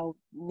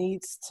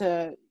 needs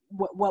to,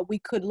 what we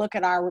could look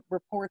at our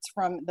reports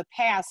from the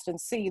past and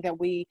see that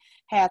we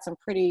had some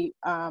pretty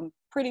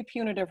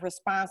punitive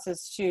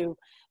responses to,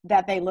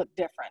 that they look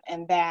different,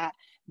 and that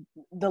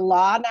the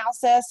law now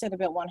says Senate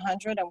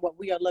 100, and what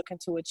we are looking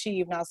to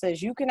achieve now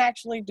says you can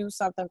actually do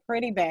something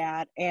pretty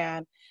bad,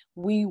 and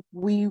we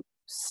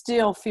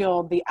still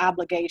feel the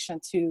obligation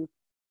to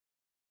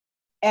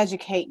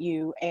educate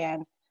you.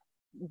 And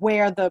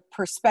where the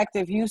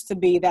perspective used to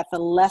be that the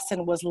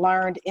lesson was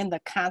learned in the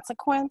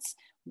consequence,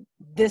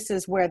 this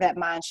is where that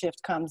mind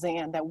shift comes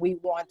in, that we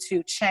want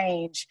to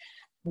change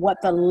what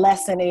the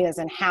lesson is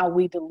and how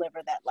we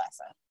deliver that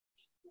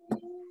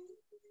lesson.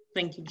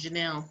 Thank you,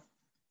 Janelle.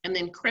 And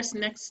then Chris,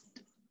 next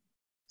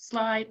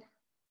slide.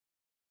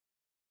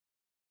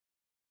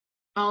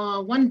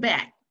 One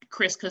back,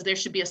 Chris, because there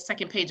should be a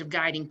second page of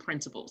guiding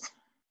principles.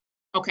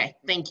 Okay,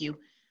 thank you.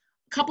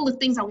 A couple of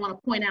things I want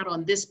to point out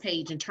on this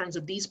page in terms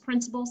of these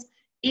principles.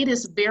 It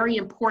is very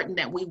important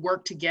that we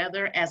work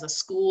together as a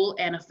school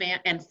and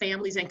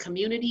families and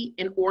community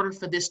in order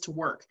for this to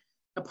work.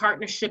 The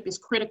partnership is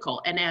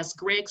critical, and as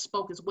Greg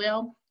spoke as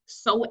well,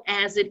 so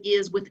as it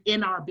is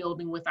within our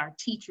building with our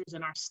teachers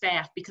and our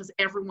staff, because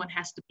everyone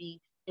has to be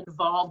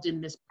involved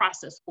in this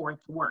process for it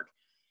to work.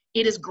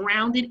 It is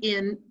grounded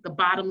in the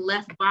bottom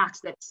left box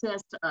that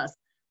says to us,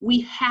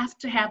 we have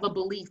to have a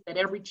belief that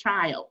every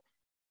child,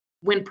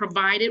 when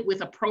provided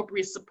with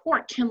appropriate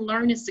support, can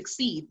learn and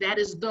succeed. That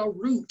is the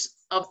root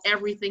of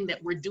everything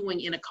that we're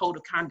doing in a code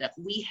of conduct.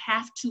 We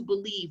have to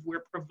believe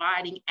we're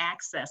providing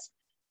access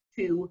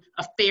to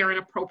a fair and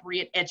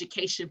appropriate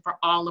education for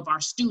all of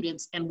our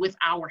students, and with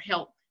our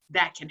help,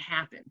 that can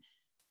happen.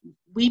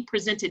 We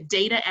presented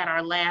data at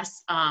our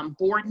last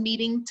board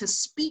meeting to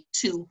speak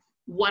to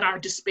what our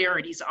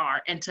disparities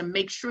are and to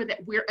make sure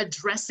that we're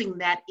addressing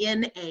that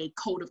in a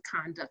code of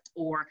conduct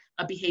or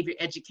a behavior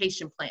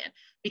education plan,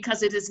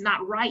 because it is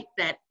not right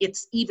that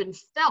it's even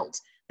felt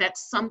that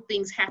some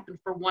things happen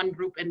for one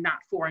group and not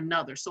for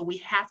another. So we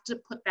have to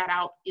put that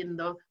out in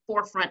the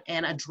forefront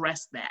and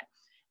address that.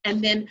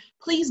 And then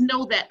please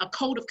know that a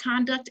code of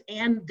conduct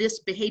and this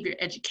behavior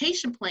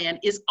education plan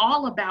is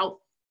all about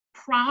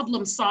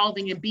problem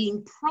solving and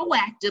being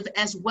proactive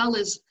as well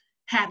as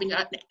having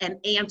an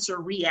answer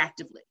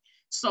reactively.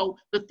 So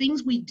the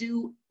things we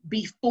do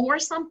before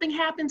something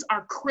happens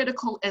are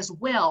critical as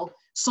well,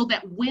 so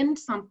that when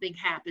something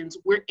happens,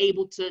 we're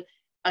able to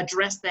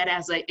address that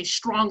as a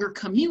stronger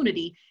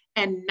community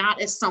and not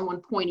as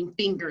someone pointing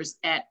fingers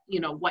at, you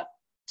know,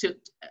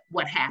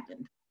 what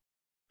happened.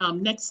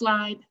 Next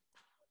slide.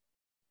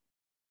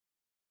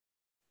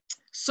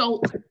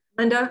 So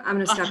Linda, I'm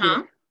going to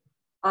stop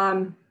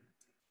you.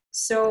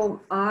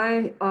 So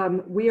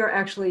we are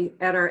actually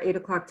at our 8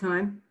 o'clock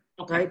time,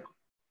 right?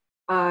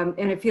 And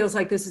it feels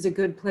like this is a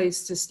good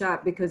place to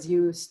stop, because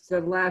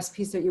the last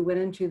piece that you went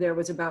into there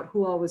was about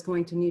who all was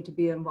going to need to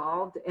be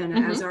involved. And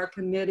as our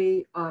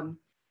committee,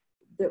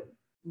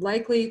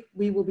 likely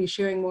we will be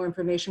sharing more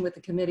information with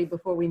the committee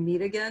before we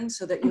meet again,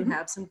 so that you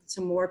have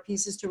some more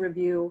pieces to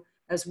review,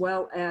 as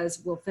well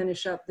as we'll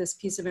finish up this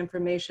piece of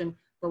information.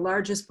 The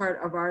largest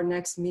part of our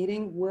next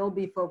meeting will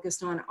be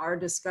focused on our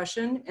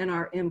discussion and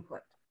our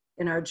input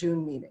in our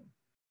June meeting.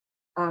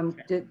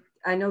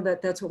 I know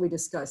that that's what we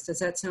discussed. Does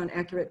that sound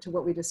accurate to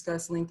what we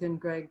discussed, Lincoln,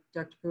 Greg,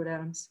 Dr.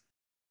 Pruitt-Adams?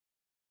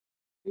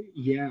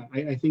 Yeah,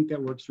 I think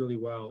that works really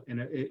well.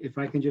 And if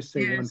I can just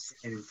say one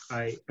thing,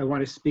 I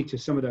want to speak to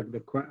some of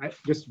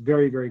just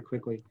very, very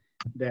quickly,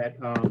 that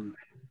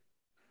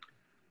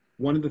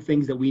one of the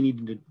things that we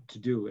need to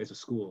do as a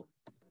school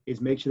is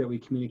make sure that we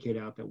communicate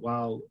out that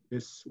while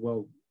this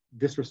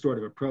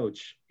restorative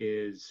approach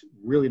is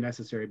really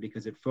necessary,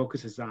 because it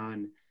focuses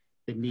on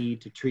the need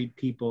to treat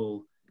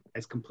people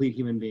as complete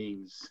human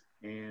beings,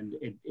 and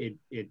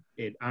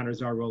it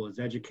honors our role as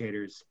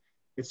educators,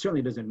 it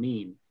certainly doesn't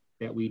mean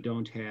that we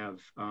don't have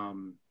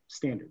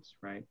standards,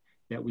 right?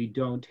 That we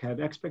don't have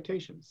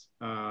expectations,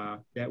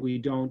 that we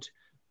don't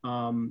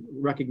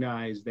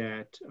recognize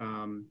that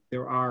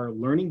there are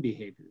learning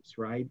behaviors,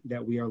 right?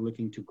 That we are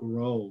looking to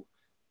grow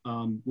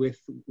with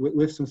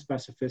some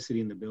specificity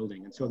in the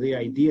building. And so the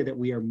idea that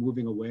we are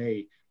moving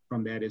away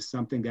from that is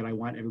something that I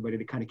want everybody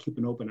to kind of keep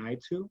an open eye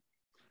to.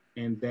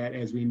 And that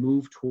as we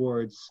move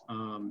towards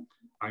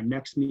our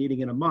next meeting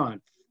in a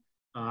month,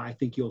 I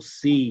think you'll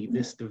see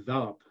this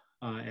develop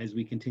as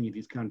we continue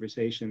these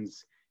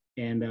conversations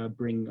and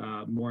bring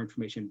more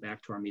information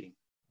back to our meeting.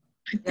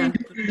 I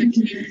think one of the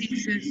key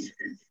pieces,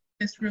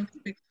 just real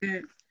quick,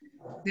 that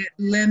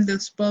Linda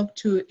spoke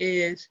to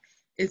is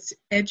it's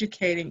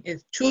educating.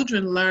 Is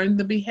children learn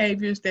the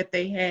behaviors that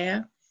they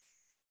have,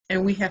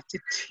 and we have to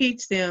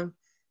teach them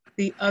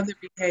the other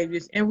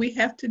behaviors, and we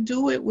have to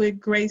do it with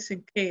grace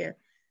and care.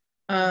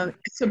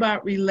 It's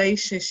about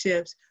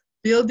relationships,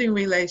 building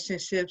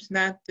relationships,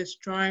 not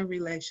destroying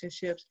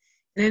relationships,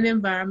 in an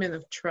environment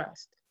of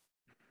trust.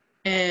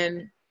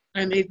 And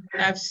I mean,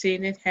 I've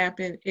seen it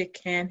happen. It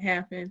can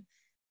happen.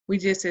 We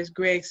just, as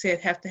Greg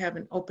said, have to have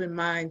an open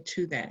mind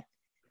to that.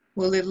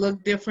 Will it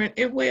look different?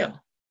 It will.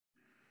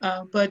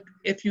 But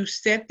if you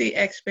set the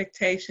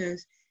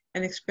expectations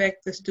and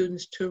expect the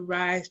students to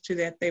rise to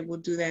that, they will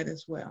do that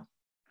as well.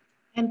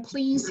 And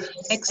please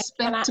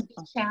expect to be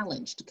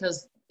challenged,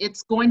 because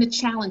it's going to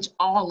challenge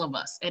all of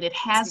us, and it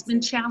has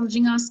been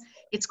challenging us.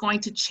 It's going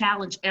to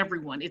challenge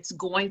everyone. It's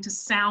going to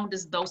sound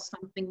as though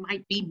something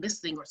might be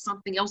missing or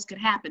something else could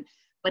happen,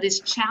 but it's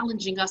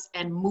challenging us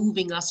and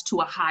moving us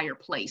to a higher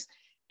place.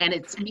 And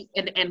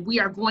and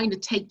we are going to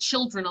take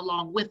children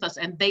along with us,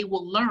 and they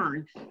will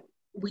learn.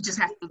 We just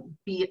have to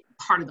be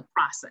part of the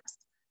process.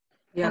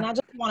 Yeah. And I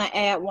just want to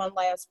add one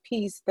last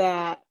piece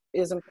that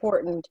is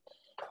important.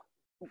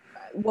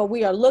 What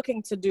we are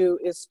looking to do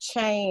is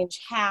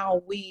change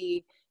how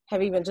we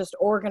have even just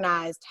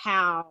organized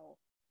how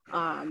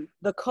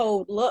the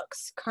code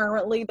looks.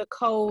 Currently, the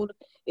code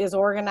is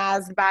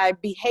organized by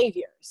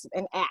behaviors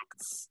and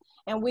acts.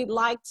 And we'd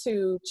like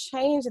to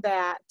change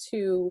that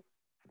to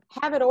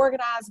have it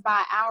organized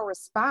by our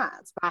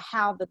response, by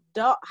how the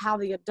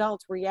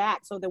adults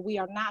react, so that we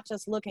are not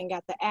just looking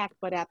at the act,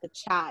 but at the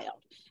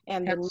child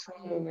and the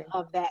role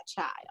of that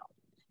child.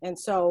 And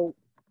so,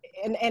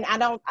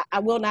 I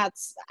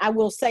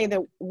will say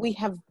that we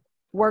have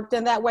worked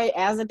in that way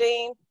as a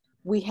dean.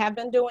 We have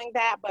been doing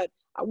that, but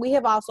we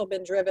have also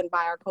been driven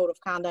by our code of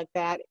conduct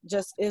that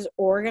just is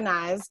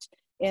organized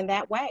in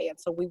that way. And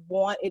so we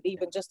want it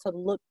even just to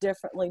look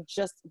differently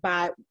just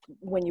by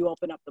when you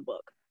open up the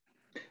book.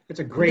 That's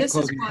a great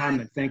closing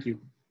comment. Thank you.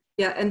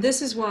 Yeah, and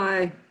this is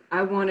why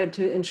I wanted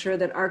to ensure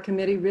that our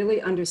committee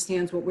really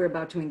understands what we're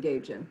about to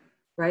engage in,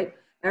 right?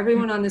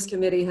 Everyone on this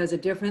committee has a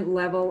different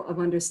level of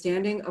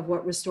understanding of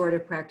what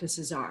restorative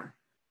practices are.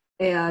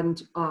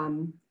 And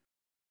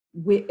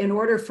in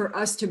order for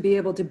us to be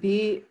able to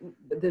be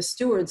the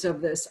stewards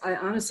of this, I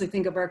honestly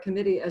think of our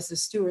committee as the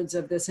stewards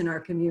of this in our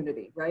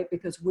community, right?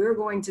 Because we're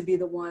going to be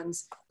the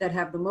ones that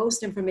have the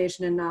most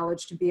information and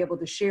knowledge to be able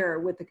to share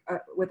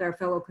with our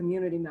fellow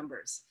community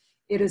members.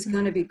 It is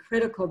going to be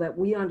critical that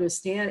we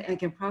understand and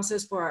can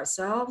process for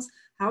ourselves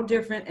how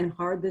different and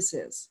hard this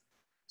is.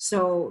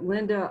 So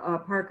Linda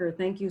Parker,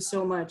 thank you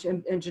so much.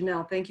 And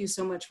Janelle, thank you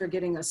so much for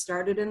getting us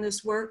started in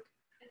this work.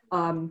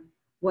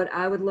 What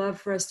I would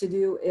love for us to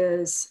do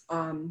is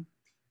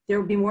there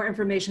will be more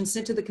information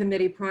sent to the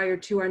committee prior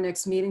to our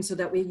next meeting so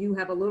that you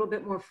have a little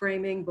bit more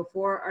framing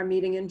before our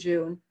meeting in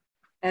June.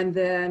 And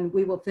then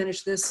we will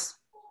finish this,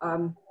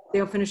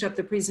 they'll finish up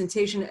the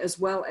presentation as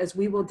well as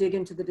we will dig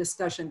into the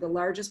discussion. The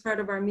largest part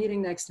of our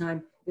meeting next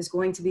time is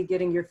going to be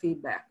getting your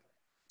feedback.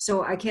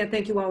 So I can't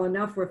thank you all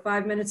enough. We're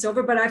 5 minutes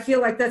over, but I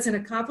feel like that's an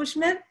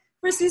accomplishment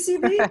for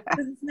CCB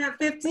because it's not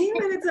 15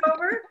 minutes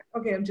over.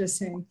 Okay, I'm just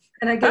saying.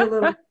 And I get a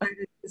little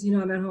excited because, you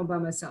know, I'm at home by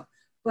myself.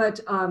 But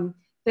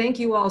thank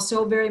you all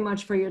so very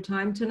much for your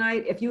time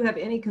tonight. If you have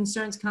any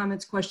concerns,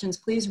 comments, questions,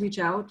 please reach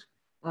out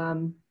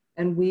and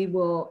we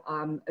will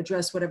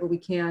address whatever we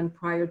can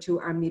prior to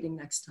our meeting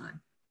next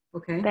time.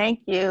 Okay? Thank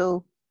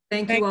you.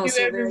 Thank you all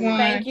so very much.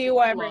 Thank you,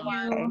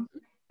 everyone.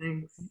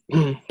 Thanks.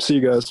 See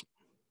you guys.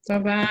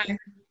 Bye-bye.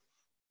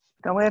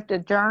 Don't we have to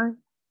adjourn?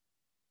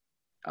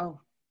 Oh.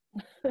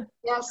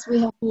 Yes, we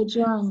have to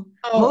adjourn.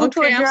 Oh, Move to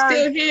okay, I'm adjourn.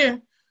 still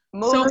here.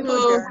 Move So to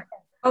moved. adjourn.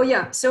 Oh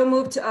yeah, so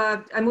moved.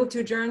 I moved to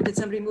adjourn. Did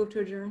somebody move to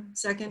adjourn?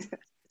 Second?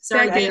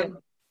 Sorry, Second.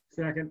 Gail.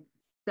 Second.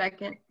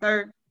 Second,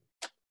 third.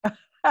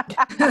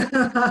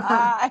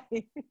 Bye.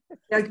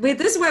 Yeah, wait,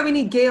 this is why we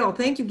need Gail.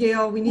 Thank you,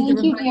 Gail. We need Thank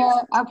to you,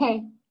 remind Gail.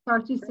 Okay,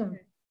 talk to you soon.